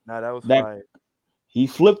shit. Nah, that was That fire. he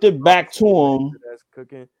flipped it Oh, back to him. that's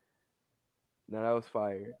cooking. Nah, that was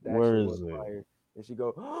fire. That Where shit is was it? fire. And she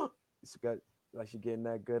go, she got like she getting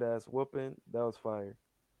that good ass whooping. That was fire.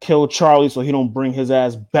 Kill Charlie so he don't bring his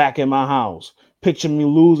ass back in my house. Picture me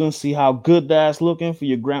losing, see how good that's looking for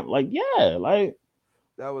your grand. Like, yeah, like.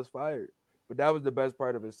 That was fire. But that was the best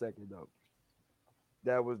part of his second, though.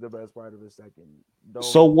 That was the best part of his second.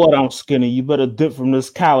 So Don't what? I'm skinny. You better dip from this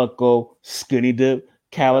calico. Skinny dip, that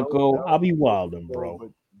calico. I'll was be cool, wildin', though, bro. but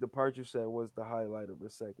the part you said was the highlight of the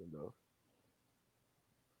second, though.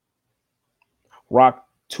 Rock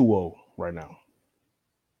 2-0 right now.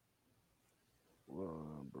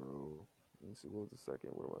 Bro. Let me see. What was the second?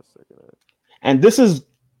 Where was my second at? And this is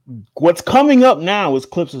what's coming up now is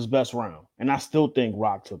Clips' best round. And I still think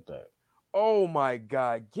Rock took that. Oh my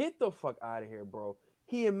god, get the fuck out of here, bro.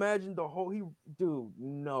 He imagined the whole dude,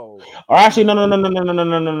 no. Or actually, no. Rock, it's no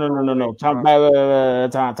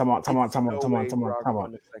way Rock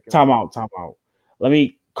won the second Time round. out. Let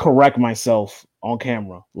me correct myself on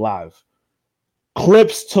camera live.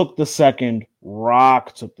 Clips took the second,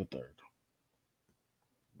 Rock took the third.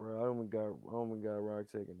 Bro, I only got Rock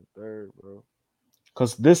taking the third, bro.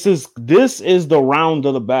 Because this is the round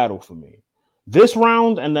of the battle for me. This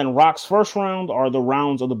round and then Rock's first round are the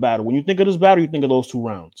rounds of the battle. When you think of this battle, you think of those 2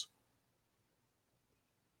 rounds.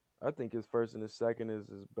 I think his first and his second is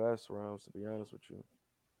his best rounds, to be honest with you.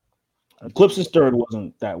 Clips' third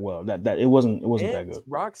wasn't that well. That it wasn't that good.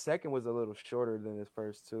 Rock's second was a little shorter than his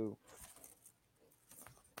first two.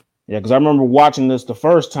 Yeah, because I remember watching this the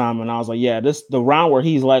first time and I was like, yeah, this the round where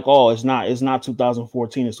he's like, oh, it's not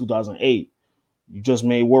 2014, it's 2008. You just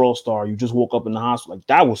made World Star. You just woke up in the hospital. Like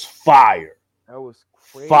that was fire. That was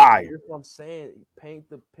crazy. Fire. That's what I'm saying. Paint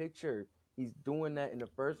the picture. He's doing that in the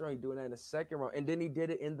first round. He's doing that in the second round, and then he did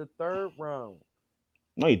it in the third round.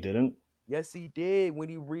 No, he didn't. Yes, he did. When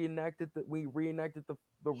he reenacted the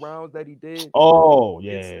rounds that he did. Oh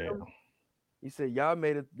yeah. He said, "Y'all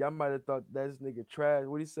made it. Y'all might have thought that this nigga trash."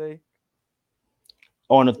 What would he say?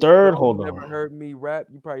 On the third, Y'all hold never on. heard me rap.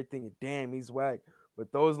 You probably thinking, "Damn, he's whack."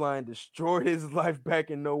 But those lines destroyed his life back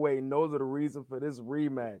in no way. And those are the reason for this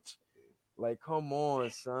rematch. Like, come on,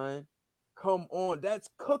 son. Come on. That's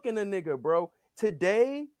cooking a nigga, bro.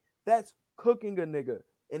 Today, that's cooking a nigga.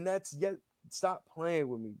 And that's yet stop playing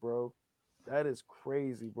with me, bro. That is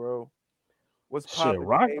crazy, bro. What's Shit, popping?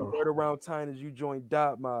 Rock. Same word around time as you joined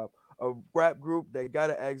Dot Mob, a rap group that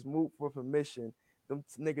gotta ask Mook for permission. Them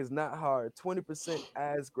niggas not hard. 20%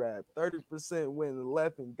 ass grab, 30% went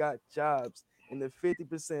left and got jobs, and the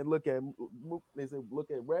 50% look at Mook. They say look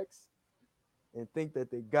at Rex and think that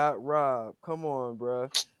they got robbed. Come on, bro.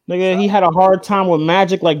 Nigga, Stop, he had a hard time with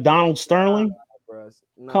Magic like Donald Sterling. bro.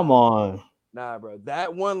 Come on. Nah, bro.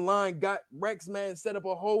 That one line got Rex man set up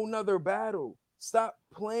a whole nother battle. Stop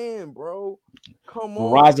playing, bro. Come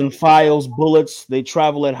on. Verizon Files bullets, they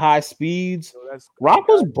travel at high speeds. Yo, Rock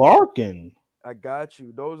was barking. I got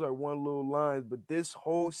you. Those are one little lines, but this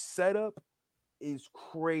whole setup is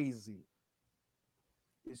crazy.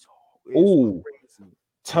 It's Ooh. crazy.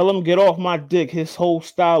 Tell him get off my dick. His whole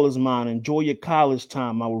style is mine. Enjoy your college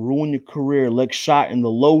time. I will ruin your career. Leg shot in the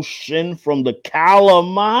lotion from the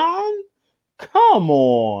Calamine. Come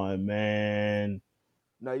on, man.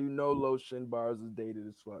 Now you know Lotion Bars is dated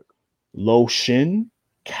as fuck. Lotion,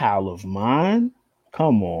 Calamine.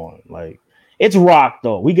 Come on, like it's Rock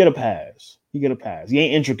though. We get a pass. You get a pass. He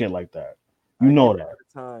ain't intricate like that. You I know give it that. for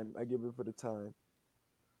the time. I give it for the time.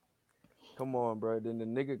 Come on, bro. Then the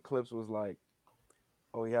nigga Clips was like,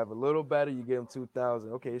 "Oh, you have a little battle, you give him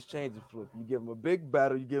 2,000. Okay, it's changing flip. You give him a big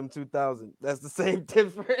battle, you give him 2,000. That's the same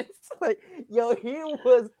difference." Like, yo, he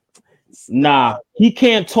was Nah, he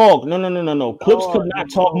can't talk. No. Clips could not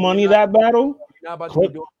talk no, money that battle. You're not about to be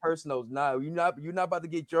Clip, doing personals. Nah, you're not about to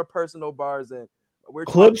get your personal bars in. We're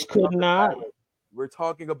Clips talking could about the not. battle. We're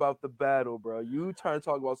talking about the battle, bro. You trying to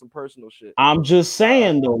talk about some personal shit. I'm just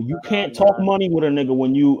saying though, you can't talk Nah. money with a nigga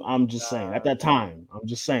when you. I'm just saying at Nah, that time. I'm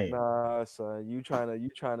just saying. nah, son. You trying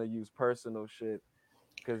to use personal shit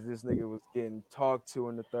because this nigga was getting talked to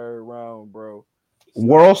in the third round, bro. Stop.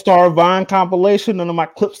 World Star Vine compilation. None of my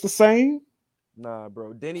clips the same. Nah,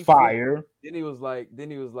 bro. Then he Fire. Then he was like,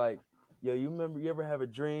 yo, you remember you ever have a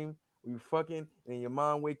dream where you fucking and your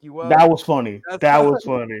mom wake you up? That was funny. That's That how, was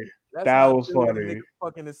funny. That's That how was I feel the funny. nigga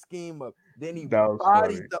fucking the scheme up. Then he That was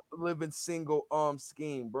bodied funny. the living single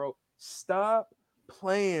scheme, bro. Stop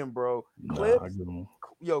playing, bro. Nah, I give him.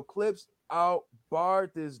 Clips out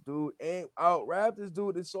barred this dude and out rapped this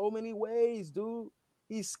dude in so many ways, dude.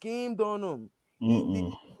 He schemed on him.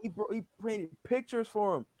 He painted pictures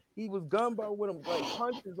for him. He was gunbow with him, like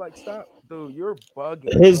punches, like stop, dude. You're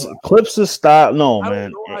bugging. His Bro. Clips is style. No, I don't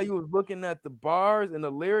man. know how you was looking at the bars and the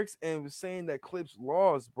lyrics and was saying that Clips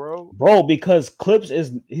lost, bro. Bro, because Clips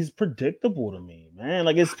he's predictable to me, man.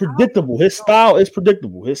 Like it's predictable. His style is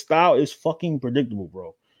predictable. His style is fucking predictable,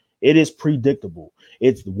 bro. It is predictable.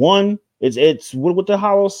 It's what the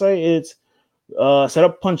Hollow say? It's set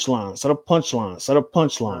up punchline, set up punchline, set up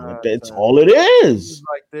punchline. Like that's Son. all it is.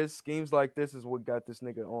 Schemes like this is what got this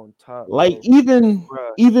nigga on top. Like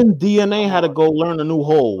Bro. even DNA had to on, go learn a new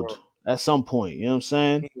hold bro. at some point. You know what I'm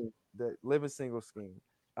saying? The living single scheme.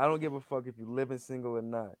 I don't give a fuck if you living single or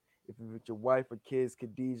not. If you're with your wife or kids,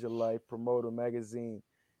 Khadijah Life, Promoter Magazine.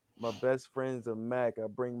 My best friend's a Mac. I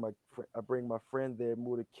bring my friend there.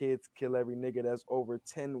 Move the kids. Kill every nigga that's over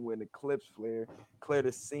 10 when the clips flare. Clear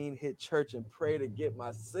the scene. Hit church and pray to get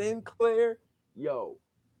my sin clear. Yo,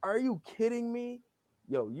 are you kidding me?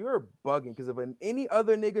 Yo, you're bugging. Because if any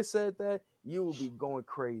other nigga said that, you would be going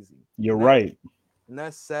crazy. You're right. And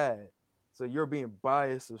that's sad. So you're being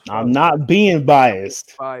biased as fuck. I'm not being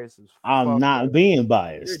biased. I'm not being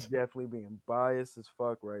biased. You're definitely being biased as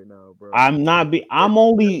fuck right now, bro. I'm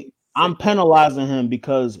penalizing him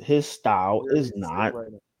because his style is not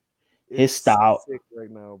his style. Sick right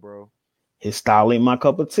now, bro. His style ain't my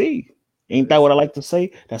cup of tea. Ain't that what I like to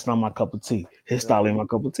say? That's not my cup of tea. His style ain't my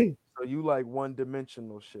cup of tea. So you like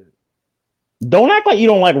one-dimensional shit. Don't act like you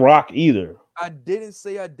don't like Rock either. I didn't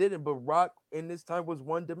say I didn't, but Rock in this time was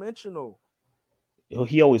one-dimensional.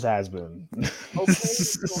 He always has been. Okay,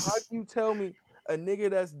 so how can you tell me a nigga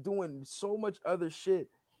that's doing so much other shit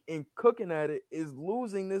and cooking at it is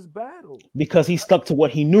losing this battle? Because he stuck to what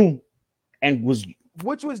he knew and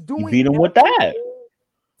which was doing he beat him with that.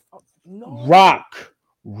 No.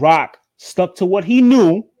 Rock stuck to what he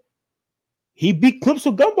knew. He beat Clips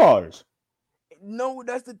with gun bars. No,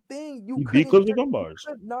 that's the thing. You beat Clips with gun bars.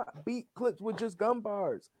 You could not beat Clips with just gun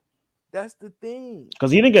bars. That's the thing.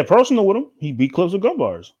 Because he didn't get personal with him. He beat Clips with gun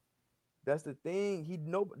bars. That's the thing.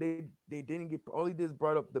 They didn't get, all he did is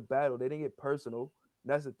brought up the battle. They didn't get personal.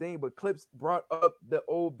 That's the thing. But Clips brought up the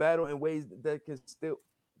old battle in ways that can still,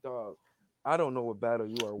 dog. I don't know what battle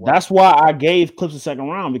you are watching. That's why I gave Clips a second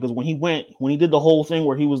round, because when he did the whole thing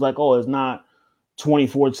where he was like, oh, it's not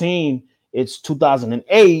 2014, it's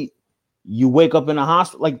 2008. You wake up in a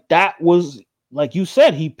hospital. Like that was, like you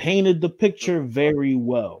said, he painted the picture very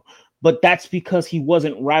well. But that's because he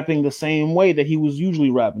wasn't rapping the same way that he was usually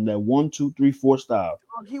rapping, that 1, 2, 3, 4 style.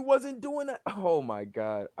 He wasn't doing that. Oh my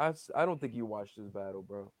God. I don't think you watched this battle,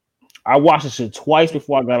 bro. I watched this shit twice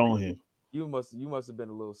before I got on here. You must have been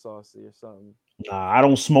a little saucy or something. Nah, I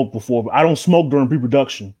don't smoke before. I don't smoke during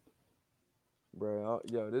pre-production. Bro,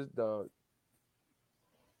 this dog.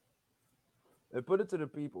 And put it to the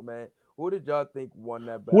people, man. Who did y'all think won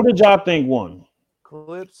that battle? Who did y'all think won?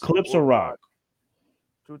 Clips or Rock?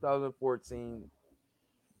 2014.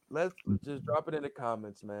 Let's just drop it in the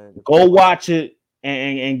comments, man. Go watch it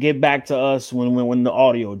and get back to us when the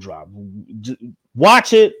audio drop.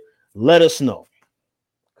 Watch it. Let us know.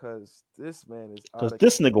 Cause this man is because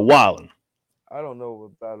this nigga wildin'. I don't know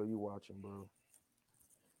what battle you watching, bro.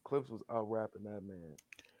 Clips was out rapping that man.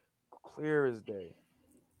 Clear as day.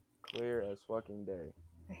 Clear as fucking day.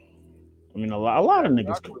 I mean, a lot of niggas.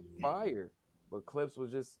 Rock was fire, but Clips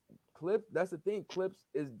was just Clip. That's the thing. Clips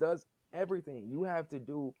does everything. You have to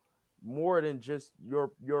do more than just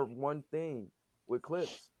your one thing with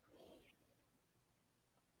Clips.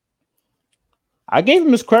 I gave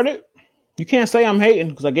him his credit. You can't say I'm hating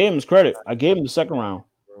because I gave him his credit. I gave him the second round,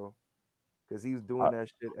 bro, because he was doing that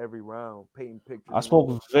shit every round, painting pictures. I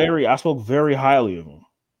spoke very highly of him.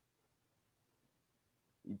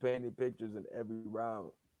 He painted pictures in every round.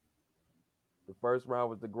 The first round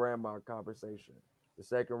was the grandma conversation. The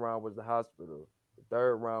second round was the hospital. The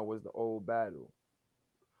third round was the old battle.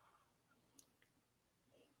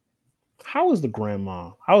 How is the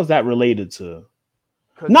grandma? How is that related to?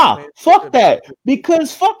 Nah, fuck that.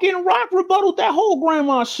 Because fucking Rock rebutted that whole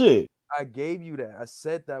grandma shit. I gave you that. I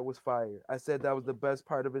said that was fire. I said that was the best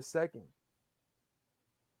part of his second.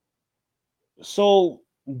 So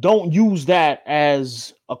don't use that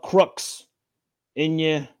as a crux in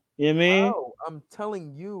your, you know what I mean? No, I'm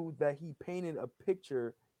telling you that he painted a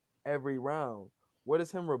picture every round. What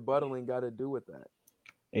does him rebuttaling got to do with that?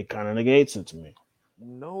 It kind of negates it to me.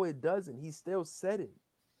 No, it doesn't. He still said it.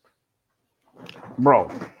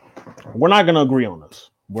 Bro, we're not going to agree on this.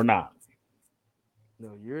 We're not.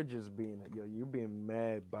 No, you're just being, you're being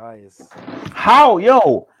mad biased. How?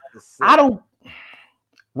 Yo, I don't,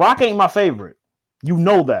 Rock ain't my favorite. You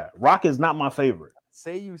know that. Rock is not my favorite.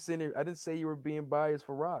 Say you sitting there, I didn't say you were being biased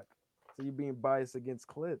for Rock. So you're being biased against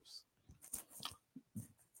Clips.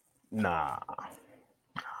 Nah.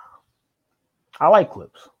 I like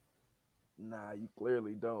Clips. Nah, you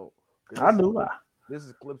clearly don't. I do. This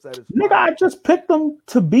is Clips at his nigga, finest. I just picked them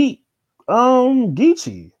to beat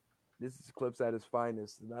Geechee. This is Clips at his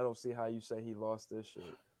finest, and I don't see how you say he lost this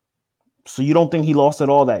shit. So you don't think he lost it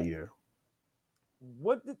all that year?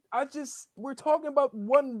 What did I just? We're talking about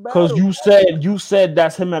one battle. Because you said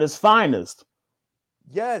that's him at his finest.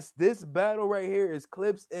 Yes, this battle right here is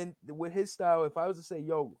Clips, and with his style, if I was to say,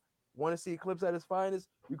 "Yo, want to see Clips at his finest?"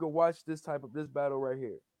 You could watch this battle right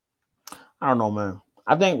here. I don't know, man.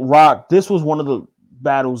 I think Rock. This was one of the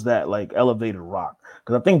battles that like elevated Rock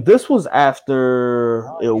because I think this was after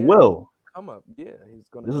Ill Will. Come up, yeah, he's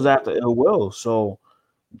gonna. This was after Ill Will, so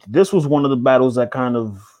this was one of the battles that kind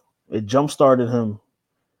of it jump started him.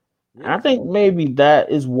 Yeah, and I think maybe that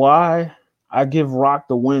is why I give Rock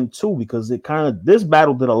the win too, because it kind of this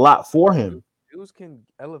battle did a lot for him. Dudes can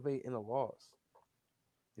elevate in a loss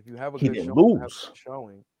if you have a he good didn't showing, lose,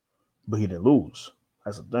 showing, but he didn't lose.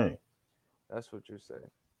 That's the thing. That's what you're saying.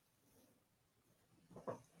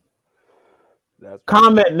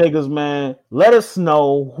 Comment, niggas, man. Let us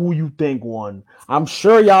know who you think won. I'm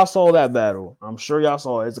sure y'all saw that battle. I'm sure y'all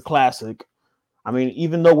saw it. It's a classic. I mean,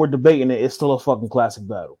 even though we're debating it, it's still a fucking classic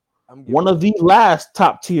battle. One of the last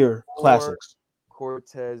top tier classics.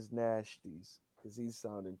 Cortez Nasties, because he's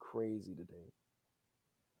sounding crazy today.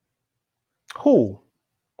 Who?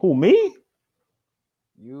 Me?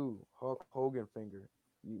 You, Hulk Hogan finger.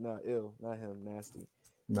 You not ill, not him, nasty.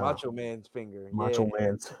 No. Macho Man's finger. Macho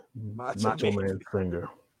Man's finger.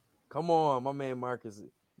 Come on, my man Marcus.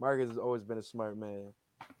 Marcus has always been a smart man.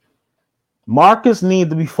 Marcus needs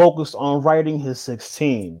to be focused on writing his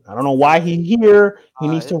 16. I don't know why he's here. He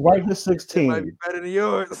needs to write his 16. It might be better than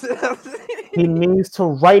yours. He needs to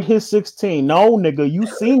write his 16. No, nigga, you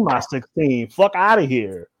seen my 16. Fuck out of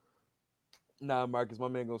here. Nah, Marcus, my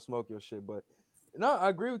man gonna smoke your shit, but no, I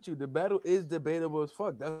agree with you. The battle is debatable as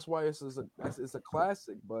fuck. That's why it's a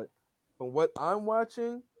classic. But from what I'm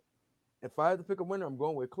watching, if I had to pick a winner, I'm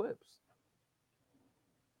going with Clips.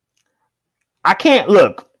 I can't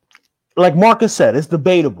look. Like Marcus said, it's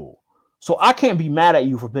debatable. So I can't be mad at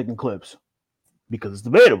you for picking Clips because it's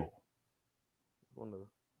debatable.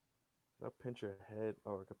 I pinch your head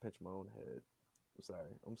or I can pinch my own head. I'm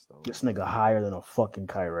sorry. I'm stoned. This nigga higher than a fucking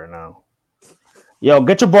kite right now. Yo,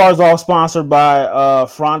 Get Your Bars Off sponsored by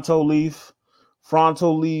Fronto Leaf.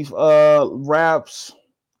 Fronto Leaf raps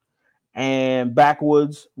and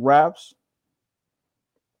Backwoods raps.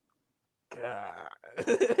 God.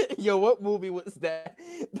 Yo, what movie was that?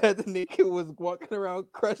 That the nigga was walking around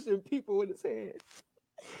crushing people with his hand.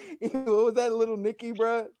 What was that, Little Nicky,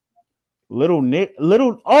 bro?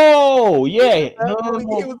 Oh yeah. He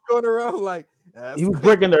was going around like he was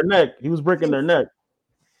breaking their neck.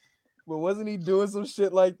 But wasn't he doing some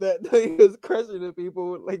shit like that? He was crushing the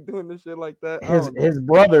people like doing the shit like that. His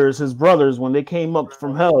brothers, when they came up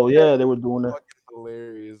from hell, yeah, they were doing that.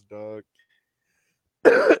 Hilarious, dog.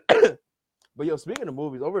 But yo, speaking of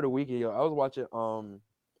movies, over the weekend, yo, I was watching.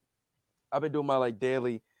 I've been doing my like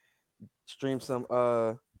daily stream some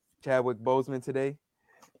Chadwick Boseman today.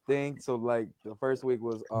 thing. So like the first week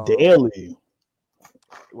was Daily.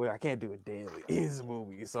 well, I can't do it daily. It's a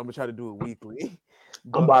movie, so I'm gonna try to do it weekly.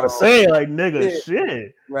 I'm But about to say, like, nigga, yeah,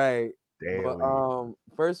 shit. right. But Daily.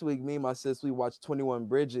 first week, me and my sis we watched 21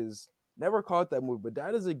 Bridges. Never caught that movie, but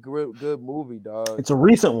that is a good movie, dog. It's a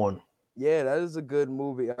recent one. Yeah, that is a good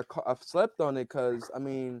movie. I slept on it because I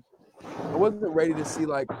mean, I wasn't ready to see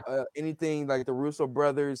like anything like the Russo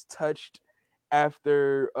brothers touched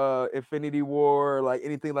after Infinity War, like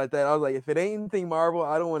anything like that. I was like, if it ain't anything Marvel,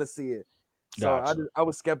 I don't want to see it. So Gotcha. I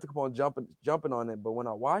was skeptical on jumping on it, but when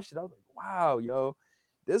I watched it, I was like, wow, yo,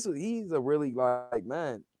 he's a really like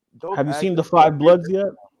man, dope Have you seen actor. the Five Bloods yet?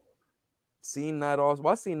 Seen that also.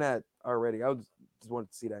 Well, I seen that already. I was just wanted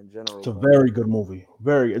to see that in general, It's a but very good movie.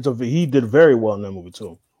 He did very well in that movie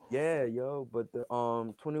too. yeah, yo, but the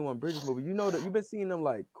 21 Bridges movie, you know that you've been seeing them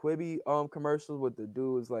like Quibi commercials with the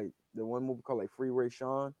dudes like the one movie called like Freeway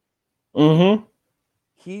Sean. Mm-hmm.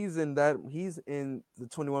 He's in the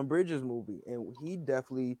 21 Bridges movie, and he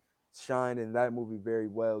definitely shined in that movie very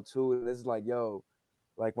well too. And it's like, yo,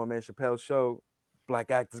 like my man Chappelle's show,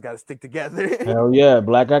 black actors got to stick together. Hell yeah,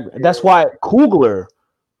 black actor. That's why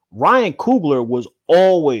Ryan Coogler was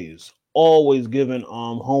always giving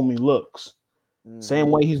homie looks. Same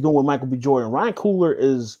Mm-hmm. way he's doing with Michael B. Jordan. Ryan Coogler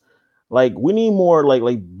is like, we need more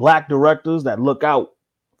like black directors that look out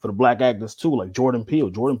for the black actors too, like Jordan Peele.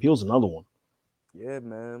 Jordan Peele's another one. Yeah,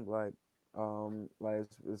 man. Like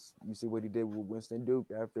you see what he did with Winston Duke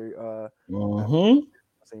after Mm-hmm.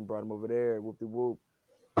 Saint brought him over there, whoop de whoop.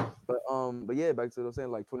 But yeah, back to what I'm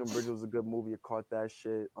saying, like 20 Bridges was a good movie. I caught that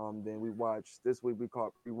shit. Then we watched this week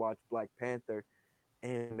we watched Black Panther,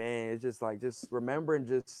 and man, it's just like just remembering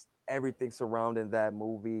just everything surrounding that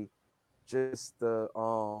movie, just the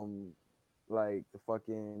like the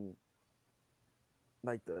fucking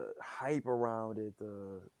like the hype around it,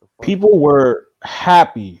 the People fucking were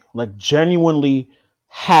happy, like genuinely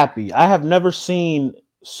happy. I have never seen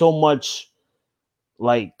so much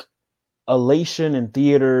like elation in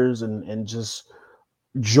theaters and just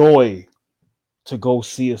joy to go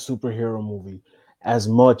see a superhero movie as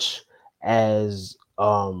much as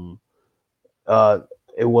uh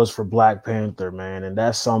it was for Black Panther, man. And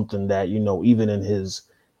that's something that, even in his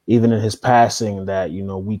passing, that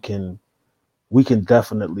we can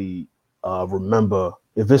definitely remember.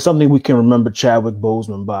 If it's something we can remember Chadwick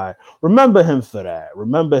Boseman by, remember him for that.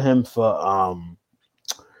 Remember him for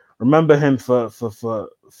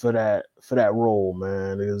that role,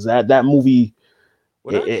 man. Because that movie,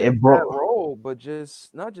 well, not just it that broke. role, but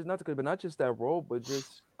just not just that role, but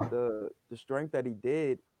just the strength that he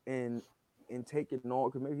did in taking on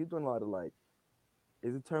because maybe he's doing a lot of like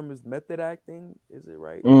is the term is method acting, is it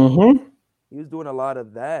right? Mm-hmm. He was doing a lot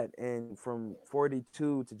of that, and from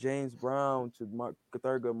 42 to James Brown to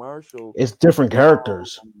Thurgood Marshall. It's different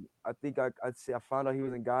characters. I think I see I found out he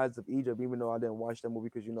was in Gods of Egypt, even though I didn't watch that movie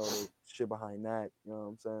because you know the shit behind that. You know what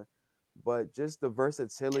I'm saying? But just the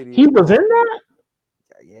versatility He of was in that.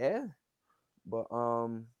 yeah. But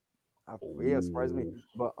yeah, it surprised me.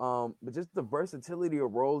 But just the versatility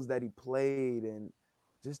of roles that he played and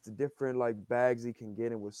just the different like bags he can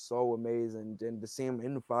get in was so amazing. And to see him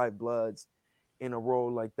in the Five Bloods in a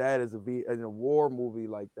role like that as in a war movie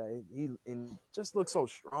like that, he and just looks so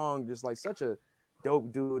strong, just like such a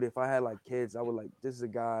dope dude. If I had like kids, I would like this is a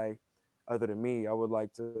guy other than me. I would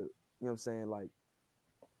like to, you know what I'm saying, like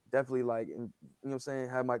definitely like you know what I'm saying,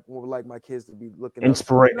 have my would like my kids to be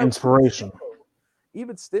Inspiration.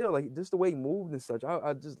 even still, like just the way he moved and such.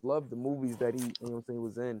 I just love the movies that he, you know what I'm saying,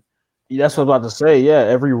 was in. And That's what I was about to say. Yeah,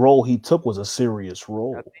 every role he took was a serious I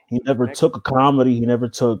role. think He the never next, took a comedy.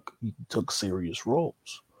 He took serious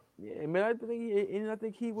roles. yeah, man, I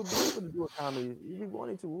think he would be able to do a comedy if he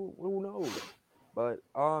wanted to. Who knows? But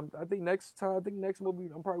I think next movie,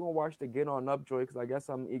 I'm probably gonna watch the Get On Upjoy because I guess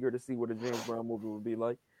I'm eager to see what a James Brown movie would be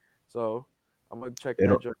like. So I'm gonna check that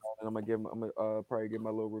It'll, joint out and I'm gonna probably give my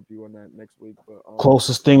little review on that next week.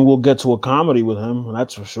 Closest thing we'll get to a comedy with him,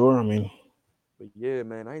 that's for sure. I mean, But yeah,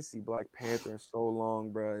 man, I ain't see Black Panther in so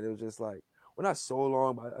long, bro. It was just like, well, not so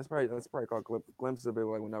long, but that's probably called glimpses of it,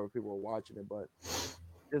 like whenever people were watching it. But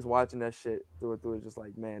just watching that shit through and through, it's just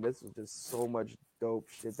like, man, this was just so much dope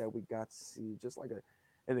shit that we got to see, just like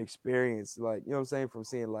an experience, like you know what I'm saying, from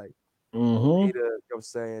seeing like mm-hmm. Peter, you know what I'm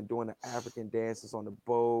saying, doing the African dances on the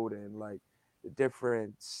boat and like the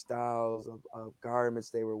different styles of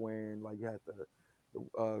garments they were wearing. Like you had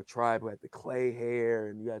the tribe who had the clay hair,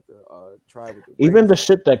 and you had the tribe with the Even razor the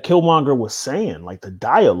shit that Killmonger was saying, like the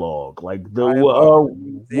dialogue, like dialogue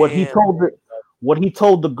in the what he museum.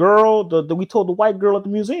 told the girl, we told the white girl at the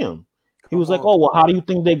museum. He Come was like, on, "Oh, well, how do you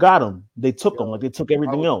think they got him? They took him yo. like they took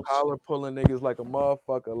I everything was else." collar pulling niggas like a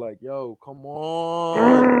motherfucker. Like, yo, come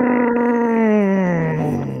on.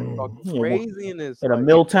 Talking Yeah, crazy in this. at a Like,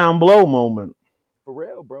 Milltown Blow moment. for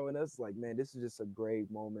real, bro. And that's like, man, this is just a great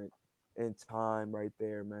moment in time right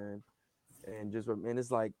there, man. And and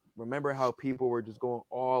it's like, remember how people were just going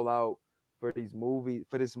all out for this movie,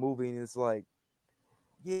 and it's like,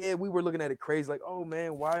 yeah, we were looking at it crazy, like, oh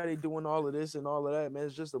man, why are they doing all of this and all of that, man?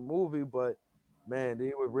 It's just a movie, but man,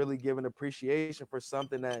 they were really giving appreciation for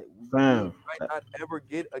something that we Fam, might not ever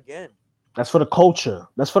get again. that's for the culture.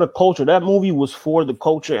 That's for the culture. That movie was for the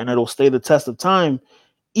culture, and it'll stay the test of time.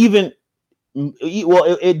 Even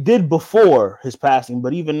well, it did before his passing,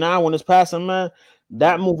 but even now when it's passing, man,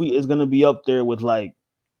 that movie is gonna be up there with like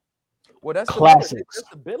Well, classics. that's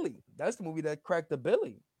the Billy. That's the movie that cracked the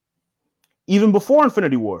Billy. Even before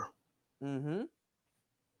Infinity War. Mm-hmm.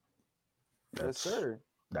 Yes, That's sir.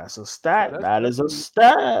 that's a So stat. that's That is a definitely,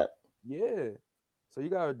 stat. yeah. So you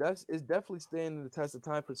got that's it's definitely standing the test of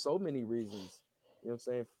time for so many reasons. You know what I'm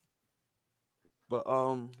saying? But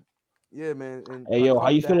yeah, man, and Hey I yo, how caught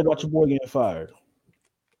you that feel about one. your boy getting fired?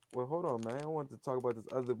 Well, hold on, man. I want to talk about this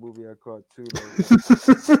other movie I caught too, though. They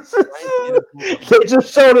I ain't seen this movie yet.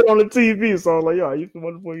 just showed it on the TV, so I was like, yo, how you feel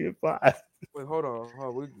about your boy getting fired? Wait, hold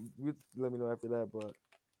on. We let me know after that. But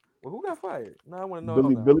well, who got fired? No, I want to know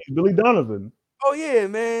Billy now. Billy Billy Donovan. Oh yeah,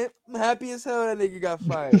 man. I'm happy as hell that nigga got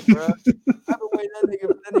fired, bro. I've been waiting that nigga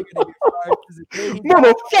to get fired since the day he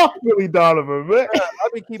got. Motherfuck Billy Donovan, man.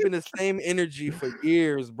 I've been keeping the same energy for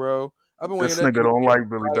years, bro. I've been waiting This that nigga nigga to don't get like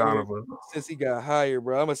Billy fired Donovan. since he got hired,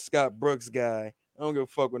 bro. I'm a Scott Brooks guy. I don't give a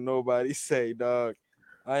fuck what nobody say, dog.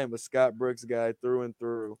 I am a Scott Brooks guy through and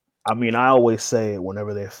through. I mean, I always say it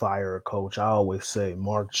whenever they fire a coach. I always say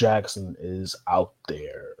Mark Jackson is out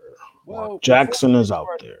there. Mark Well, Jackson is out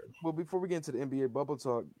there. before we get into the NBA bubble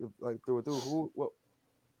talk, like through and through,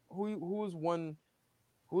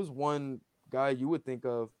 who's one guy you would think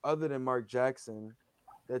of other than Mark Jackson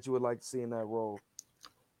that you would like to see in that role?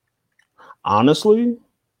 Honestly,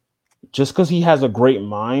 just because he has a great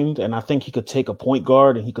mind, and I think he could take a point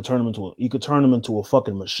guard and he could turn him into a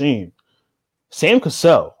fucking machine. Sam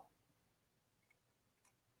Cassell.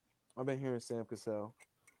 I've been hearing Sam Cassell.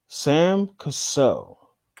 Sam Cassell.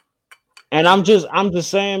 And You I'm think just I'm just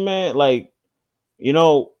saying, man, like, you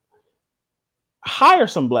know, hire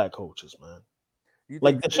some black coaches, man. you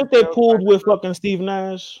Like think the shit they Fizdale's pulled hype is with up? fucking Steve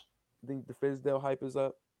Nash. You think the Fizdale hype is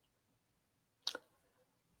up?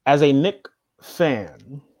 As a Nick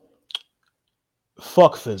fan,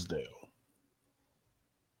 fuck Fizdale.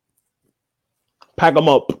 Pack them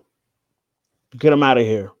up. Get them out of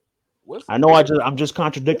here. What's I know I'm just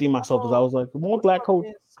contradicting myself because I was like, more what's black my coach.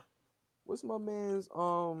 man's what's my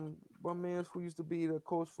man's who used to be the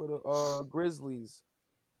coach for the Grizzlies?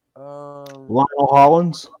 Um, Lionel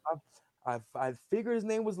Hollins. I figured his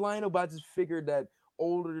name was Lionel, but I just figured that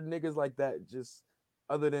older niggas like that, just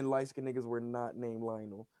other than light skinned niggas, were not named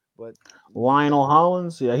Lionel. But Lionel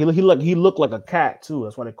Hollins. Yeah, he looked like a cat too.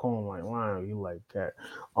 That's why they call him like Lionel. He like cat.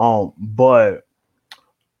 But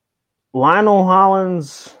Lionel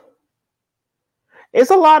Hollins,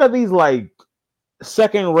 it's a lot of these like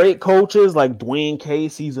second rate coaches, like Dwayne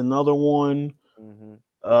Casey's another one. mhm.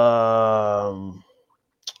 Um,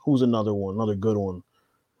 who's another one? Another good one.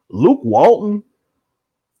 Luke Walton.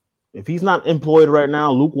 If he's not employed right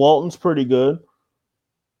now, Luke Walton's pretty good.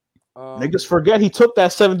 Niggas But forget he took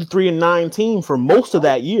that 73-9 team for most of how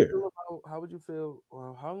would that you year. feel how would you feel?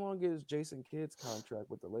 How long is Jason Kidd's contract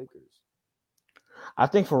with the Lakers? I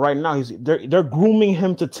think for right now, they're grooming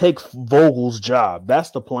him to take Vogel's job.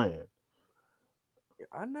 That's the plan.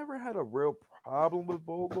 I never had a real problem with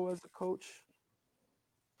Vogel as a coach.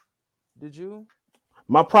 Did you?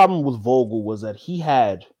 My problem with Vogel was that he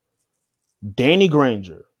had Danny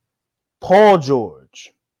Granger, Paul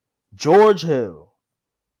George, George Hill,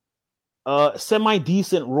 semi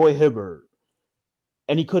decent Roy Hibbert,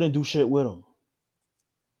 and he couldn't do shit with him.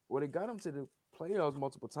 Well, they got him to the playoffs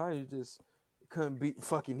multiple times. You just couldn't beat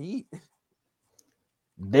fucking Heat.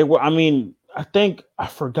 They were, I mean, I think I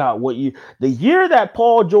forgot what year. The year that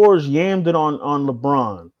Paul George yammed it on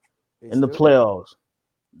LeBron They in the still playoffs.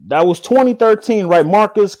 That was 2013, right?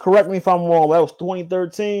 Marcus, correct me if I'm wrong. That was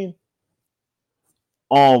 2013.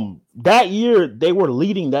 That year they were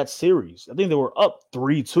leading that series. I think they were up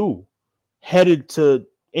 3-2, headed to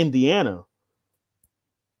Indiana.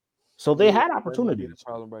 So they yeah, had that might be the opportunities.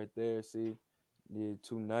 problem right there. See, yeah,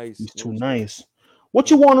 too nice. He's You know too what I'm saying? nice. What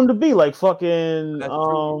you want him to be? Like fucking That's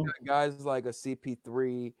true. You got guys like a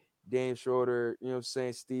CP3, Dan Schroeder, you know what I'm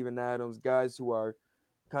saying, Steven Adams, guys who are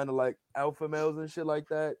kind of like alpha males and shit like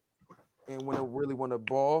that. And when they really want to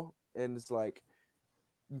ball, and it's like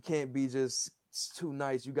you can't be just too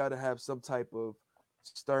nice. You got to have some type of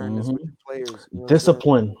sternness with Mhm. your players. You know what I'm saying?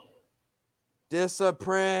 Discipline.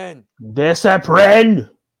 Discipline. Discipline.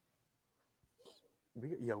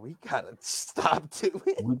 We gotta stop doing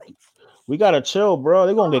it. We, we gotta chill, bro.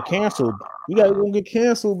 They're gonna get canceled. We gotta gonna get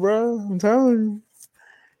canceled, bro. I'm telling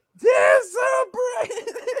Discipline.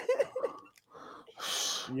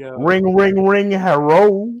 you. Yo, Ring, ring, ring,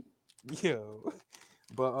 hello. yo.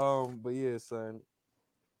 But yeah, son.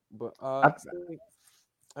 But I,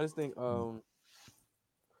 I just think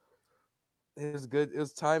it's good.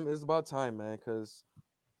 It's time. It's about time, man. Because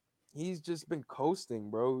he's just been coasting,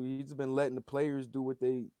 bro. He's been letting the players do what they,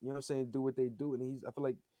 you know what I'm saying, do what they do, and I feel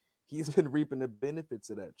like he's been reaping the benefits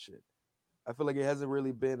of that shit. I feel like it hasn't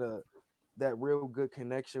really been a that real good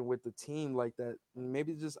connection with the team like that.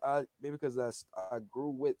 Maybe just maybe because I grew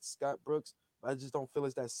with Scott Brooks, but I just don't feel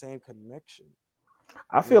it's that same connection.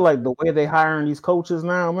 I You know feel what like the way they hiring these coaches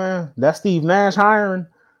now, man, that Steve Nash hiring,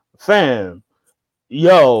 fam,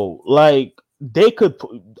 yo, like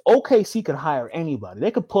OKC could hire anybody.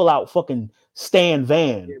 They could pull out fucking Stan I'm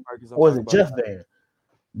saying? Van, Yeah, Marcus, I'm or is talking it about Jeff Van?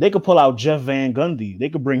 They could pull out Jeff Van Gundy. They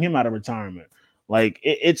could bring him out of retirement. Like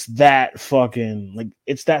it's that fucking like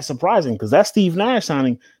it's that surprising because that Steve Nash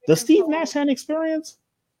signing. Does is Steve though. Nash have experience?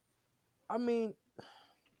 I mean,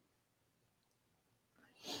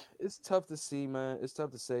 it's tough to see, man. It's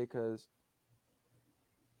tough to say because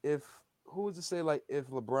if who was to say like if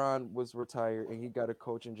LeBron was retired and he got a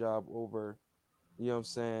coaching job over, you know what I'm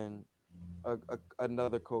saying,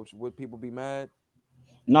 another coach, would people be mad?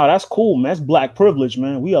 No, that's cool, man. That's black privilege,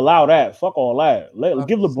 man. We allow that. Fuck all that.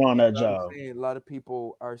 Give LeBron that I'm job. saying a lot of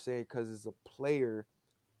people are saying because it's a player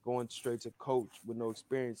going straight to coach with no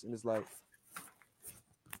experience, and it's like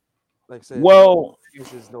I said, Well,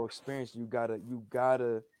 experience is no experience. You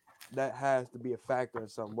gotta, that has to be a factor in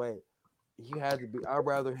some way. He had to be. I'd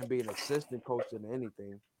rather him be an assistant coach than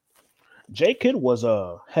anything. Jay Kidd was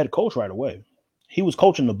a head coach right away. He was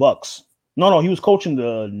coaching the Bucks. No, he was coaching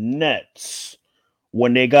the Nets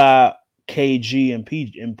when they got KG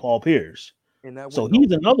and Paul Pierce. And that So went he's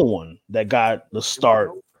nowhere. another one that got the It went start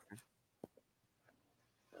nowhere.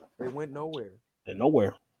 It went nowhere. and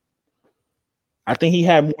nowhere. I think he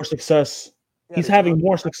had more success. Yeah, He's the young, having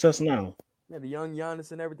more success now. yeah, the young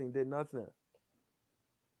Giannis and everything did nothing.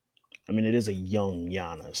 I mean, it is a young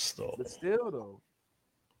Giannis, though. But still, though,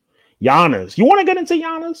 Giannis. You want to get into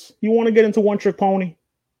Giannis? You want to get into one trick pony?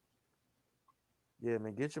 yeah,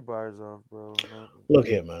 man, get your bars off, bro. Man. Look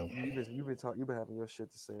here, man. You've been having your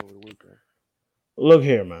shit to say over the weekend. Look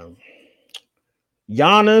here, man.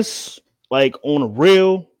 Giannis, like on a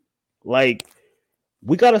real, like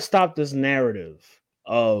we got to stop this narrative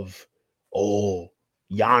of, oh,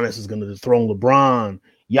 Giannis is going to dethrone LeBron.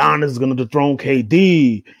 Giannis is going to dethrone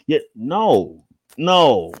KD. Yeah, no.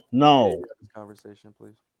 Yeah, this conversation,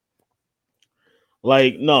 please.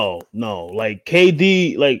 Like, no. Like,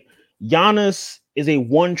 KD, like, Giannis is a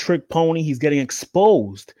one trick pony. He's getting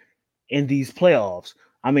exposed in these playoffs.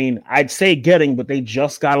 I mean, I'd say getting, but they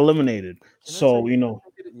just got eliminated. And I tell So, you, you know,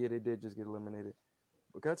 yeah, they did just get eliminated.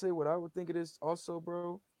 But can I tell you what I would think it is also,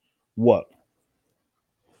 bro? what?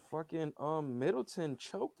 Fucking Middleton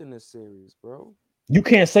choked in this series, bro. You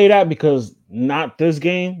can't say that because not this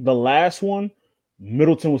game, the last one,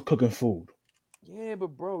 Middleton was cooking food. Yeah, but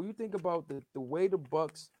bro, you think about the way the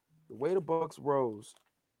Bucks rose.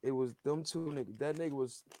 It was them two niggas. That nigga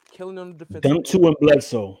was killing on the defensive Them end two and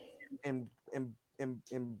Bledsoe. and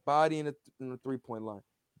embodying it in the 3 point line.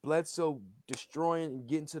 Bledsoe destroying and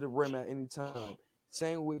getting to the rim at any time.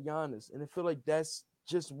 Same with Giannis, and I feel like that's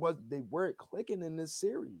just what they weren't clicking in this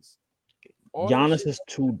series. All that Giannis shit is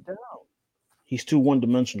too down. he's too one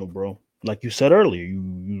dimensional, bro. Like you said earlier,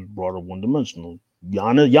 you brought up one dimensional.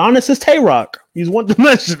 Giannis is Tay Rock. He's one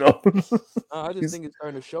dimensional. I just think it's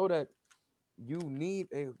starting to show that you need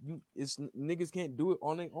it's niggas can't do it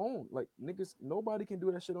on their own. Like niggas, nobody can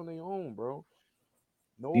do that shit on their own, bro.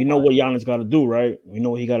 You know what Nobody. Giannis got to do, right? You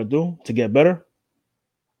know what he got to do to get better?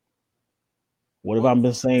 What have I What?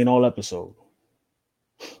 been saying all episode?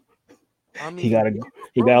 I He mean, gotta yeah,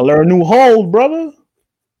 he bro. gotta learn a new hold, brother.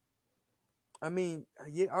 I mean,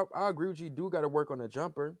 yeah, I agree with you. You do got to work on the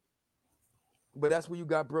jumper, but that's what you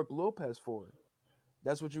got Brooke Lopez for.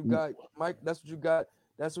 That's what you got, Mike. That's what you got.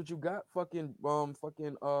 That's what you got.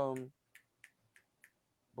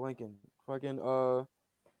 Blinking.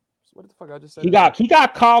 What the fuck? I just said He his name.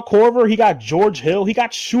 got Kyle Korver, he got George Hill, he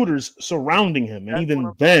got shooters surrounding him, and That's what even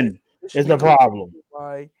I'm saying. then This should is be the one of the problem. reasons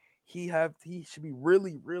why he should be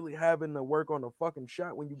really, really having to work on the fucking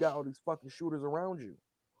shot when you got all these fucking shooters around you.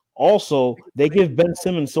 Also, they Make give Ben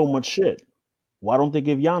Simmons so much shit. Why don't they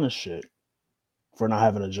give Giannis shit for not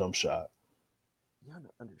having a jump shot? Y'all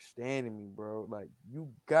not understanding me, bro. Like, you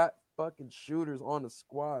got fucking shooters on the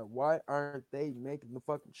squad. Why aren't they making the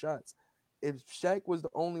fucking shots? If Shaq was the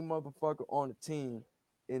only motherfucker on the team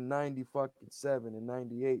in 90 fucking 7 and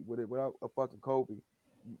 98 without a fucking Kobe,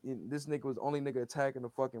 this nigga was the only nigga attacking the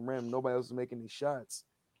fucking rim. Nobody else was making these shots.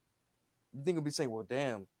 You think he'll be saying, well,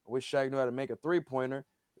 damn, I wish Shaq knew how to make a three-pointer.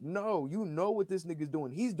 No, you know what this nigga's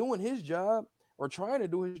doing. He's doing his job or trying to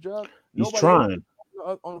do his job. He's Nobody else trying.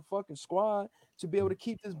 on the fucking squad to be able to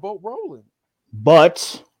keep this boat rolling.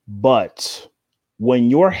 But when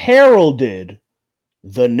you're heralded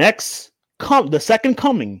the second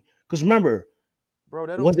coming, because remember, bro,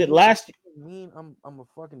 that was it last mean I'm a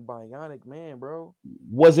fucking bionic man, bro?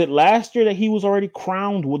 Was it last year that he was already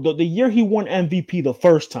crowned? The year he won MVP the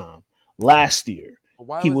first time, last year,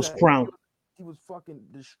 he was crowned. He was fucking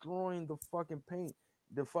destroying the fucking paint.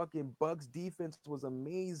 The fucking Bucks defense was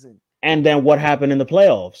amazing. And then what happened in the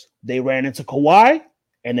playoffs? They ran into Kawhi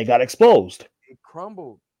and they got exposed. It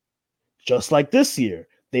crumbled. Just like this year.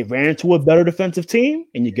 They ran into a better defensive team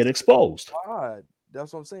and you get exposed. Squad.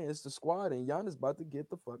 That's what I'm saying. It's the squad, and Giannis about to get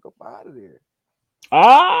the fuck up out of there.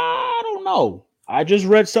 I don't know. I just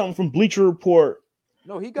read something from Bleacher Report.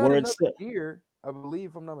 No, he got another year, I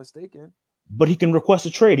believe, if I'm not mistaken. But he can request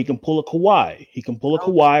a trade. He can pull a Kawhi. He can pull a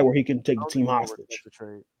Kawhi where he can take the team hostage.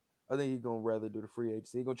 Trade. I think he's going to rather do the free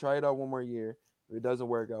agency. He's going to try it out one more year. If it doesn't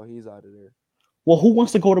work out, he's out of there. Well, who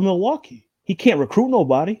wants to go to Milwaukee? He can't recruit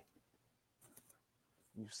nobody.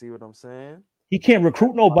 You see what I'm saying? He can't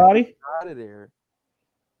recruit nobody. He's out of there.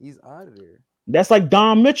 He's out of there. That's like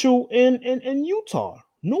Don Mitchell in Utah.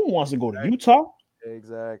 No one wants to go to Utah.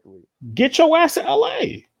 Exactly. Get your ass to LA.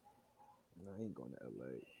 No, he ain't going to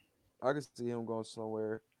LA. I could see him going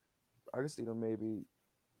somewhere. I could see them maybe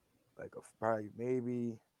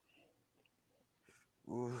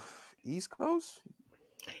East Coast.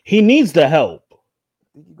 He needs the help.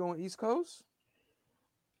 Think you going East Coast?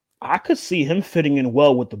 I could see him fitting in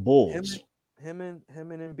well with the Bulls. Him and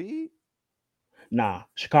Embiid? Nah,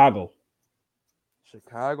 Chicago.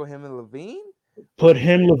 Him and Levine? Put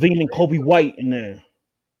him, Levine, and Kobe White in there.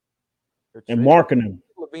 And marking him.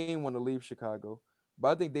 Levine want to leave Chicago. But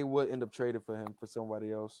I think they would end up trading for him for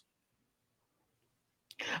somebody else.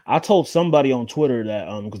 I told somebody on Twitter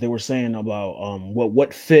that because they were saying about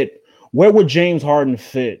what fit, where would James Harden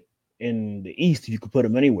fit in the East if you could put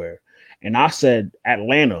him anywhere? And I said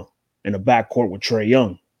Atlanta in the backcourt with Trae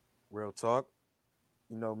Young. Real talk.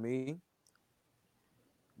 You know me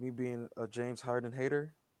being a James Harden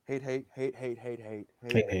hater. Hate.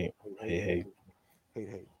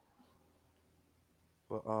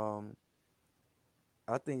 But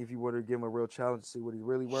I think if you were to give him a real challenge to see what he's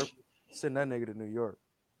really worth, send that nigga to New York.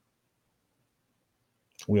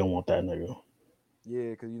 We don't want that nigga. Yeah,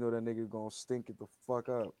 because you know that nigga gonna stink it the fuck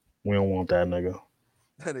up. We don't want that nigga.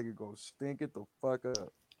 That nigga gonna stink it the fuck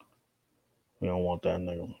up. We don't want that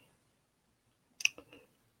nigga.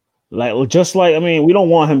 We don't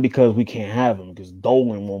want him because we can't have him because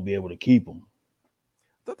Dolan won't be able to keep him. I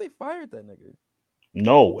thought they fired that nigga.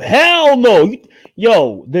 No, hell no.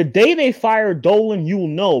 Yo, the day they fire Dolan, you'll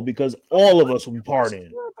know because all of us will be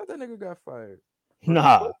partying. I thought that nigga got fired.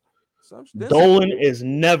 Nah. Dolan is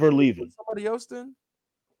never leaving. Somebody else then?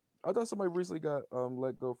 I thought somebody recently got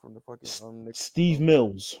let go from the fucking Steve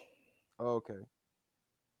Mills. Oh, okay.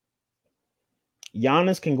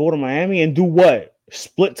 Giannis can go to Miami and do what?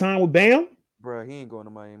 Split time with Bam? Bruh, he ain't going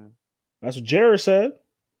to Miami. That's what Jared said.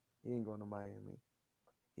 He ain't going to Miami.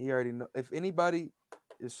 He already know. If anybody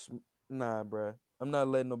is bruh. I'm not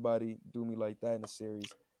letting nobody do me like that in a series.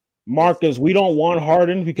 Marcus, we don't want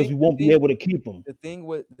Harden because we won't be able to keep him. The thing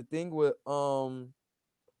with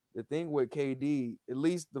KD, at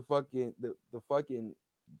least the fucking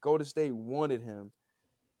Golden State wanted him.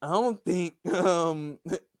 I don't think them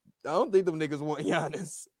niggas want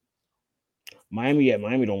Giannis. Miami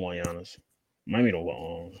don't want Giannis. Miami don't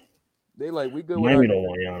want. They like we good. Miami don't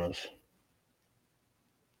want Giannis.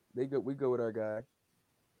 We good with our guy.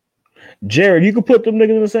 Jared, you could put them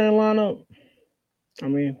niggas in the same lineup. I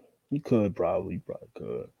mean, you probably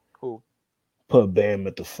could. Who? Put Bam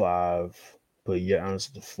at the 5. Put Giannis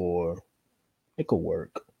at the 4. It could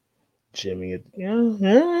work. Jimmy, it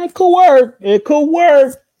could work. It could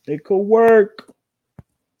work. It could work.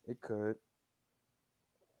 It could.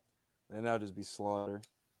 And that'll just be slaughter.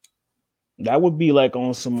 That would be like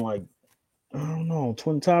on some I don't know,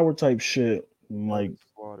 Twin Tower type shit. Like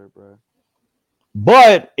slaughter, bro.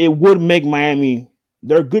 But it would make Miami,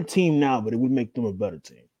 they're a good team now, but it would make them a better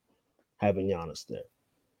team having Giannis there.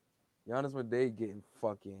 Giannis, when they getting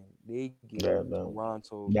Yeah,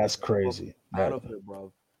 Toronto that's the fuck crazy. out of here,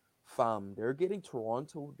 bro. Fam, they're getting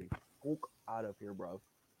Toronto the fuck out of here, bro.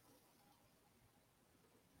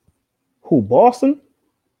 Who? Boston?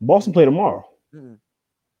 Boston Mm-mm, play tomorrow. mm-mm.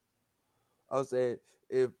 I'll say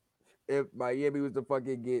if Miami was to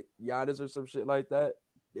fucking get Giannis or some shit like that,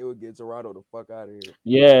 they would get Toronto the fuck out of here.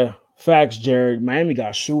 Yeah, facts, Jared. Miami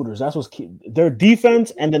got shooters. That's what's key. Their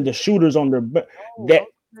defense and then the shooters on their No, I that was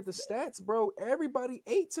looking at the stats, bro. Everybody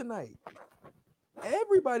ate tonight.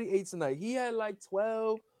 Everybody ate tonight. He had like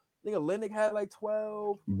 12. I think Olenek had like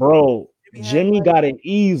 12. bro. Jimmy had Jimmy like got it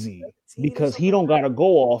easy 17 or because something he like don't that. gotta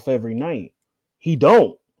go off every night. He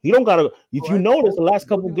don't. He don't gotta. If Bro, you I notice, told the you, last those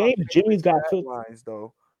couple be my games, favorite Jimmy's got stat lines,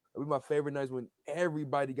 though. Those be my favorite nights when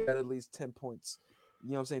everybody got at least 10 points.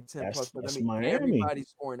 You know what I'm saying? 10 plus. But I That's mean, Miami. everybody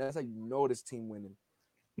scoring. That's how you know this team winning.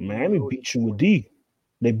 You Miami know this beat you team with winning. D.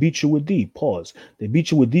 They beat you with D. Pause. They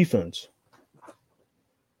beat you with defense.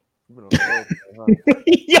 You've been on the road, huh?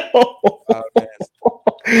 Yo,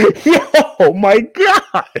 yo, my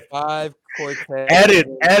God. 5 Cortez.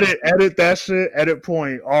 Edit that shit. Edit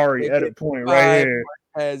point. Ari, They get edit point right 5 here.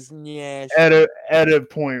 Cortez Nash. Edit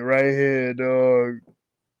point right here, dog.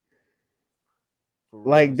 For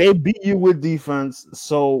Like real. they beat you with defense.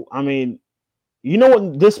 So I mean, you know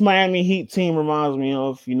what this Miami Heat team reminds me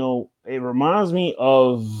of? You know, it reminds me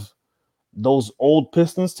of those old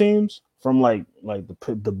Pistons teams from like the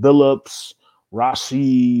Billups,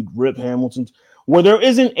 Rashid, Rip Hamilton, where there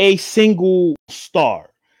isn't a single star.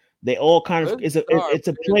 They all kind of Good star, it's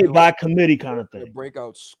a but play they by all committee kind of the thing.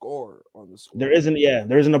 breakout score on the There squad. isn't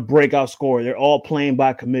there isn't a breakout score. They're all playing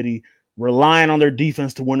by committee, relying on their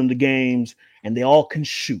defense to win them the games, and they all can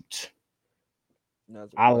shoot.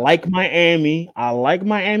 That's a I fact. like Miami.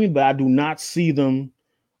 But I do not see them.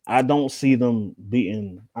 I don't see them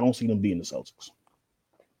beating. I don't see them beating the Celtics.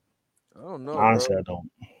 I don't know, bro. Honestly, I don't.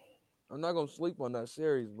 I'm not gonna sleep on that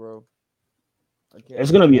series, bro. I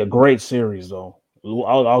It's can't. gonna be a great series, though.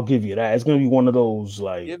 I'll give you that. It's gonna be one of those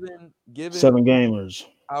like Given 7 gamers.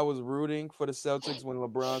 I was rooting for the Celtics when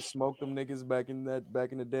LeBron smoked them niggas back in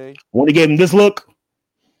the day. When they gave him this look,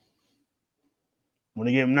 when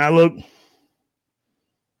they gave him that look,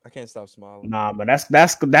 I can't stop smiling. nah, but that's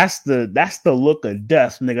the look of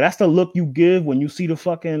death, nigga. That's the look you give when you see the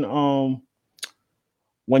fucking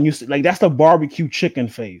when you see like that's the barbecue chicken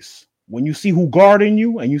face. When you see who guarding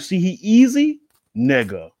you and you see he easy,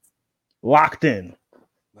 nigga, locked in.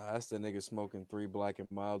 Nah, that's the nigga smoking 3 black and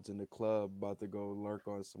milds in the club, about to go lurk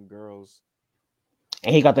on some girls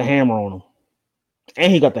And he got the hammer on him.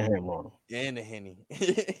 And he got the hammer on him. and the henny.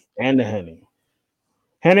 And the Henny.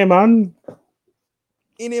 Henny man.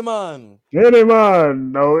 Any man, Henny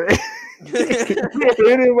man. No.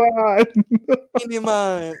 Henny man. any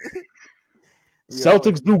man. Yo,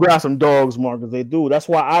 Celtics do got some dogs, Marcus. They do. That's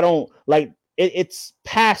why I don't like it's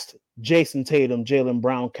past Jason Tatum, Jalen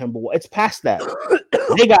Brown, Kemba. It's past that.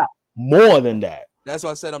 They got more than that. that's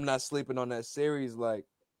why I said I'm not sleeping on that series. Like,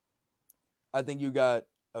 I think you got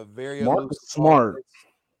a very Marcus elusive Smart. offense.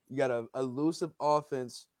 You got a elusive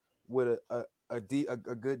offense with a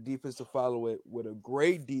good defense to follow it, with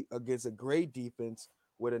a against a great defense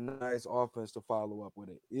with a nice offense to follow up with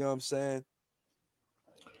it. You know what I'm saying?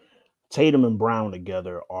 Tatum and Brown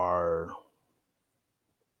together are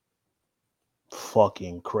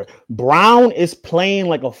fucking crazy. Brown is playing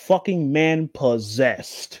like a fucking man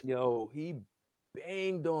possessed. Yo, he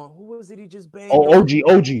banged on. Who was it? He just banged Oh, on. OG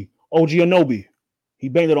Anobi. He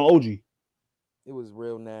banged it on OG It was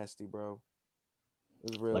real nasty, bro. It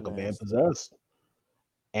was real like a man nasty. possessed.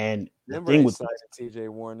 And the Denver thing ain't with signing T.J.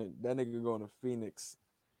 Warren. That nigga going to Phoenix.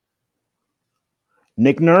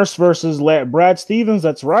 Nick Nurse versus Brad Stevens,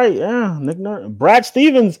 that's right. Yeah, Nick Nurse, Brad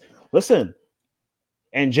Stevens. Listen,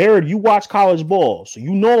 and Jared, you watch college ball, so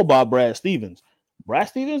you know about Brad Stevens. Brad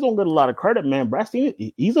Stevens don't get a lot of credit, man. Brad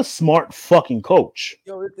Stevens, he's a smart fucking coach.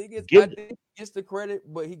 Yo, the thing is, I Give think he gets the credit,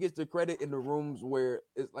 but he gets the credit in the rooms where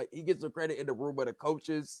it's like he gets the credit in the room where the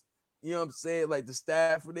coaches, you know what I'm saying, like the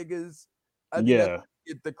staff niggas. I think that's yeah,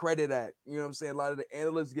 get the credit at. You know what I'm saying? A lot of the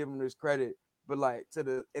analysts give him this credit, but like to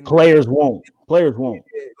the in the players won't. Players won't.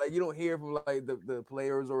 like you don't hear from like the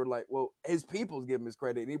players or like his peoples give him his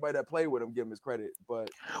credit. Anybody that play with him give him his credit. But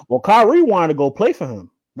Well, Kyrie wanted to go play for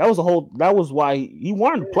him. That was the whole. That was why he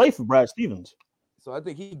wanted to yeah, play for Brad Stevens. so I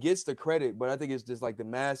think he gets the credit, but I think it's just like the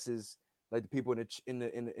masses, like the people in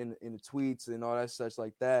the tweets and all that such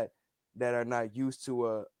like that are not used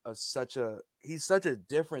to he's such a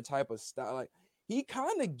different type of style. Like he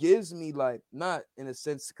kind of gives me like not in a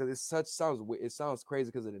sense because it sounds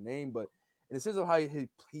crazy because of the name, but in the sense of how he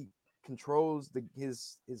controls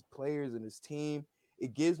his players and his team,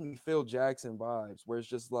 it gives me Phil Jackson vibes, where it's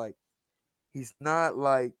just like he's not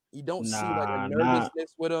like you don't see like a Nah,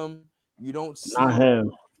 nervousness with him. You don't not see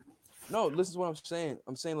him. no. Listen to what I'm saying.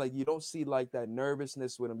 I'm saying like you don't see like that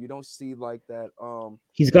nervousness with him. You don't see like that.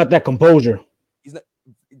 He's got that composure. He's not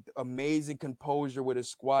amazing composure with his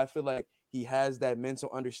squad. I feel like he has that mental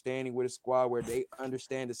understanding with his squad where they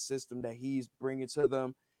understand the system that he's bringing to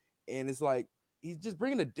them, and it's like he's just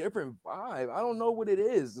bringing a different vibe. I don't know what it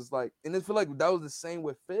is. It's like, and I feel like that was the same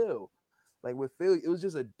with Phil. Like with Phil, it was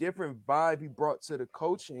just a different vibe he brought to the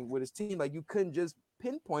coaching with his team. Like you couldn't just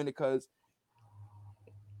pinpoint it because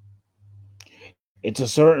It's a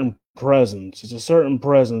certain presence. It's a certain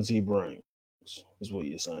presence he brings, is what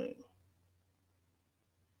you're saying.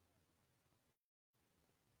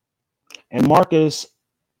 And Marcus,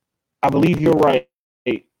 I believe you're right.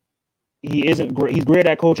 He isn't great. He's great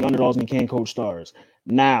at coaching underdogs and can't coach stars.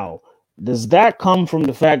 Now, does that come from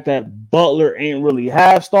the fact that Butler ain't really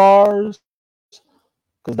have stars?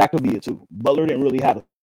 Because that could be it too. Butler didn't really have a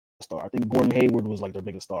star. I think Gordon Hayward was like their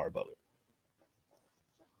biggest star, Butler.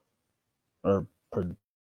 Or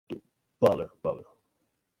Butler.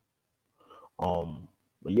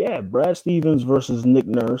 But yeah, Brad Stevens versus Nick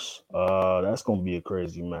Nurse. That's gonna be a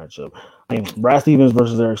crazy matchup. I mean, Brad Stevens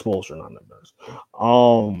versus Eric Spoelstra, not Nick Nurse.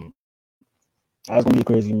 That's gonna be a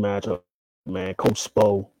crazy matchup, man. Coach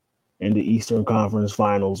Spo in the Eastern Conference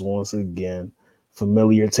Finals once again.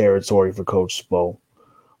 Familiar territory for Coach Spo.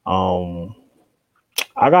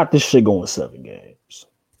 I got this shit going 7 games.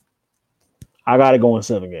 I got it going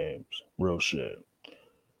 7 games. Real shit.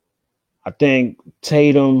 I think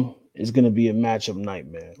Tatum is going to be a matchup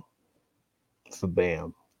nightmare for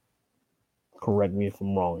Bam. Correct me if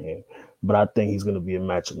I'm wrong here, but I think he's going to be a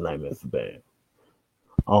matchup nightmare for Bam.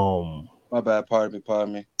 My bad.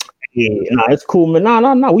 Pardon me. Yeah, nah, it's cool, man.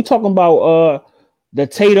 No. We talking about the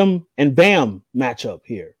Tatum and Bam matchup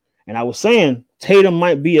here, and I was saying Tatum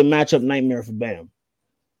might be a matchup nightmare for Bam.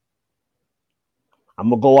 I'm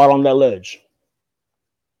gonna go out on that ledge.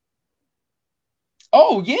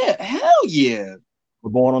 Oh yeah, hell yeah.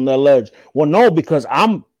 We're going on that ledge. Well, no, because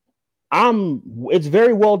it's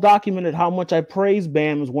very well documented how much I praise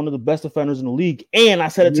Bam as one of the best defenders in the league. And I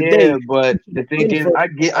said it today. Yeah, but the thing is, I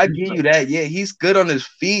give you that. Yeah, he's good on his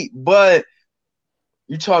feet, but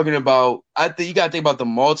you're talking about, I think you gotta think about the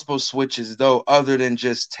multiple switches though, other than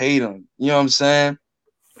just Tatum. You know what I'm saying?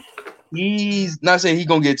 He's not saying he's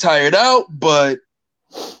gonna get tired out, but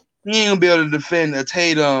he ain't gonna be able to defend a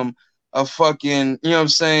Tatum, a fucking, you know what I'm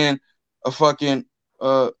saying? A fucking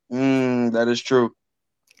that is true.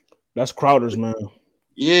 That's Crowder's, man.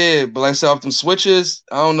 Yeah, but like I said, off them switches,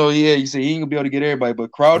 I don't know. Yeah, you say he ain't gonna be able to get everybody,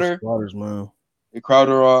 but Crowder, Crowder's, man.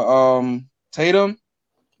 Crowder or Tatum.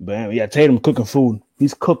 Bam. Yeah, Tatum cooking food.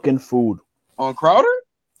 He's cooking food. On Crowder?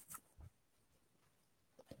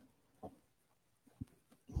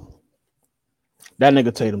 That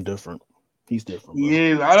nigga Tatum different. He's different, bro.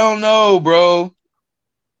 Yeah, I don't know, bro.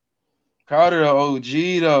 Crowder the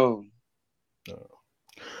OG though.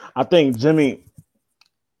 I think Jimmy.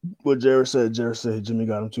 What Jared said Jimmy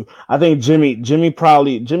got him too. I think Jimmy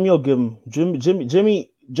will give him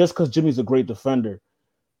Jimmy just because Jimmy's a great defender,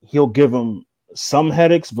 he'll give him some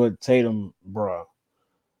headaches. But Tatum, bro,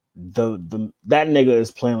 that nigga is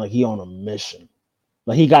playing like he on a mission.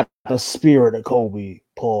 Like he got the spirit of Kobe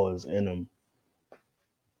pause in him.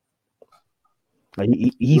 Like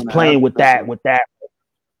he's playing with that.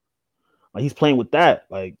 Like he's playing with that.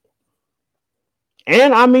 Like,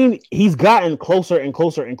 and I mean, he's gotten closer and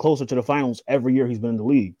closer and closer to the finals every year he's been in the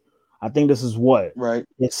league. I think this is what? Right.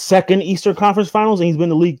 His second Eastern Conference Finals, and he's been in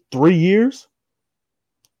the league 3 years.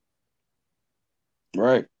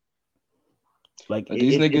 Right. Like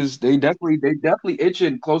these niggas, they definitely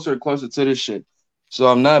itching closer and closer to this shit. So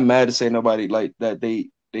I'm not mad to say nobody like that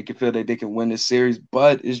they can feel that they can win this series,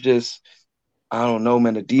 but it's just, I don't know,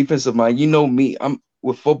 man. The defensive mind, you know me. I'm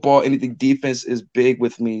with football, anything defense is big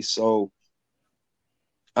with me. So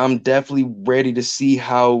I'm definitely ready to see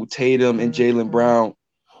how Tatum and Jaylen Brown,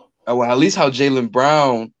 well, at least how Jaylen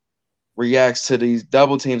Brown reacts to these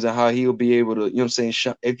double teams and how he'll be able to, you know what I'm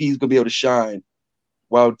saying, if he's going to be able to shine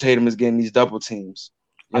while Tatum is getting these double teams.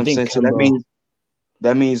 You know what I'm saying? So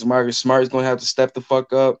that means Marcus Smart is going to have to step the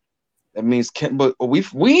fuck up. That means Kemba.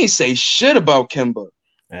 We ain't say shit about Kemba.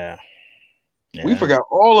 Yeah. We forgot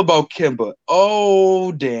all about Kemba.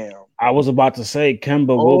 Oh, damn. I was about to say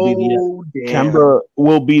Kemba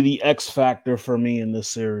will be the X factor for me in this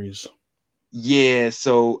series. Yeah,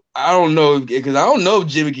 so I don't know because I don't know if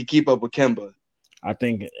Jimmy can keep up with Kemba. I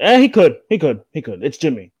think he could. It's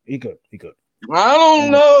Jimmy. He could. I don't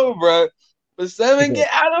know, bro. For 7 games,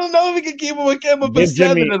 I don't know if we can keep him with Kemba for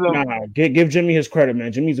 7 of them. Give Jimmy his credit,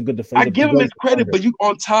 man. Jimmy's a good defender. I give him his credit, but you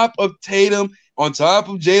on top of Tatum, on top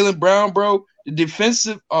of Jaylen Brown, bro, the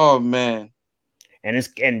defensive. Oh man. And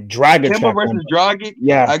Dragic. Kemba versus Dragic.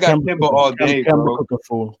 Yeah, I got Kemba all day, bro.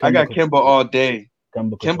 I got Kemba all day.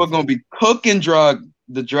 Kemba gonna be cooking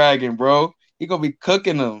the Dragon, bro. He gonna be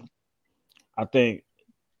cooking them. I think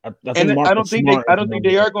I don't think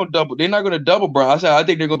they are gonna double. They're not gonna double Brown. I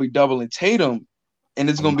think they're gonna be doubling Tatum, and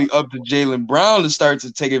it's gonna be up to Jaylen Brown to start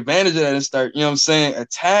to take advantage of that and start, you know what I'm saying,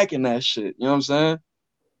 attacking that shit. You know what I'm saying?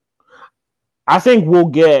 I think we'll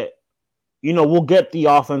get the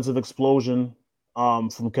offensive explosion from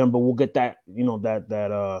Kemba. We'll get that, we'll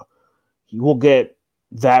get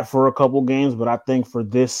that for a couple games, but I think for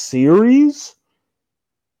this series,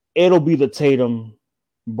 it'll be the Tatum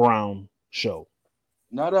Brown show.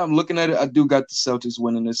 Now that I'm looking at it, I do got the Celtics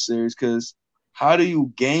winning this series because how do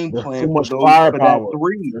you game plan too much for firepower? That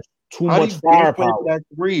 3? There's too much firepower for that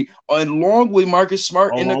 3, along with Marcus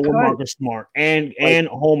Smart in the cut. Marcus Smart and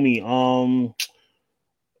homie,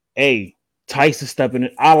 hey, Tice is stepping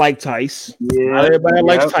in. I like Tice. Yeah, not everybody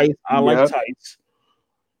likes Tice. I like Tice.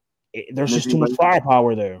 There's just too much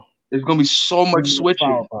firepower there. There's gonna be so much switches.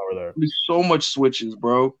 There's be so much switches,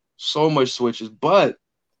 bro. So much switches. But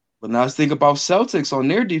now let's think about Celtics on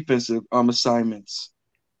their defensive assignments.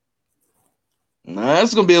 Now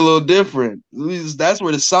that's gonna be a little different. That's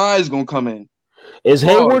where the size gonna come in. Is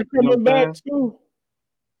Hayward coming back too?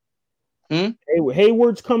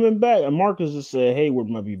 Hayward's coming back. And Marcus just said Hayward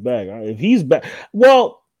might be back. If he's back,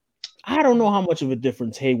 well, I don't know how much of a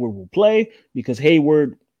difference Hayward will play because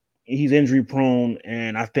Hayward, he's injury prone,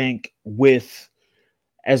 and I think with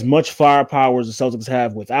as much firepower as the Celtics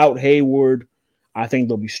have without Hayward, I think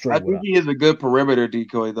they'll be straight. I think he is a good perimeter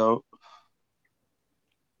decoy, though.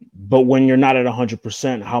 But when you're not at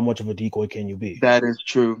 100%, how much of a decoy can you be? That is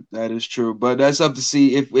true. But that's up to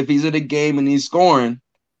see if he's in the game and he's scoring.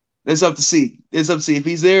 That's up to see. It's up to see if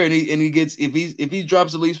he's there and he gets if he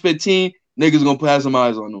drops at least 15, niggas gonna pass some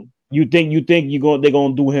eyes on him. You think they're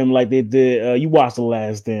gonna do him like they did? You watched The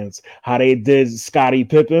Last Dance, how they did Scottie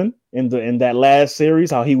Pippen in that last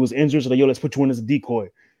series, how he was injured, so they let's put you in as a decoy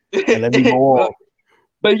and let me go on.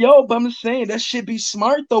 But I'm just saying that should be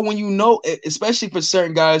smart though when you know, especially for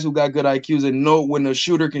certain guys who got good IQs and know when a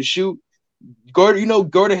shooter can shoot. Gordon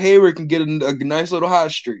Hayward can get a nice little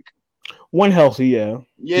hot streak. When healthy, yeah.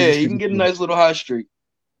 Yeah, he can get a nice little hot streak.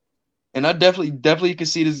 And I definitely can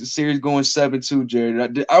see this series going 7-2,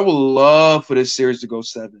 Jared. I would love for this series to go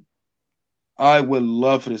 7. I would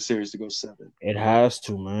love for this series to go 7. It has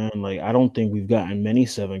to, man. Like, I don't think we've gotten many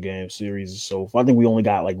 7-game series. So I think we only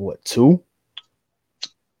got 2?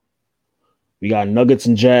 We got Nuggets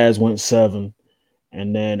and Jazz went 7,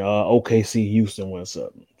 and then OKC Houston went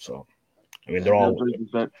 7. So I mean, they're all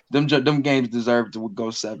them games deserve to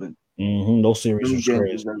go 7. Those series are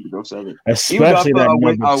crazy. Deserve to go 7. Especially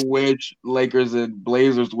I wish Lakers and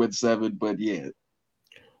Blazers went 7, but yeah.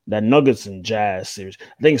 That Nuggets and Jazz series.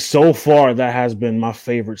 I think so far that has been my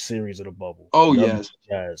favorite series of the bubble. Oh, Nuggets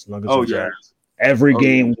and Jazz. Every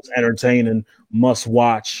game was entertaining, must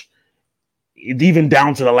watch. Even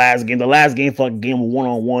down to the last game. The last game felt like a game of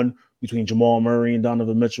one-on-one between Jamal Murray and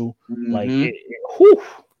Donovan Mitchell.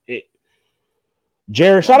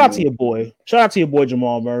 Jared, shout out to your boy. Shout out to your boy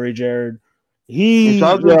Jamal Murray, Jared. Shout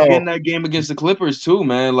out to getting that game against the Clippers too,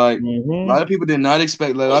 man. Like a lot of people did not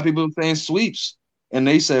expect. Like, a lot of people were saying sweeps, and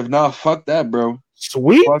they said, "Nah, fuck that, bro."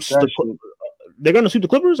 Sweeps? They're gonna sweep the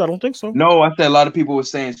Clippers? I don't think so. No, I said a lot of people were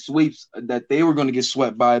saying sweeps, that they were gonna get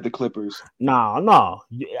swept by the Clippers. No.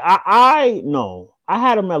 I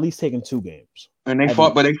had them at least taking 2 games. And they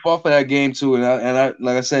fought for that game too. And I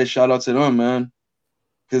like I said, shout out to them, man.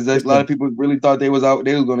 Because a lot of people really thought they were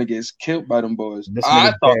gonna get killed by them boys.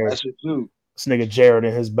 I thought that shit too. This nigga Jared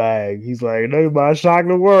in his bag. He's like, nobody shocking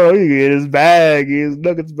the world. He get his bag, his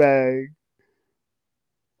Nuggets bag.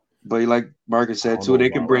 But like Marcus said too, they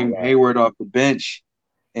can bring Hayward off the bench,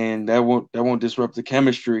 and that won't disrupt the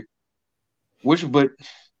chemistry. But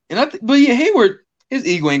Hayward, his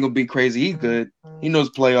ego ain't gonna be crazy. He's good. He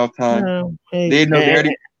knows playoff time. They know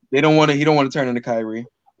he don't want to turn into Kyrie.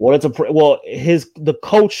 Well, the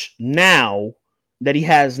coach now that he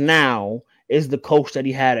has now is the coach that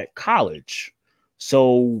he had at college,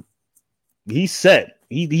 so he's set.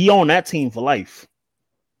 He on that team for life.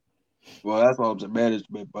 Well, that's all I'm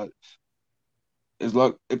management, but it's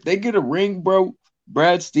like if they get a ring, bro,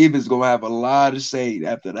 Brad Stevens gonna have a lot to say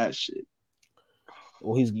after that shit.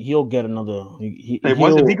 Well, he'll get another.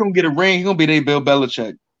 If he gonna get a ring, he gonna be their Bill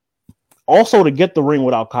Belichick. Also, to get the ring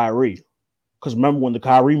without Kyrie, because remember when the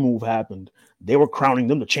Kyrie move happened, they were crowning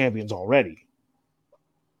them the champions already.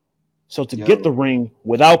 So to get the ring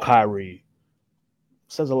without Kyrie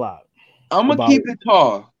says a lot. I'm gonna keep it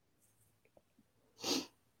tall.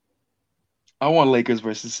 I want Lakers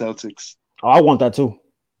versus Celtics. Oh, I want that too.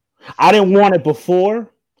 I didn't want it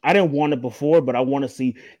before, but I want to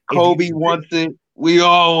see. Kobe wants it. We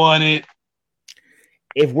all want it.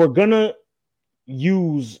 If we're gonna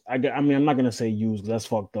use, I mean, I'm not gonna say use because that's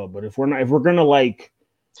fucked up. But if we're gonna like,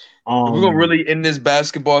 if we're gonna really end this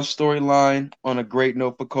basketball storyline on a great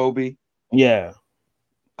note for Kobe, yeah,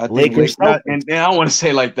 I think Lakers. And I don't want to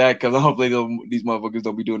say like that because hopefully these motherfuckers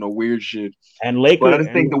don't be doing no weird shit. And Lakers, but I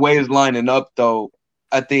just think the way it's lining up, though,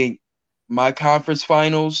 I think my conference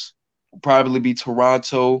finals will probably be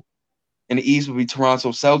Toronto, and the East will be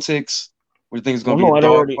Toronto Celtics, which I think is gonna be a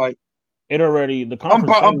dog fight. The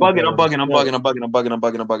conference. I'm bugging.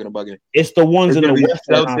 It's the ones in the West.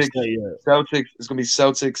 Celtics. It's gonna be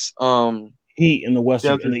Celtics. Heat in the West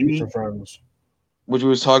and the Eastern Finals, which we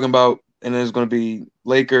was talking about, and then it's gonna be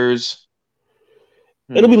Lakers.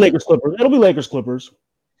 It'll be Lakers Clippers.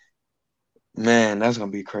 Man, that's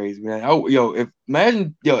gonna be crazy, man. If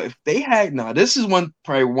they had this is one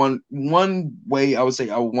way I would say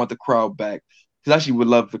I would want the crowd back because I actually would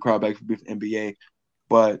love the crowd back for NBA,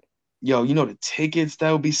 but the tickets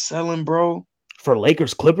that would be selling, bro, for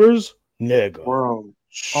Lakers Clippers, nigga, bro.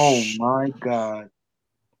 Oh my god.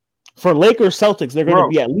 For Lakers Celtics, they're gonna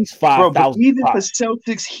be at least 5,000. Even for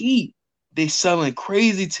Celtics Heat, they selling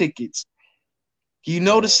crazy tickets. The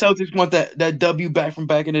Celtics want that W back from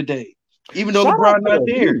back in the day. Even though LeBron not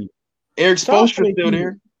there. Eric Spoelstra still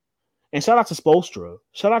there. And shout out to Spoelstra.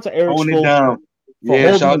 Shout out to Eric Spoelstra. It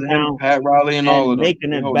down. Shout out to him, Pat Riley, and all of them.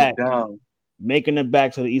 Making it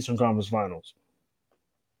back to the Eastern Conference Finals.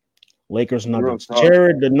 Lakers Nuggets.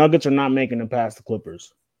 Jared, the Nuggets are not making it past the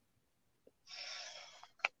Clippers.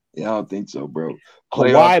 Yeah, I don't think so, bro.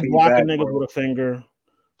 Kawhi blocking niggas with a finger.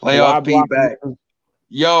 Playoff feedback.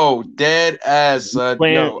 Yo, dead ass, son.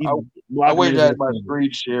 I wish I had my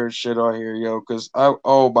screen share shit on here, because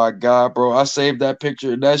oh my god, bro. I saved that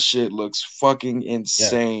picture and that shit looks fucking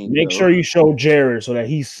insane. Make sure you show Jared so that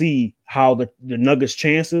he see how the Nuggets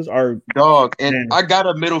chances are. Dog, and I got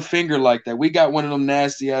a middle finger like that. We got one of them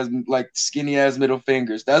nasty ass, like skinny ass middle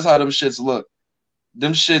fingers. That's how them shits look.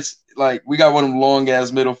 Them shits, like, we got one of them long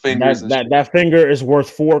ass middle fingers. That finger is worth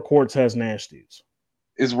 4 Cortez Nasties.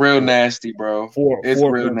 It's real nasty, bro. It's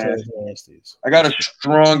real nasty. I got a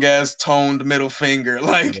strong ass toned middle finger,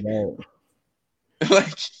 like,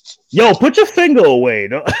 yo, put your finger away,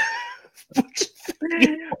 no?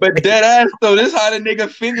 But dead ass though, this how the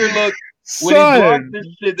nigga finger look when he blocked this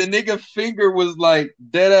shit. The nigga finger was like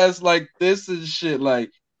dead ass like this and shit,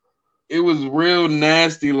 like it was real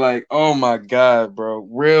nasty. Like, oh my god, bro,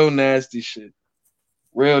 real nasty shit.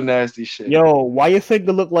 Yo, why your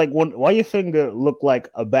finger look like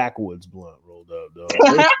a backwoods blunt rolled up, dog?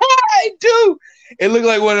 I do. It looked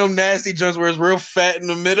like one of them nasty joints where it's real fat in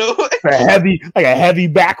the middle. a heavy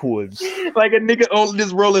backwoods. Like a nigga only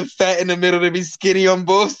just rolling fat in the middle to be skinny on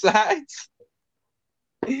both sides.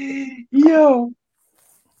 Yo.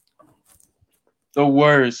 The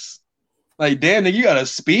worst. Like, damn, nigga, you got a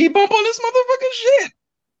speed bump on this motherfucking shit.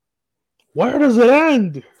 Where does it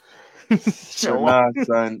end? Nah,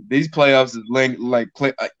 son. These playoffs is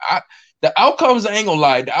the outcomes, I ain't gonna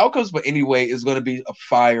lie. The outcomes, but anyway, is gonna be a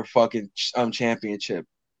fire fucking championship.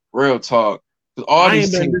 Real talk. All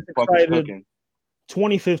these teams fucking cooking.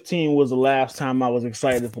 2015 was the last time I was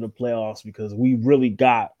excited for the playoffs because we really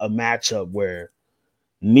got a matchup where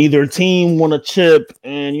neither team won a chip,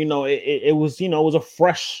 and it was a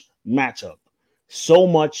fresh matchup. So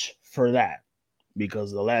much for that.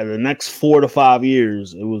 Because the next 4 to 5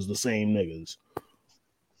 years, it was the same niggas.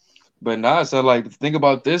 But nah, so like think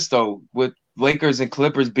about this though, with Lakers and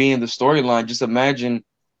Clippers being the storyline. Just imagine,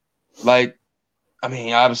 like, I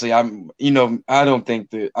mean, obviously, I don't think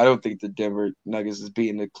the Denver Nuggets is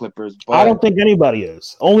beating the Clippers. But I don't think anybody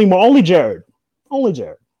is. Only Jared. Only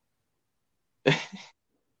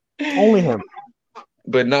him.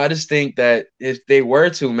 But no, I just think that if they were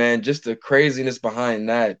to, man, just the craziness behind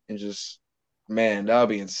that, and just. Man, that would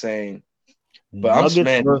be insane. But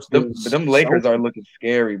them Lakers are looking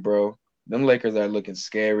scary, bro. Them Lakers are looking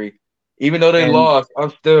scary. Even though they lost, I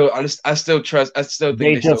still trust. I still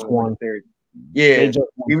think they just won. Yeah, they just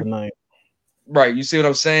won tonight. Right. You see what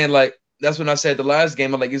I'm saying? Like, that's when I said the last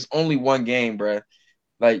game. I'm like, it's only one game, bro.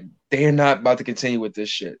 Like, they're not about to continue with this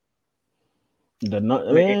shit.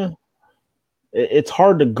 Man, it's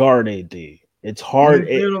hard to guard AD. It's hard.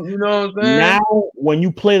 You know what I'm saying? Now, when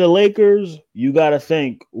you play the Lakers, you got to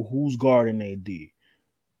think who's guarding AD.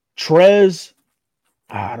 Trez,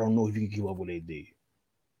 I don't know if you can keep up with AD.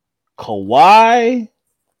 Kawhi,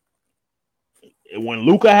 when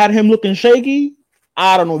Luka had him looking shaky,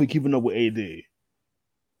 I don't know if he's keeping up with AD.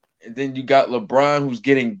 And then you got LeBron, who's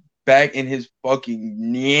getting back in his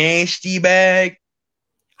fucking nasty bag.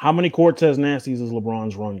 How many Cortez Nasties does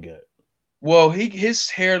LeBron's run get? Well, his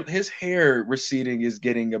hair receding is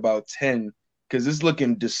getting about 10 because it's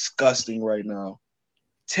looking disgusting right now.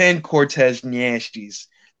 10 Cortez Nasties.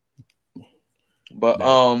 But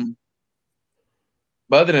other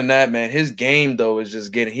than that, man, his game though is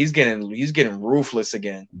just he's getting ruthless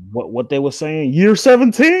again. What they were saying, year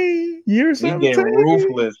 17. He's getting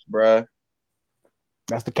ruthless, bruh.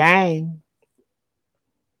 That's the kind.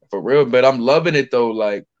 For real, but I'm loving it though,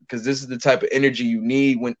 like, because this is the type of energy you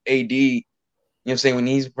need when AD, you know what I'm saying, when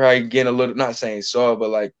he's probably getting a little, not saying soft, but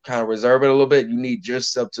like kind of reserve it a little bit, you need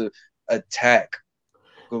yourself to attack.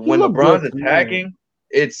 But when LeBron's attacking,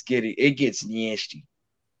 it gets nasty.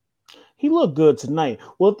 He looked good tonight.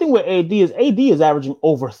 Well, the thing with AD is averaging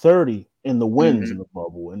over 30 in the wins in the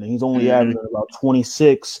bubble, and he's only averaging about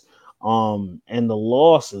 26 and the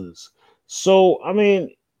losses. So, I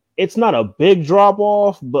mean, it's not a big drop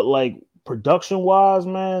off, but like production wise,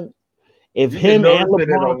 man, if him and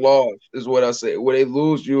LeBron, a loss is what I say. When they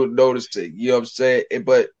lose, you would notice it. You know what I'm saying?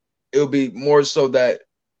 But it'll be more so that,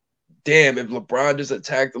 damn, if LeBron just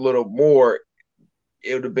attacked a little more,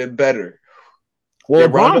 it would have been better. Well,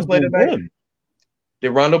 did Rondo play tonight?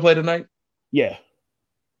 Did Rondo play tonight? Yeah.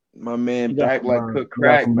 My man back like cooked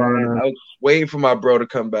crack, man. I was waiting for my bro to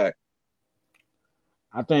come back.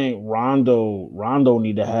 I think Rondo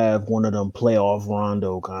need to have one of them playoff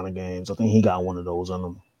Rondo kind of games. I think he got one of those on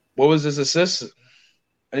him. What was his assist?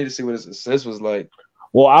 I need to see what his assist was like.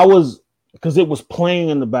 Well, because it was playing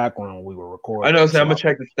in the background when we were recording. I know, so I'm going to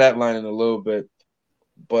check the stat line in a little bit.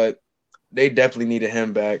 But they definitely needed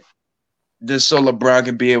him back. Just so LeBron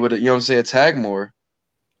can be able to, you know what I'm saying, attack more.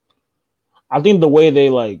 I think the way they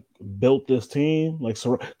like built this team, like,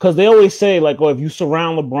 because they always say like, oh, if you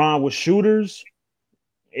surround LeBron with shooters,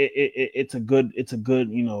 it's a good,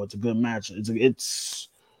 you know, it's a good match. It's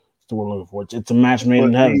the word I'm looking for. It's a match made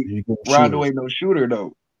in heaven. Rondo ain't no shooter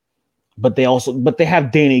though. But they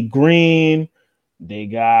have Danny Green, they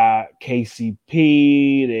got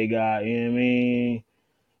KCP, they got, you know what I mean,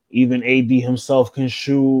 even AD himself can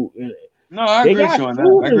shoot. No, I agree with you on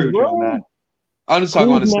that. I'm just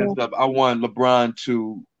talking on the sense of I want LeBron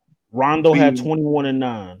to. Rondo had 21 and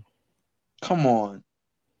 9. Come on.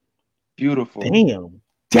 Beautiful. Damn.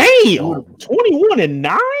 Beautiful. 21 and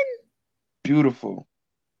 9? Beautiful.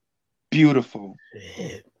 Beautiful.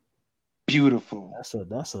 Shit. Beautiful. That's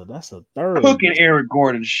a third. Cooking Eric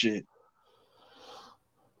Gordon shit.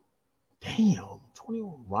 Damn.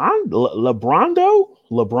 21.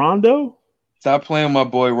 LeBrondo? Stop playing my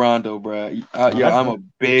boy Rondo, bro. I'm a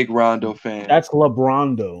big Rondo fan. That's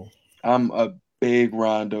LeBrondo. I'm a big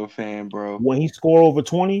Rondo fan, bro. When he score over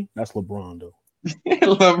 20, that's LeBrondo.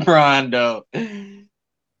 LeBrondo.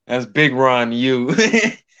 That's Big Ron, you.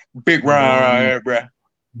 Big Ron right here, bro.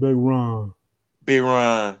 Big Ron. Big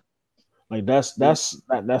Ron. Like that's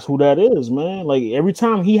who that is, man. Like every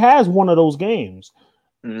time he has one of those games.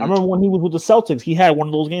 I remember when he was with the Celtics, he had one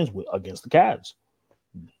of those games against the Cavs.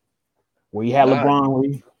 Where he had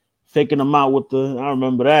LeBron faking him out with I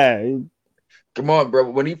remember that. Come on, bro.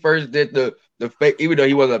 When he first did the fake, even though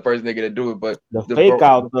he wasn't the first nigga to do it, but the fake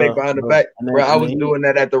behind the back, bro, I was doing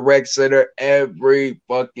that at the rec center every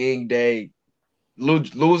fucking day.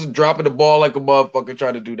 Losing, dropping the ball like a motherfucker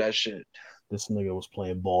trying to do that shit. This nigga was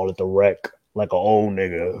playing ball at the rec like an old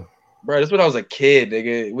nigga. Bro, that's when I was a kid,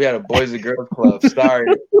 nigga. We had a boys and girls club. Sorry,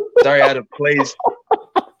 I had a place.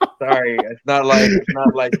 Sorry, it's not like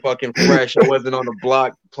fucking fresh. I wasn't on the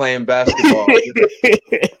block playing basketball. I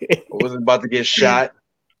wasn't about to get shot.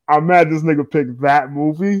 I'm mad this nigga picked that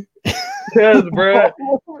movie. Cause, bro,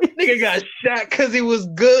 nigga got shot because he was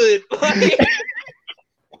good. Like,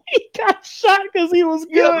 he got shot because he was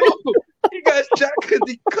good. Yo, he got shot because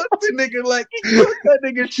he cooked the nigga. Like, he cooked that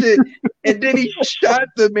nigga shit. And then he shot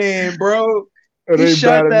the man, bro. He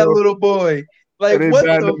shot that little boy. Like, what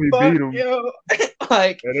the fuck, yo?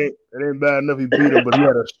 Like, it ain't bad enough he beat him, but he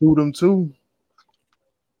had to shoot him too.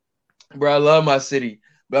 Bro, I love my city,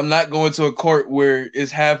 but I'm not going to a court where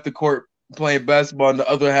it's half the court playing basketball and the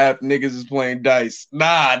other half niggas is playing dice.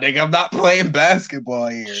 Nah, nigga, I'm not playing basketball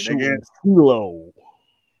here, nigga. CeeLo.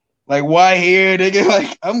 Like, why here, nigga?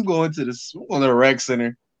 Like, I'm going to the rec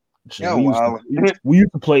center. Yeah, we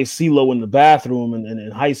used to play CeeLo in the bathroom in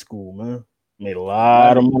high school, man. Made a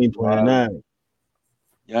lot of money playing that.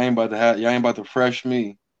 Y'all ain't about to fresh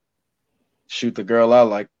me. Shoot the girl I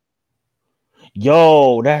like.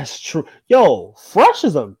 Yo, that's true. Yo, Fresh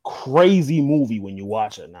is a crazy movie when you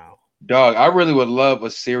watch it now. Dog, I really would love a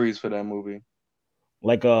series for that movie.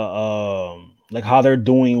 like like how they're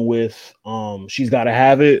doing with She's Gotta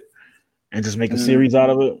Have It, and just make a series out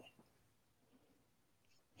of it.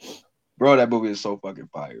 Bro, that movie is so fucking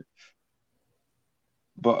fire.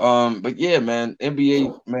 But yeah, man,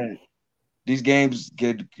 NBA, man, these games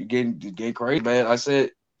get crazy, man. I feel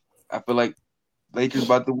like Lakers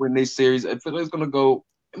about to win this series. I feel like it's gonna go.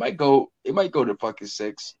 It might go to fucking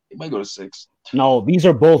 6. It might go to 6. No, these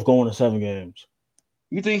are both going to 7 games.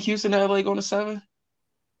 You think Houston and LA going to 7?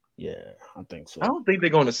 Yeah, I think so. I don't think they're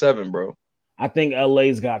going to 7, bro. I think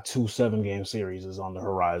LA's got 2 7-game series is on the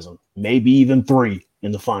horizon, maybe even 3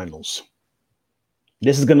 in the finals.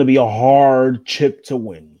 This is going to be a hard chip to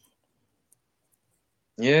win.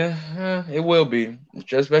 Yeah, it will be.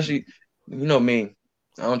 Especially, you know me,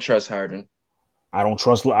 I don't trust Harden. I don't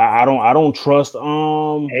trust. I don't trust.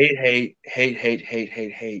 Hate. I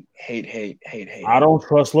don't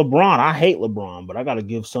trust LeBron. I hate LeBron, but I got to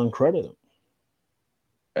give son credit.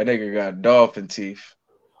 That nigga got dolphin teeth.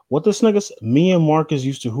 What this nigga? Me and Marcus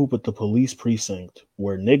used to hoop at the police precinct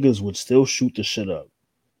where niggas would still shoot the shit up.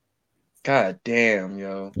 God damn,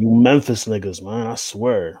 yo. You Memphis niggas, man. I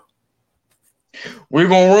swear. We're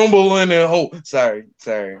gonna rumble in there. Oh, sorry.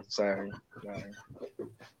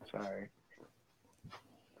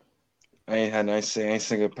 I ain't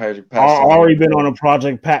singing Project Pat song. I already been on a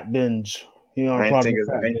Project Pat binge. I ain't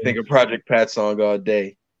thinking Project Pat song all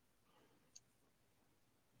day.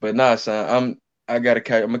 But nah, son, I'm gonna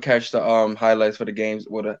catch the highlights for the games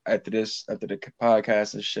after the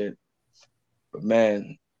podcast and shit. But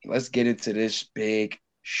man, let's get into this Big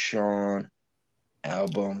Sean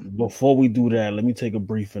album. Before we do that, let me take a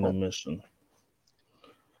brief intermission.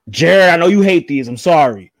 Jared, I know you hate these. I'm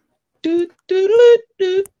sorry. We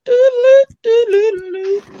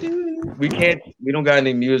don't got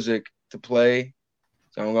any music to play,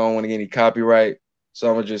 so I don't want to get any copyright. So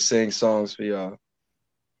I'm gonna just sing songs for y'all.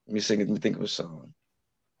 Let me think of a song.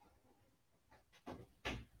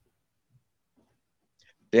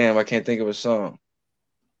 Damn, I can't think of a song.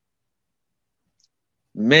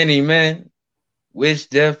 Many men wish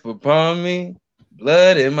death upon me,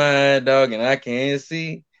 blood in my dog, and I can't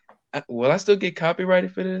see. Will I still get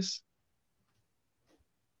copyrighted for this?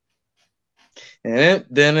 I'm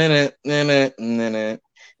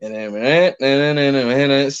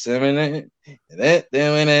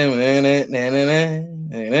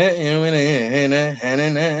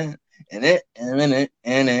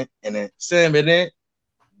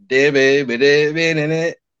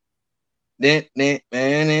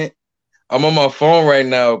on my phone right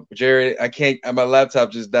now, Jared. I can't. My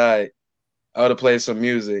laptop just died. I ought to play some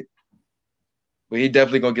music, but he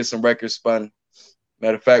definitely gonna get some records spun.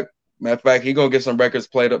 Matter of fact, he gonna get some records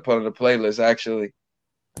put on the playlist actually.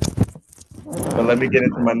 But let me get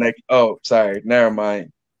into my next. Oh, sorry, never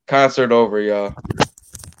mind. Concert over, y'all.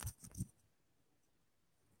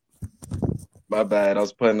 My bad. I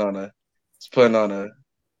was putting on a.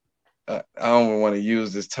 I don't even want to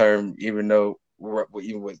use this term, even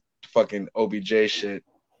with fucking OBJ shit.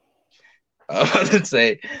 I was about to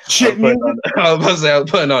say I was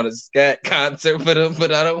putting on a scat concert for them,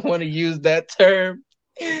 but I don't want to use that term.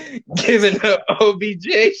 Given the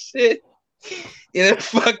OBJ shit,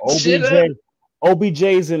 fuck OBJ, shit up.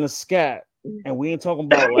 OBJ's in a scat, and we ain't talking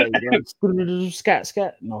about like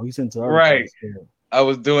scat. No, he's into right. I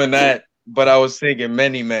was doing that, but I was singing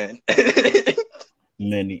Many Men.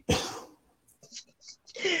 Many.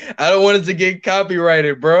 I don't want it to get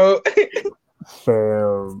copyrighted, bro.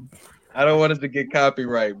 Fair. I don't want it to get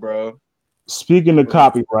copyright, bro. Speaking of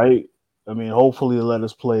copyright, I mean, hopefully they'll let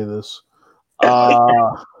us play this.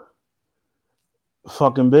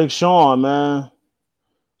 Fucking Big Sean, man.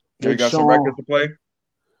 You got some records to play?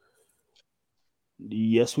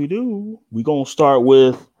 Yes, we do. We're gonna start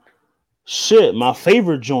with my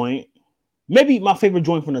favorite joint. Maybe my favorite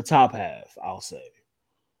joint from the top half, I'll say.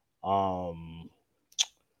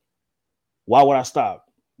 Why would I stop?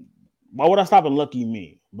 Why would I stop in Lucky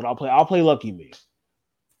Me? But I'll play Lucky Me.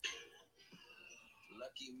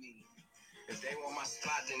 Lucky Me. If they want my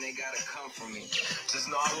spot, then they gotta come for me. Just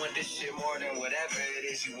know I want this shit more than whatever it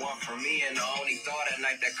is you want from me. And the only thought at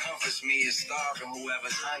night that comforts me is starving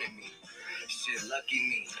whoever's hunting me. Shit, lucky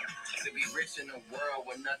me. To be rich in a world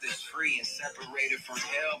where nothing's free and separated from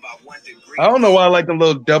hell by 1 degree. I don't know why I like the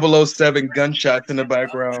little 007 gunshots in the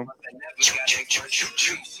background.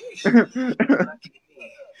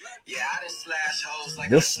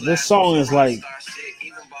 This song is like,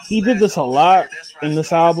 he did this a lot in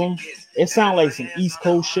this album. It sounds like some East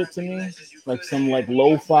Coast shit to me, like some like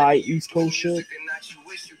lo-fi East Coast shit.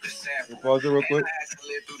 Pause it real quick.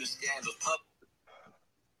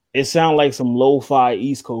 it sound like some lo-fi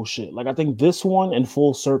East Coast shit. Like I think this one and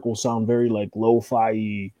Full Circle sound very like lo-fi,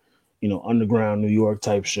 you know, underground New York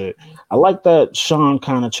type shit. I like that Sean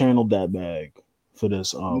kind of channeled that bag for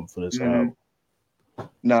this album.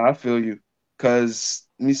 Nah, I feel you. Cause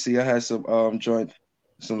let me see, I had some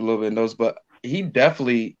some little bit of those, but I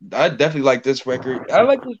definitely like this record. I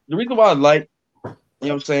like this, the reason why I like, you know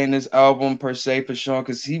what I'm saying, this album per se for Sean,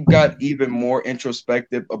 because he got even more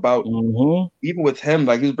introspective about even with him,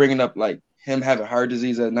 like he was bringing up like him having heart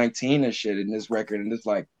disease at 19 and shit in this record, and it's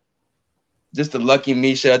like just the Lucky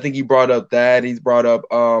Me shit. I think he brought up that. He's brought up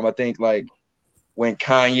I think like when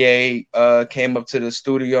Kanye came up to the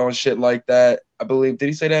studio and shit like that. I believe, did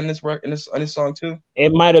he say that in this song too?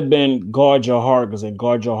 It might have been Guard Your Heart, because in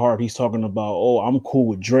Guard Your Heart he's talking about, oh, I'm cool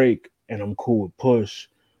with Drake and I'm cool with Push.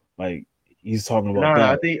 Like he's talking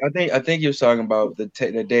about that. I think you're talking about the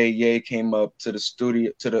day Ye came up to the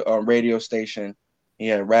studio, to the radio station. He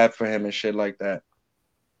had rap for him and shit like that.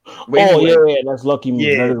 But anyway, yeah, that's Lucky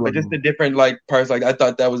Me. Yeah, but just the different like parts. Like I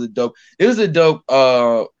thought that was a dope. It was a dope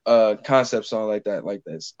concept song like that, like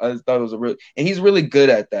this. I thought it was and he's really good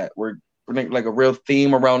at that. We're like a real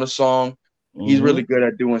theme around the song. He's really good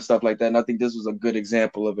at doing stuff like that, and I think this was a good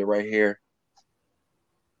example of it right here.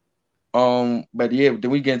 But yeah, then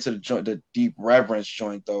we get into the Deep Reverence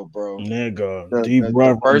joint though, bro. Nigga,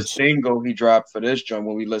 the first single he dropped for this joint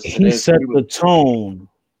when we listened to this. He set the tone.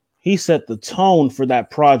 He set the tone for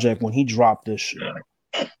that project when he dropped this shit.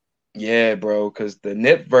 Yeah, bro, because the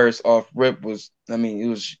Nip verse off Rip was, I mean, it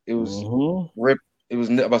was Rip. It was,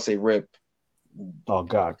 I'm about to say Rip. Oh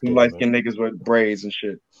God, two light-skinned niggas with braids and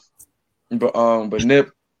shit. But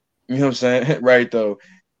Nip, you know what I'm saying, right though.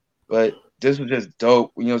 But this was just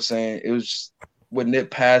dope. You know what I'm saying? It was just, with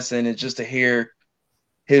Nip passing, and just to hear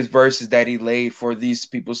his verses that he laid for these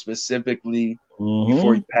people specifically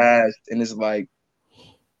before he passed, and it's like,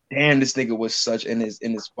 damn, this nigga was such in his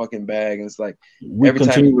fucking bag. And it's like every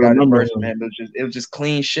time he got a verse from him, it was just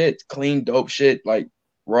clean shit, clean dope shit, like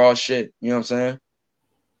raw shit. You know what I'm saying?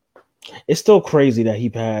 It's still crazy that he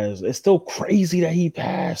passed. It's still crazy that he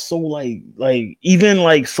passed. So like even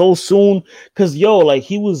like so soon, because like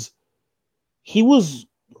he was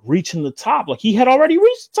reaching the top. Like he had already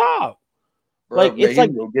reached the top. Bro, like it's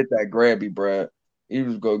like go get that Grammy, bro. He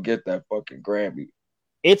was go get that fucking Grammy.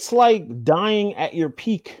 It's like dying at your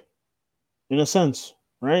peak, in a sense,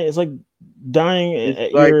 right? It's like dying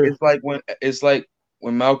at your. It's like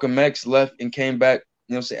when Malcolm X left and came back.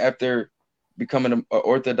 You know, what I'm saying, after becoming an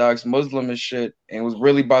Orthodox Muslim and shit, and was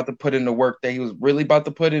really about to put in the work that he was really about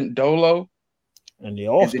to put in Dolo, and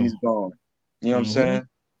then he's gone. You know what I'm saying?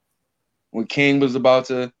 When King was about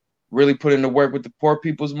to really put in the work with the Poor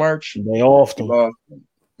People's March, they off him. You know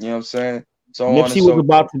what I'm saying? So Nipsey was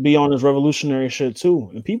about to be on his revolutionary shit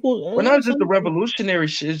too, and people. Well, not just the revolutionary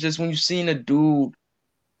shit. It's just when you seen a dude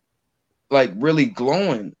like really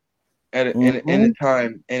glowing at in a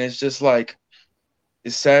time, and it's just like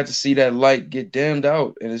it's sad to see that light get dimmed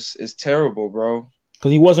out, and it's terrible, bro.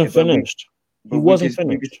 Because he wasn't finished. He wasn't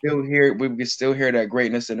finished. We can still hear that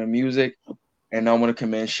greatness in the music, and I want to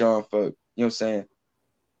commend Sean for, you know what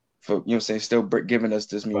I'm saying, still giving us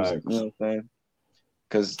this music. You know what I'm saying?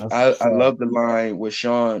 Because I love the line with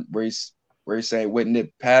Sean where he's saying with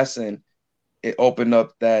Nip passing, it opened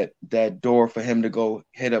up that door for him to go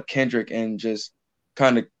hit up Kendrick and just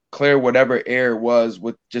kind of clear whatever air was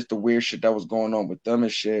with just the weird shit that was going on with them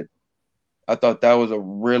and shit. I thought that was a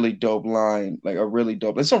really dope line, like a really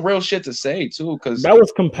dope. It's some real shit to say too, because that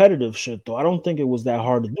was competitive shit though. I don't think it was that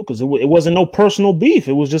hard to do because it wasn't no personal beef.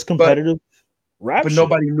 It was just competitive rap. But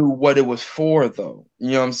nobody knew what it was for though.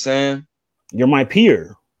 You know what I'm saying? You're my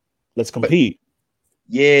peer. Let's compete.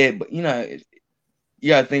 But you know, you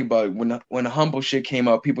gotta think about it. When the Humble shit came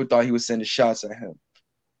out, people thought he was sending shots at him.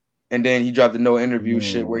 And then he dropped the no interview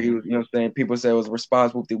shit where he was, you know what I'm saying? People said it was a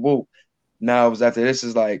response, whoop-de-whoop. Now it was after this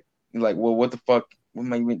is like, well, what the fuck? What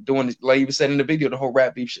am I even doing? Like you said in the video, the whole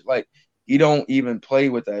rap beef shit. Like, he don't even play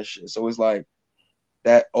with that shit. So it's like,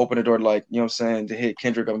 that opened the door, like, you know what I'm saying, to hit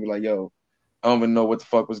Kendrick up and be like, yo, I don't even know what the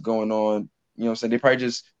fuck was going on. You know what I'm saying? They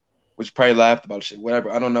probably laughed about shit,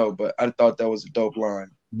 whatever. I don't know, but I thought that was a dope line.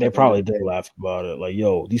 They probably did laugh about it. Like,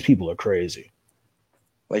 yo, these people are crazy.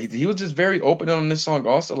 Like, he was just very open on this song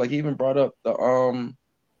also. Like, he even brought up the, you know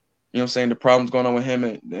what I'm saying, the problems going on with him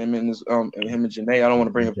and him and Janae. I don't want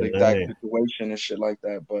to bring up the exact situation and shit like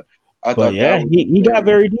that, but I thought he got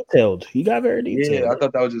very detailed. He got very detailed. Yeah, I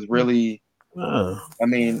thought that was just really, I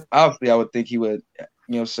mean, obviously I would think he would, you know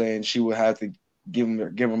what I'm saying, she would have to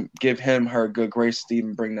give him her good grace to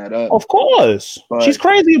even bring that up. Of course. But she's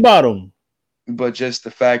crazy about him. But just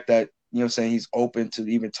the fact that, you know what I'm saying, he's open to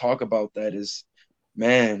even talk about that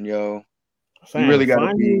man, yo, you Fam, really got to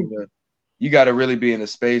find be you. in the, you got to really be in a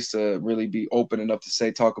space to really be open enough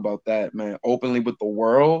to talk about that, man, openly with the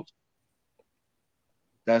world.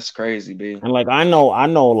 That's crazy, B. And like I know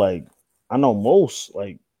most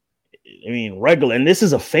like I mean regular, and this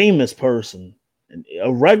is a famous person, and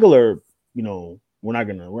a regular, you know, we're not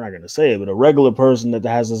gonna say it, but a regular person that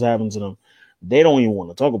has this happen to them, they don't even want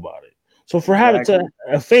to talk about it. So for having Exactly.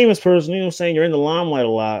 to a famous person, you know, saying you're in the limelight a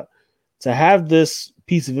lot, to have this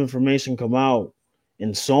piece of information come out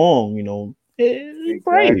in song, you know, it's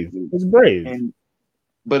brave. Exactly. It's brave. And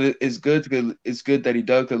but it's good it's good that he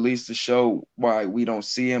does, at least to show why we don't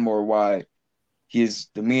see him or why his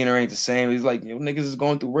demeanor ain't the same. He's like, you know, niggas is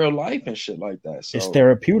going through real life and shit like that. It's So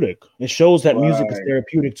therapeutic. It shows that music is right,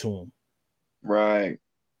 therapeutic to him. right.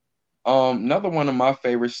 Another one of my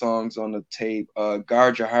favorite songs on the tape,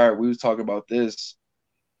 Guard Your Heart. We was talking about this.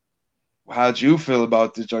 How'd you feel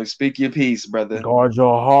about this joint? Speak your piece, brother. Guard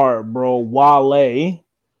your heart, bro. Wale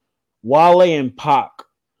and Pac.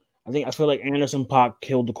 I feel like Anderson .Paak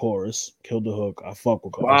killed the chorus, killed the hook. I fuck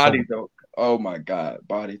with Body though. Oh my god,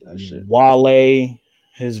 body that shit. Wale.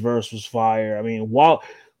 His verse was fire. I mean, when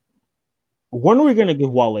are we gonna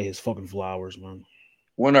give Wale his fucking flowers, man?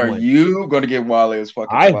 When are you gonna give Wale his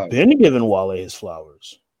fucking I've flowers? been giving Wale his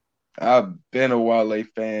flowers. I've been a Wale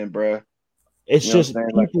fan, bro. It's You know just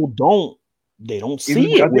people don't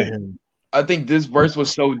see it with him. I think this verse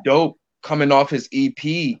was so dope coming off his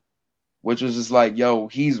EP, which was just like, yo,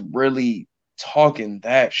 he's really talking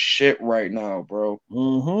that shit right now, bro.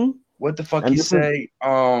 Mm-hmm. What the fuck he say?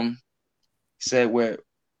 He said where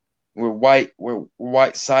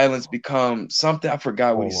white silence becomes something. I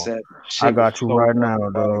forgot what he said. Shit, I got you so right now,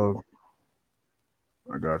 dog.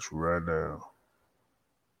 I got you right now.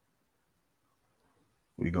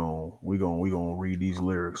 We gonna read these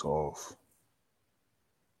lyrics off.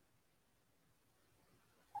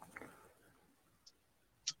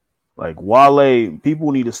 Like Wale,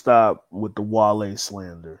 people need to stop with the Wale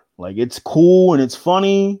slander. Like it's cool and it's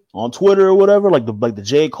funny on Twitter or whatever, like the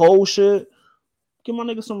J. Cole shit. Give my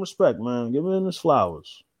nigga some respect, man. Give him his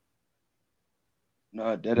flowers.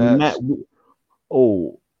 Nah, dead ass.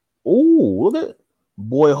 Look at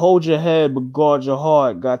boy, hold your head, but guard your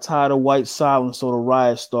heart. Got tired of white silence, so the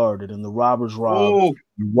riot started, and the robbers robbed.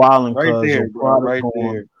 You wildin' right cuz there, your bro, right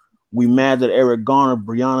gone. there. We mad that Eric Garner,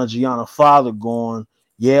 Brianna, Gianna father gone.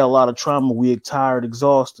 Yeah, a lot of trauma. We tired,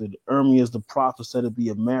 exhausted. Ermi is the prophet, said it'd be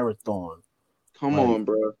a marathon. Come on,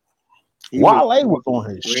 bro. Wale was on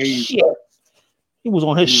his shit. He was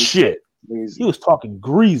on his shit. He was talking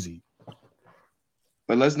greasy.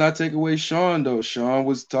 But let's not take away Sean, though. Sean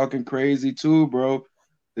was talking crazy, too, bro.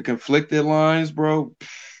 The conflicted lines, bro.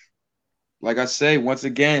 Like I say, once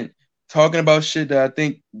again, talking about shit that I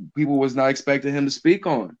think people was not expecting him to speak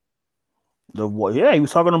on. He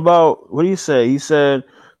was talking about, what did he say? He said,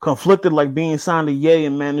 conflicted like being signed to Ye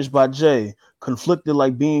and managed by Jay. Conflicted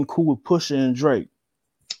like being cool with Pusha and Drake.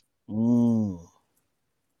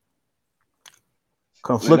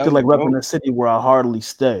 Conflicted like repping a city where I hardly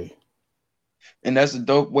stay. And that's a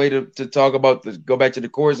dope way to talk about go back to the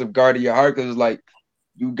chorus of guarding your heart, because it's like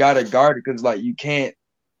you gotta guard it, because like you can't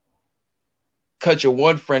cut your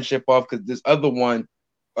one friendship off because this other one,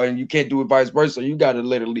 and you can't do it vice versa. So you gotta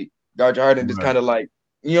literally guard your heart and just kind of like,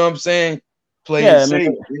 you know what I'm saying? Play it safe. You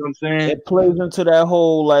know what I'm saying? It plays into that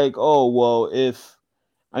whole like, oh well,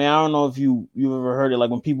 I don't know if you've ever heard it, like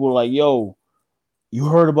when people are like, yo, you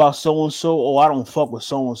heard about so and so? Oh, I don't fuck with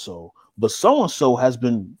so and so. But so and so has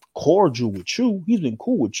been cordial with you. He's been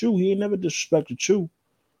cool with you. He ain't never disrespected you.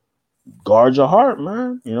 Guard your heart,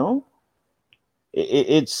 man. You know,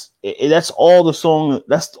 that's all the song.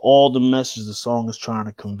 That's all the message the song is trying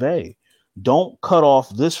to convey. Don't cut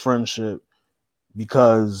off this friendship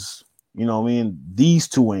because, you know what I mean, these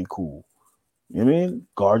two ain't cool. You know what I mean?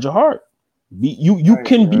 Guard your heart. You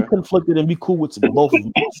can be conflicted and be cool with both of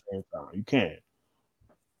them at the same time. You can.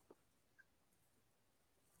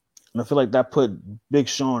 And I feel like that put Big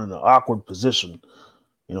Sean in an awkward position,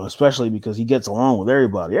 you know, especially because he gets along with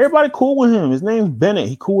everybody. Everybody cool with him. His name's Bennett.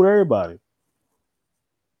 He cool with everybody.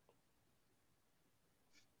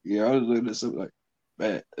 Yeah, I was looking at something like,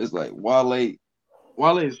 man, it's like Wale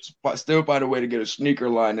is still find a way to get a sneaker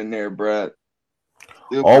line in there, Brad.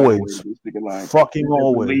 Always. Fucking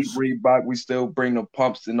always. Reebok, we still bring the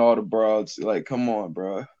pumps and all the broads. Like, come on,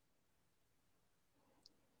 bro.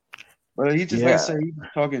 But he just, like I said, he was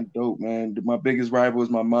talking dope, man. My biggest rival is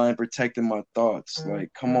my mind protecting my thoughts.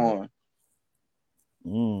 Like, come on.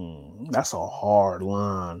 That's a hard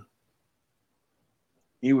line.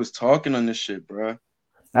 He was talking on this shit, bro.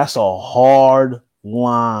 That's a hard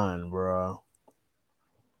line, bro.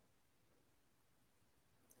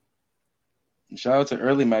 Shout out to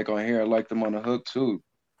Early Mac on here. I liked him on the hook too.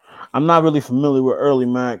 I'm not really familiar with Early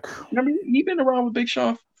Mac. Remember, he been around with Big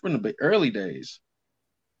Sean from the early days.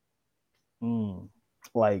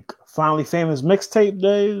 Like Finally Famous mixtape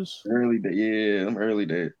days. Early day, yeah, them early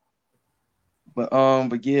days.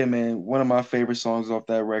 But yeah, man, one of my favorite songs off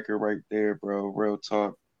that record right there, bro. Real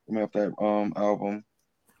talk. I mean, off that album.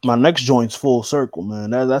 My next joint's Full Circle, man.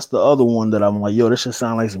 That's the other one that I'm like, yo, this should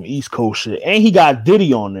sound like some East Coast shit. And he got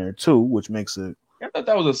Diddy on there too, which makes it. I thought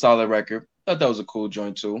that was a solid record. I thought that was a cool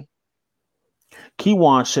joint too.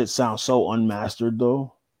 Keywan shit sounds so unmastered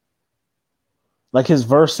though. Like his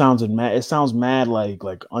verse sounds mad. It sounds mad like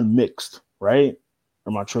unmixed, right?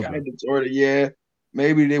 Or am I tripping? Kind of sort of, yeah.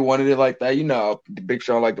 Maybe they wanted it like that. You know, the Big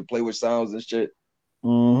Sean like to play with sounds and shit.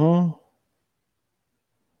 Mm-hmm.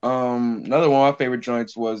 Another one of my favorite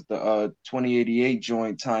joints was the 2088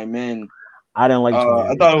 joint, Time In. I didn't like.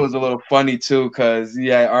 I thought it was a little funny too, cause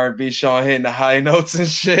yeah, R&B Sean hitting the high notes and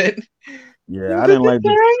shit. Yeah, I didn't like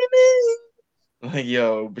it. Like,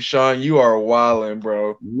 yo, Sean, you are wilding,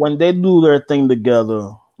 bro. When they do their thing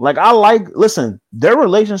together, like listen, their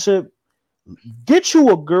relationship. Get you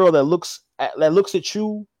a girl that looks at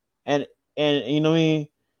you and you know what I mean,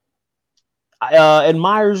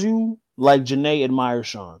 admires you like Janae admires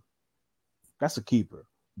Sean. That's a keeper,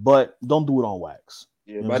 but don't do it on wax.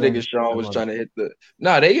 Yeah, you know my nigga Sean was trying to hit the.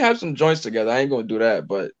 Nah, they have some joints together. I ain't gonna do that,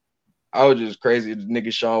 but I was just crazy. The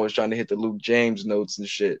nigga Sean was trying to hit the Luke James notes and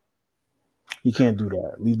shit. You can't do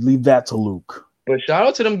that. Leave that to Luke. But shout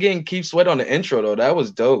out to them getting Keith Sweat on the intro though. That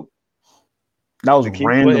was dope. That was the Keith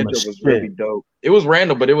random. Sweat intro was really dope. It was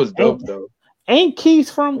random, but it was dope though. Ain't Keith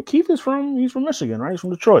is from Michigan, right? He's from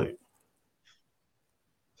Detroit.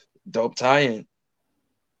 Dope tie-in.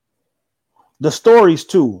 The stories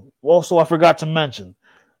too. Also, I forgot to mention,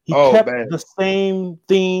 he kept the same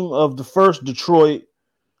theme of the first Detroit.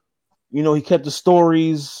 You know, he kept the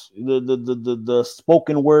stories, the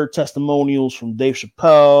spoken word testimonials from Dave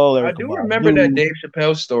Chappelle. I do remember that Dave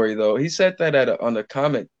Chappelle story though. He said that on a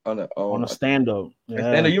stand-up.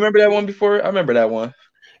 Yeah. You remember that one before? I remember that one.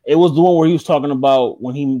 It was the one where he was talking about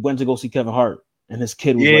when he went to go see Kevin Hart and his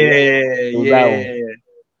kid was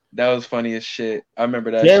That was funny as shit. I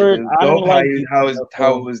remember that Jared, shit. It was dope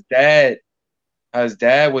how his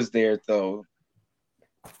dad was there though.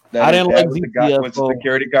 I didn't like the guy was the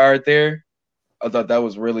security guard there. I thought that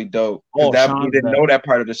was really dope. He didn't know that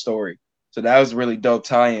part of the story. So that was really dope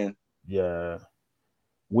tie-in. Yeah.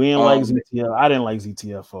 We didn't like ZTF. I didn't like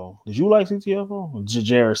ZTFO. Did you like ZTFO?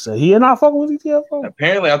 Jared said he not fucking with ZTFO.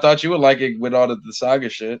 Apparently, I thought you would like it with all the saga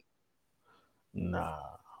shit. Nah.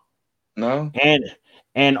 No?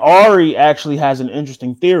 And Ari actually has an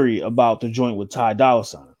interesting theory about the joint with Ty Dolla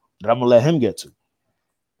 $ign that I'm gonna let him get to.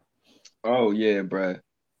 Oh yeah, bruh.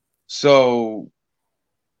 So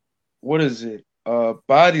what is it?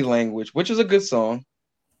 Body Language, which is a good song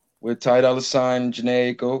with Ty Dolla $ign,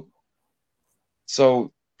 Jhené Aiko.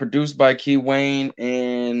 So produced by Key Wayne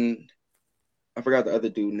and I forgot the other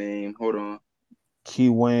dude name. Hold on. Key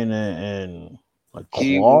Wayne and like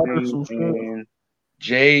Claude or some shit.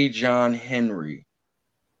 J. John Henry.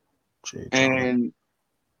 And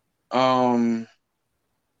some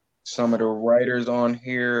of the writers on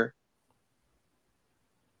here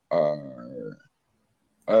are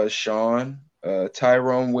Sean,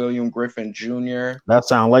 Tyrone William Griffin Jr. That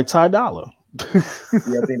sounds like Ty Dolla.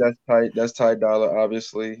 Yeah, I think that's Ty Dolla,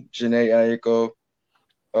 obviously. Jhené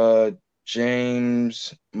Aiko,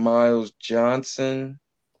 James Miles Johnson.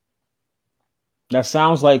 That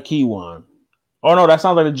sounds like Keywan. Oh no, that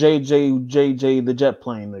sounds like the JJ the jet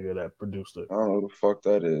plane nigga that produced it. I don't know who the fuck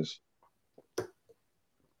that is.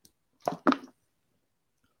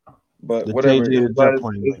 But the whatever.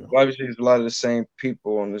 Obviously, there's a lot of the same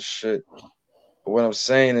people on this shit. But what I'm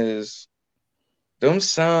saying is, them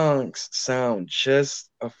songs sound just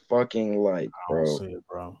a fucking like, bro.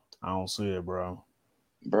 I don't see it, bro.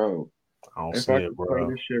 Bro. I don't see it, bro. If I could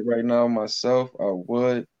play this shit right now myself, I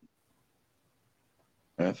would.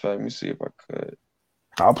 In fact, let me see if I could.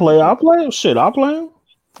 I'll play him. Shit, I'll play him.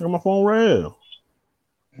 Got my phone right here.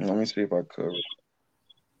 Let me see if I could.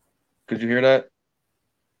 Could you hear that?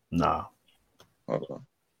 Nah. Hold on.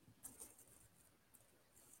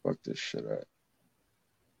 Fuck this shit up.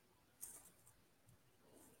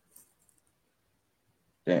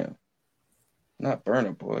 Damn. Not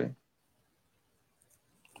Burna Boy.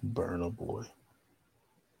 Burna Boy.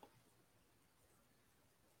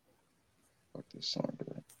 Fuck this song,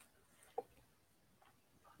 dude.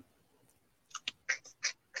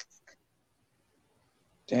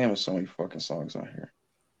 Damn, there's so many fucking songs on here.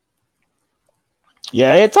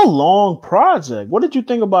 Yeah, it's a long project. What did you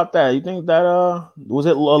think about that? You think that was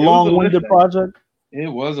it a long-winded project? It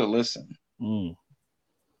was a listen. Mm.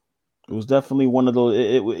 It was definitely one of those.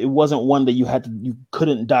 It wasn't one that you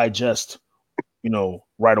couldn't digest,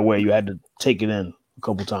 right away. You had to take it in a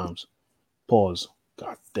couple times. Pause.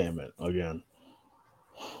 God damn it again.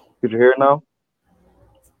 Could you hear it now?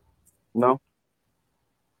 No.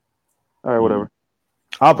 All right, whatever.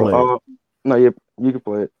 I'll play it. No, you can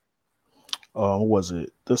play it. What was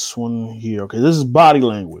it? This one here. Okay, this is Body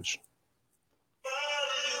Language.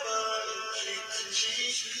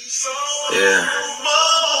 Yeah.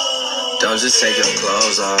 Don't just take your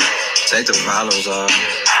clothes off. Take the problems off.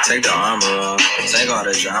 Take the armor off. Take all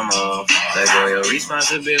the drama off. Let go your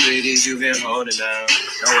responsibilities you've been holding down.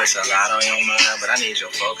 Know it's a lot on your mind, but I need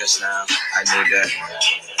your focus now. I need that.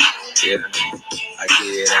 Yeah. I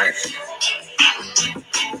give you that.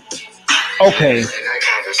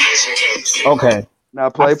 Okay. Now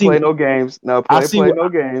play no games. Now play no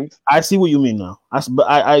games. I see what you mean now. I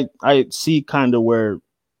see kind of where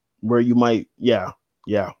you might, yeah.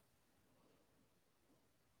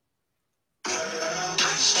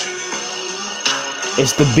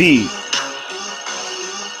 It's the beat.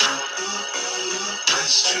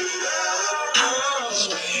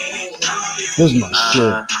 This is my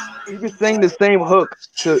shit. You can sing the same hook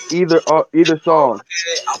to either song.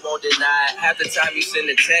 I won't deny it. Half the time you send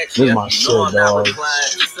a text. This is my shit, dog.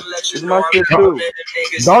 This is my shit too.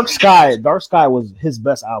 Dark Sky was his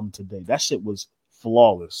best album to date. That shit was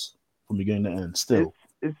flawless from beginning to end. Still,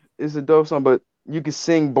 it's a dope song, but you can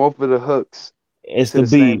sing both of the hooks. It's the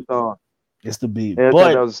beat. Song. It's the beat. Yeah,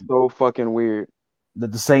 but that was so fucking weird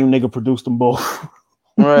that the same nigga produced them both.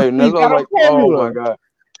 Right, and that's what I was like, oh my god,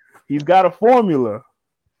 he's got a formula.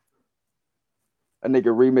 A nigga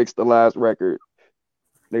remixed the last record.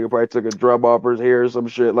 Nigga probably took a drum off his hair or some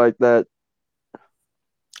shit like that.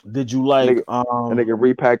 Did you like a nigga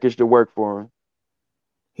repackaged the work for him?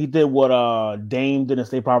 He did what Dame did in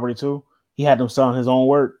State Property 2. He had them selling his own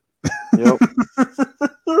work. Yep.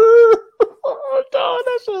 Oh, God,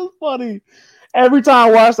 that shit is funny. Every time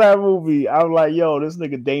I watch that movie, I'm like, yo, this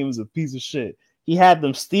nigga Dame is a piece of shit. He had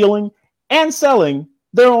them stealing and selling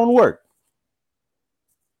their own work.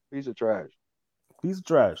 Piece of trash. Piece of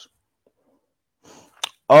trash.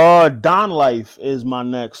 Don Life is my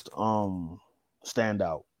next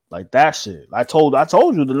standout. Like that shit. I told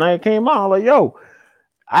you the night it came out. I'm like, yo,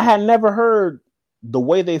 I had never heard the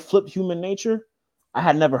way they flip Human Nature. I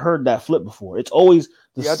had never heard that flip before. It's always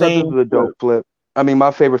the same. I thought this was a dope flip. I mean,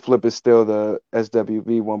 my favorite flip is still the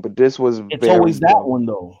SWV one, but this was it's always that dope. One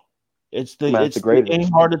though. It's the greatest. It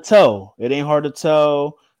ain't hard to tell. It ain't hard to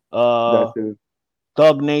tell.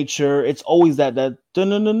 Thug Nature. It's always that.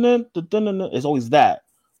 It's always that.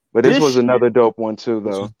 But this was another dope one too,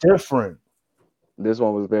 though. Different. This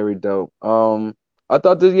one was very dope. I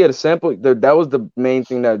thought the sample that was the main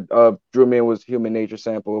thing that drew me in was Human Nature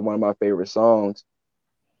sample, one of my favorite songs.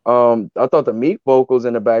 I thought the Meek vocals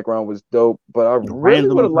in the background was dope, but I really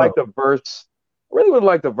would have liked the verse. Really would have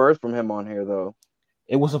liked the verse from him on here though.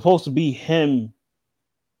 It was supposed to be him.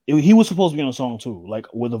 He was supposed to be on the song too, like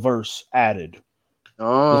with a verse added.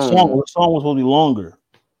 The song was supposed to be longer.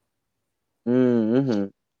 Mm-hmm.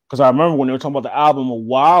 Because I remember when they were talking about the album a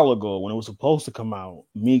while ago, when it was supposed to come out,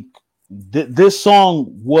 Meek, this song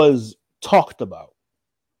was talked about.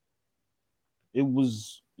 It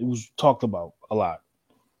was talked about a lot.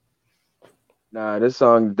 Nah, this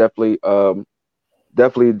song definitely a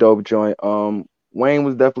dope joint. Wayne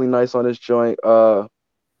was definitely nice on this joint.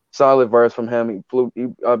 Solid verse from him. He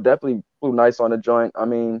definitely flew nice on the joint. I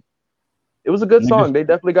mean, it was a good song. They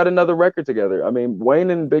definitely got another record together. I mean, Wayne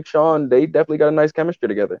and Big Sean, they definitely got a nice chemistry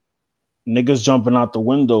together. Niggas jumping out the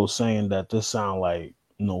window saying that this sound like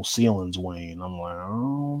No Ceilings Wayne. I'm like, I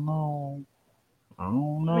don't know. I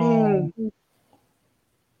mean,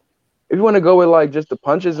 if you want to go with like just the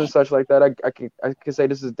punches and such like that, I can say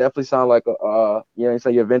this is definitely sound like a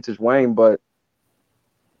say your vintage Wayne, but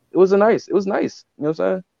it was nice. You know what I'm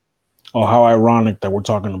saying? Oh, how ironic that we're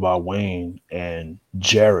talking about Wayne and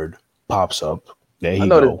Jared pops up. There he go. I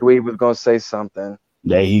know the dweeb was gonna say something.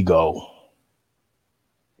 There he go.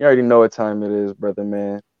 You already know what time it is, brother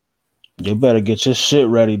man. You better get your shit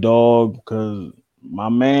ready, dog, because my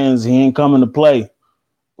man's he ain't coming to play.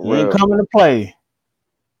 He ain't coming to play.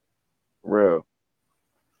 Real.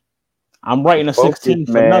 I'm writing a 16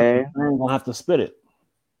 for nothing. I ain't gonna have to spit it.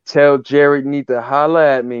 Tell Jared need to holler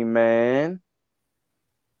at me, man.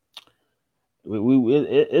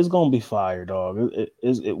 It's gonna be fire, dog.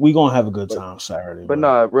 We gonna have a good time Saturday. But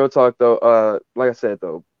nah, real talk though. Like I said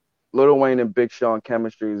though, Lil Wayne and Big Sean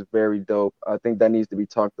chemistry is very dope. I think that needs to be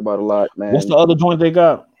talked about a lot, What's man. the other joint they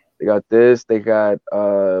got? They got this. They got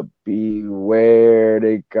Beware.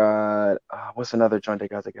 They got what's another joint they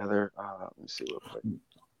got together? Let me see real quick.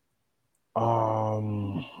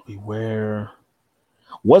 Beware.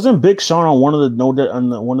 Wasn't Big Sean on one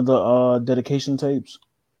of the dedication tapes?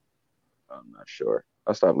 I'm not sure.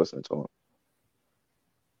 I stopped listening to him.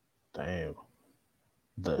 Damn.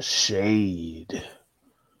 The Shade.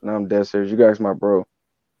 No, I'm dead serious. You guys, my bro.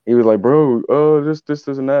 He was like, bro, this,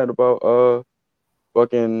 and that about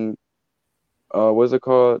fucking what's it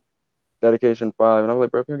called? Dedication 5. And I'm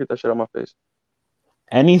like, bro, can you get that shit out of my face?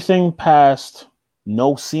 Anything past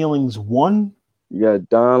No Ceilings 1? You got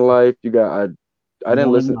Don Life. You got I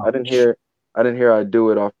didn't listen. No. I didn't hear I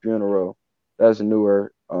Do It off Funeral. That's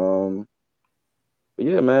newer. But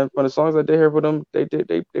yeah, man, from the songs I did hear for them, they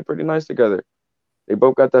pretty nice together. They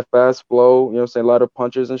both got that fast flow, you know what I'm saying? A lot of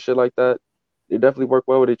punches and shit like that. They definitely work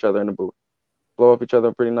well with each other in the booth. Blow off each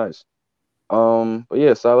other pretty nice. But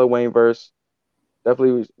yeah, solid Wayne verse. Definitely,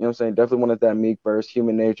 you know what I'm saying? Definitely wanted that Meek verse.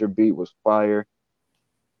 Human Nature beat was fire.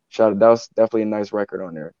 Shout out, that was definitely a nice record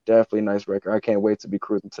on there. Definitely a nice record. I can't wait to be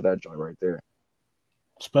cruising to that joint right there.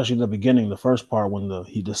 Especially the beginning, the first part when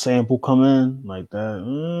the sample come in like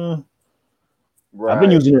that. Right. I've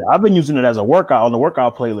been using it as a workout on the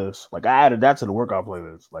workout playlist. Like I added that to the workout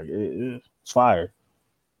playlist. Like it's fire.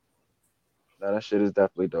 Nah, that shit is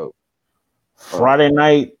definitely dope. Friday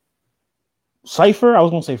night Cypher. I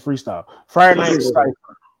was gonna say freestyle. Friday night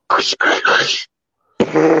Cypher.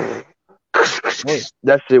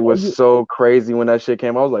 That shit was so crazy when that shit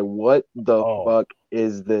came. I was like, "What the fuck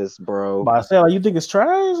is this, bro?" But I say, like, you think it's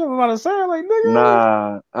trash? I'm about to say, like, nigga.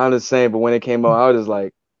 Nah, I'm just saying. But when it came out, I was just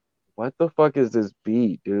like, "What the fuck is this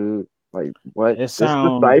beat, dude? Like, what? This is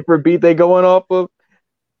the Cypher beat they going off of?"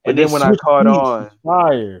 But then when I caught on,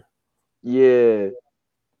 fire. Yeah.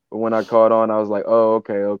 But when I caught on, I was like, "Oh,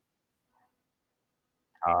 okay."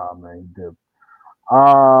 Ah, man, good.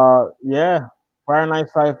 Yeah. Friday Night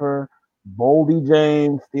Cypher. Boldy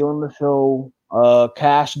James stealing the show.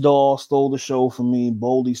 Cash Doll stole the show for me.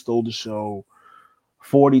 Boldy stole the show.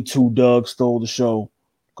 42 Doug stole the show.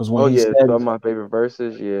 Because when he said some of my favorite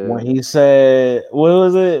verses, yeah. When he said, what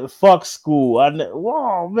was it? Fuck school.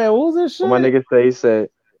 Whoa, man, what was this shit? My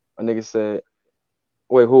nigga said,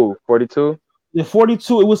 wait, who? 42? Yeah,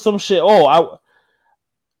 42. It was some shit.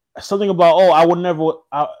 Something about I would never.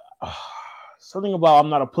 Something about I'm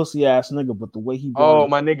not a pussy ass nigga, but the way he.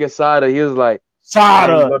 My nigga Sada, he was like,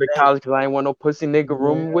 Sada. I didn't go to college because I ain't want no pussy nigga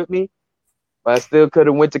rooming with me, but I still could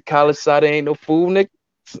have went to college. Sada ain't no fool, nigga.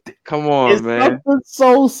 Come on, man. It's something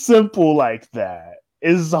so simple like that.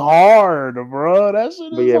 It's hard, bro. That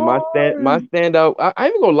shit is hard. My standout. I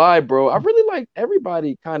ain't gonna lie, bro. I really like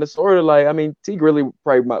everybody, kind of, sort of like. I mean, Teague really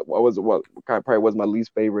probably was my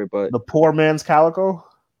least favorite, but the poor man's Calico.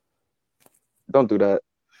 Don't do that.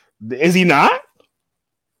 Is he not?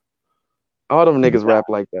 All them niggas rap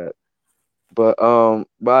like that. But I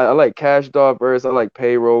like Cash Dog verse. I like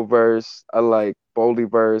Payroll verse. I like Boldy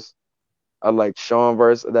verse. I like Sean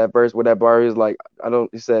verse. That verse with that bar is like,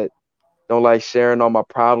 he said, don't like sharing all my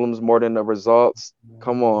problems more than the results.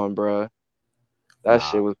 Come on, bro. That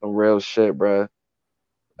shit was some real shit, bro.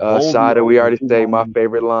 Sada, we already say my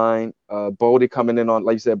favorite line. Boldy coming in on,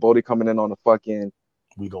 like you said, Boldy coming in on the fucking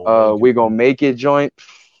we gonna make it joint.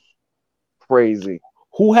 Crazy.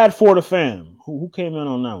 Who had For the Fam? Who came in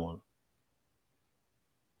on that one?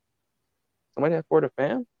 Somebody had For the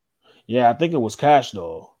Fam? Yeah, I think it was Cash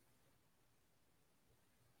Dog.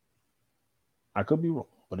 I could be wrong,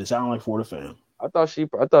 but it sounded like For the Fam. I thought she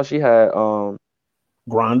had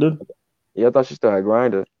Grinded. Yeah, I thought she still had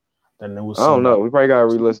Grinded. Then there was I don't know. We probably gotta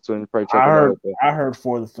re-listen to it and probably check it out. I heard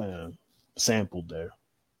For the Fam sampled there.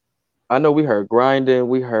 I know we heard Grinding.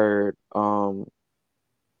 We heard what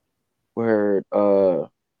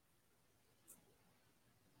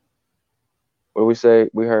did we say?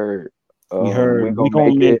 We heard we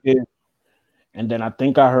gonna make it. And then I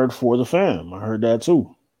think I heard For the Fam. I heard that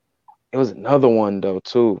too. It was another one though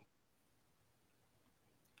too.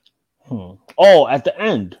 Oh, at the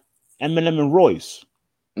end, Eminem and Royce.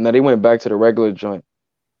 No, they went back to the regular joint.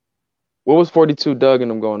 What was 42 Doug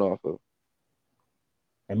and them going off of?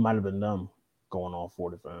 It might have been them going off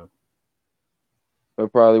For the Fam.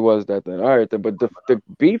 It probably was that then. All right, but the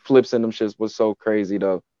beat flips in them shits was so crazy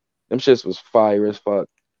though. Them shits was fire as fuck.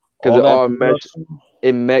 Because it all meshed.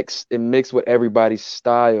 It mixed with everybody's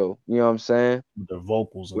style. You know what I'm saying? The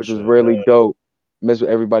vocals, which is really dope. Mixed with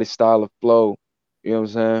everybody's style of flow. You know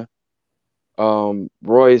what I'm saying?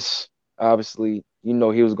 Royce, obviously, he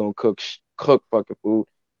was gonna cook fucking food.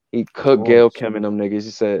 He cooked Gail Kim and them niggas.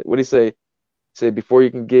 He said, what he say? He said, before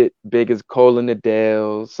you can get big as Cole in the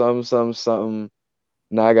Dale, something.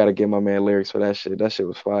 Now I gotta get my man lyrics for that shit. That shit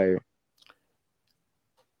was fire.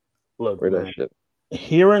 Look, Where man, that shit.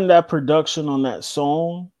 hearing that production on that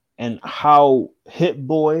song and how Hit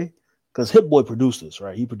Boy, because Hit Boy produced this,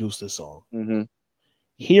 right? He produced this song. Mm-hmm.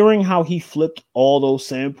 Hearing how he flipped all those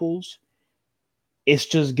samples, it's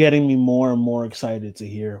just getting me more and more excited to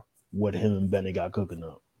hear what him and Benny got cooking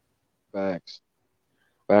up. Facts.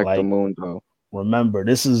 Back Like, to Moon though. remember,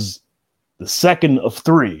 this is the second of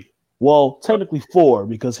 3. Well, technically 4,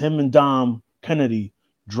 because him and Dom Kennedy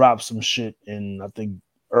dropped some shit in, I think,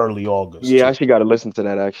 early August. Yeah, too. I actually got to listen to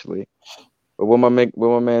that actually. But what my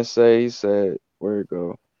man say? He said, where it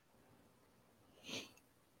go? He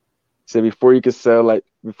said before you sell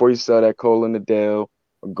that Cole in the Dale,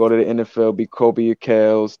 or go to the NFL, be Kobe or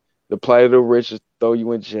Kels. The plight of the rich is throw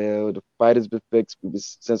you in jail. The fight has been fixed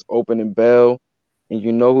since opening bell. And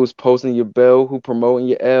you know who's posting your bell, who promoting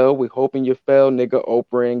your L. We hoping you fail, nigga,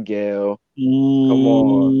 Oprah and Gail. Come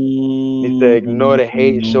on. He said, ignore the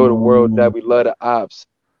hate and show the world that we love the ops.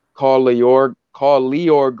 Call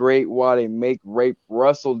Leor great while they make rape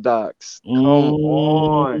Russell docs. Come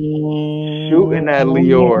on. Shooting at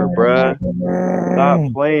Leor, bruh.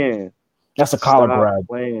 Stop playing. That's a collar Stop grab.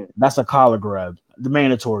 playing. That's a collar grab. The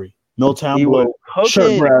mandatory. Milltown He blow. was Shirt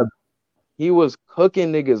cooking. grab. He was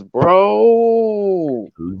cooking niggas, bro.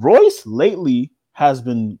 Royce lately has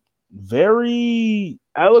been very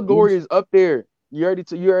Allegory is up there. You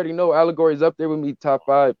already know Allegory is up there with me, top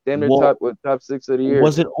 5. Then they're Well, top 6 of the year.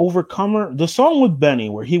 Was it Overcomer? The song with Benny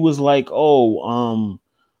where he was like, own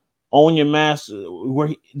your mask,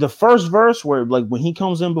 where the first verse where like when he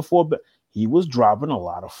comes in before, but he was dropping a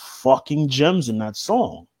lot of fucking gems in that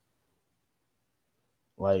song.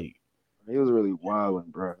 Like, he was really wilding,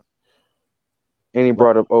 bro. And he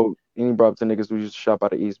brought up the niggas who used to shop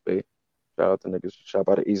out of East Bay. Shout out to niggas who shop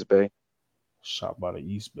out of East Bay. Shop out of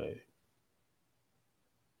East Bay.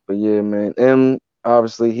 But yeah, man. M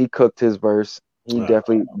obviously he cooked his verse. He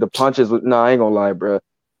definitely the punches was I ain't gonna lie, bro.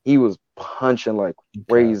 He was punching like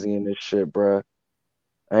crazy in this shit, bro.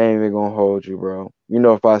 I ain't even gonna hold you, bro. You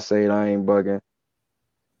know if I say it, I ain't bugging.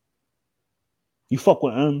 You fuck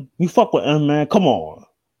with M. You fuck with M, man. Come on.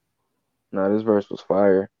 Nah, this verse was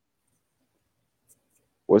fire.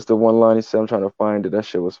 What's the one line he said? I'm trying to find it. That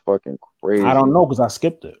shit was fucking crazy. I don't know because I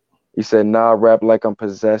skipped it. He said, nah, rap like I'm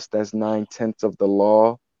possessed. That's 9/10 of the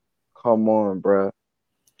law. Come on, bro.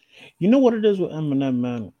 You know what it is with Eminem,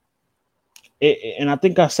 man? And I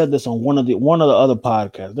think I said this on one of the other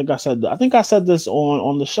podcasts. I think I said this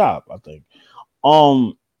on the shop, I think.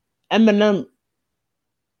 Eminem,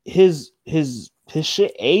 his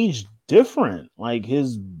shit aged different. Like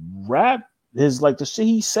his rap, like the shit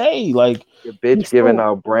he say, like your bitch giving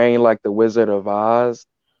out brain like the Wizard of Oz.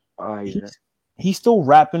 He's still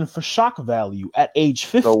rapping for shock value at age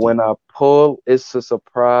 50. So when I pull, it's a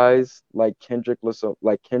surprise, like Kendrick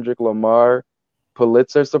Lamar,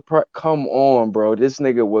 Pulitzer surprise. Come on, bro. This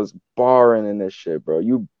nigga was barring in this shit, bro.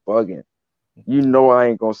 You bugging. You know I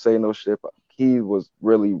ain't gonna say no shit. He was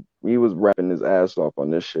rapping his ass off on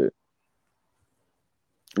this shit.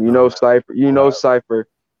 You know Cypher. You know Cypher.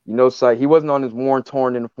 He wasn't on his worn,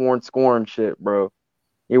 torn, and foreign scorn shit, bro.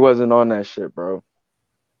 He wasn't on that shit, bro.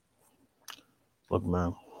 Look,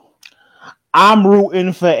 man. I'm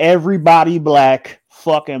rooting for everybody black.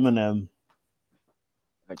 Fuck Eminem.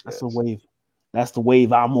 That's the wave. That's the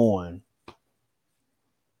wave I'm on.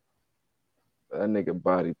 That nigga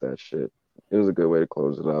bodied that shit. It was a good way to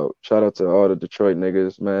close it out. Shout out to all the Detroit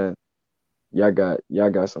niggas, man. Y'all got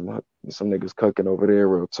some niggas cooking over there.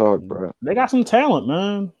 Real talk, bro. They got some talent,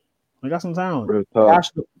 man. They got some talent. Real talk.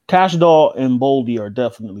 Cash Doll and Boldy are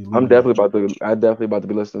definitely. I'm definitely about to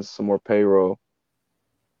be listening to some more Payroll.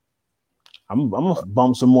 I'm gonna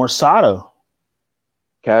bump some more Sada.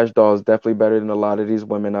 Cash Doll is definitely better than a lot of these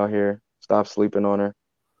women out here. Stop sleeping on her.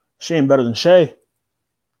 She ain't better than Shay.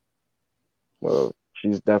 Well,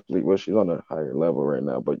 she's on a higher level right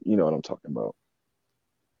now, but you know what I'm talking about.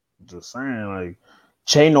 Just saying, like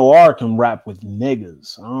Che Noir can rap with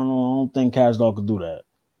niggas. I don't think Cash Doll could do that.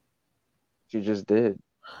 She just did.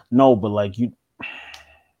 No, but like you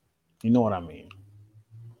know what I mean.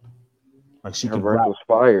 Like she could rap. Was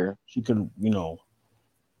fire. She could,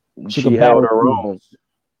 she could held her own.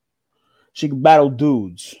 She could battle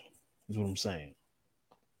dudes. Is what I'm saying.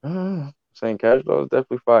 Saying Cash Doll is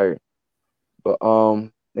definitely fire. But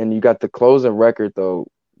and you got the closing record though,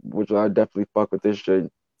 which I definitely fuck with this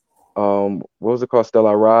shit. What was it called? Still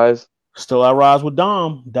I Rise. Still I rise with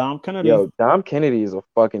Dom. Dom Kennedy. Yo, Dom Kennedy is a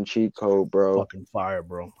fucking cheat code, bro. Fucking fire,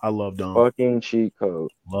 bro. I love Dom. Fucking cheat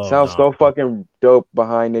code. Love Sounds Dom. so fucking dope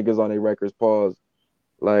behind niggas on their records. Pause.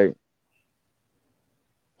 Like,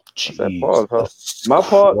 I said, pause, huh? My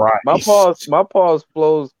pause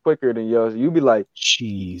flows quicker than yours. You be like,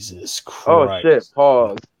 Jesus Christ. oh shit,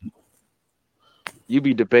 pause. You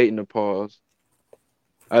be debating the pause.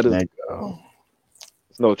 It's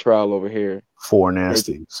no trial over here. 4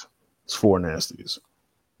 nasties. It's 4 nasties.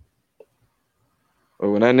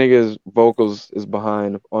 But when that nigga's vocals is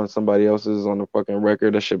behind on somebody else's on the fucking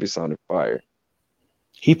record, that should be sounding fire.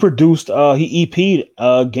 He produced he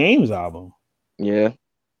EP'd Games album. Yeah.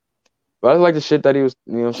 But I like the shit that he was,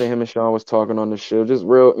 you know what I'm saying, him and Sean was talking on the show. Just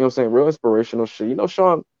real, you know what I'm saying, real inspirational shit. You know,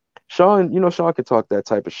 Sean, Sean could talk that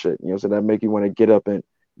type of shit. You know what I'm saying? That make you want to get up and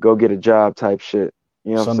go get a job type shit.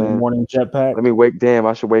 You know what I'm Sunday saying? morning jetpack.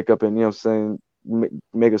 I should wake up and, you know what I'm saying,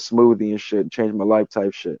 make a smoothie and shit, change my life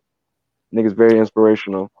type shit. Nigga's very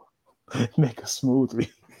inspirational. Make a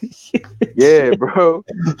smoothie. Yeah, bro.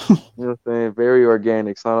 You know what I'm saying? Very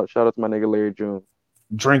organic. Shout out to my nigga Larry June.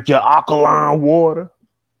 Drink your alkaline water.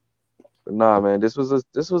 But nah, man, this was a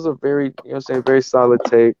very, you know what I'm saying, very solid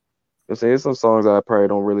tape. You know what I'm saying? There's some songs that I probably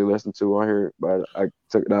don't really listen to on here, but I'm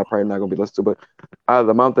probably not gonna be listening to. But out of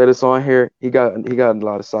the amount that it's on here, he got a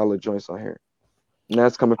lot of solid joints on here. And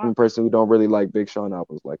that's coming from a person who don't really like Big Sean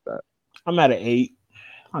albums like that. I'm at an 8.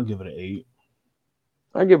 I'll give it an 8.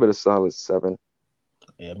 I give it a solid 7.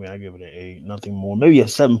 Yeah, I mean, I give it an 8. Nothing more. Maybe a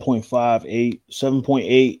 7.5, 8,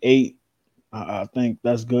 7.8, 8. I think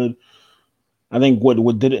that's good. I think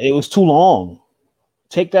what did it was too long.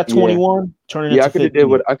 Take that 21, turn it into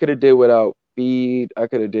 15. I could have did without Feed. I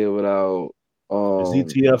could have did without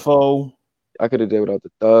ZTFO. I could have did without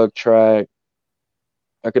the Thug track.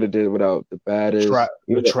 I could have did without the Baddest.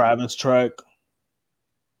 The Travis track.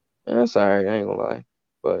 That's all right. I ain't gonna lie.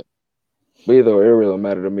 But either way, it really don't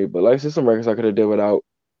matter to me. But like, there's some records I could have did without.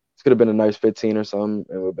 This could have been a nice 15 or something.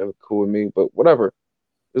 It would have been cool with me. But whatever.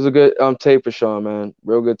 It was a good tape for Sean, man.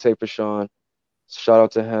 Real good tape for Sean. Shout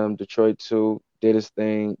out to him. Detroit 2 did his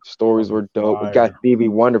thing. Stories were dope. We got Stevie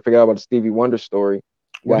Wonder. Forgot about the Stevie Wonder story.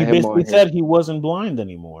 Well, he basically said he wasn't blind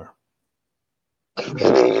anymore.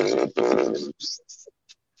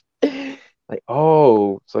 Like,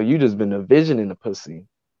 oh, so you just been envisioning the pussy.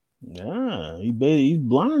 Yeah, he's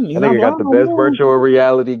blind. I think he got the best virtual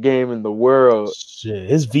reality game in the world. Shit,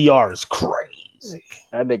 his VR is crazy.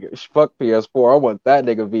 That nigga, fuck PS4. I want that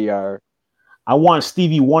nigga VR. I want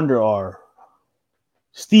Stevie Wonder R.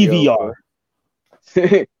 Stevie R.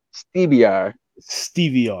 Stevie R.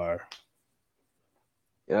 Stevie R.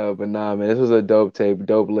 Yo, but nah, man, this was a dope tape,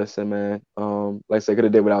 dope listen, man. Like I said, could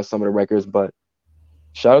have did without some of the records, but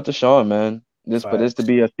shout out to Sean, man. For this to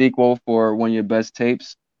be a sequel for one of your best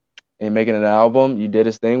tapes and making an album, you did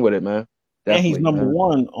his thing with it, man. Definitely, and he's number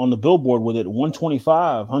one on the Billboard with it,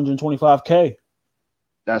 125K.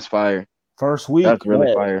 That's fire. First week. That's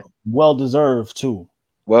really fire. Well deserved too.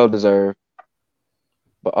 Well deserved.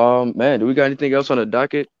 But man, do we got anything else on the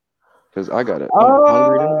docket? Because I got it.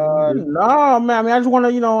 No, man. I mean, I just want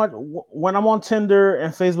to, when I'm on Tinder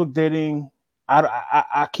and Facebook dating,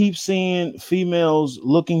 I keep seeing females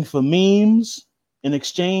looking for memes in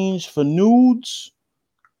exchange for nudes.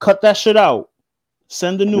 Cut that shit out.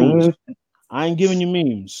 Send the nudes. I ain't giving you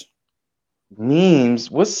memes.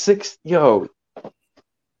 Memes? What's 6? Yo,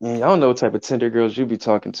 man, y'all know what type of Tinder girls you be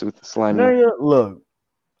talking to. Slimy. Look,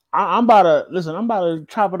 I'm about to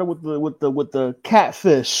chop it up with the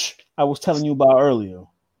catfish I was telling you about earlier.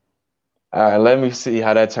 All right, let me see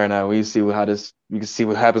how that turned out. We can see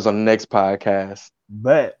what happens on the next podcast.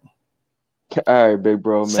 Bet. All right, big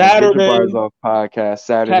bro, man. Saturday. Get your bars off podcast.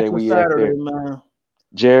 Saturday, we out there. Man.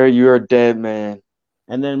 Jerry, you're a dead man.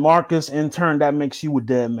 And then Marcus, in turn, that makes you a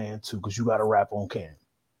dead man too, because you got to rap on cam.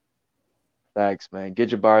 Thanks, man.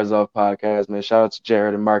 Get your bars off podcast, man. Shout out to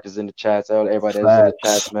Jared and Marcus in the chats. Everybody that's in the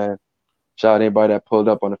chats, man. Shout out to anybody that pulled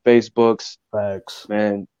up on the Facebooks. Facts.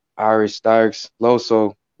 Man, Irish Starks,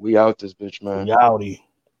 Loso, we out this bitch, man. We outie.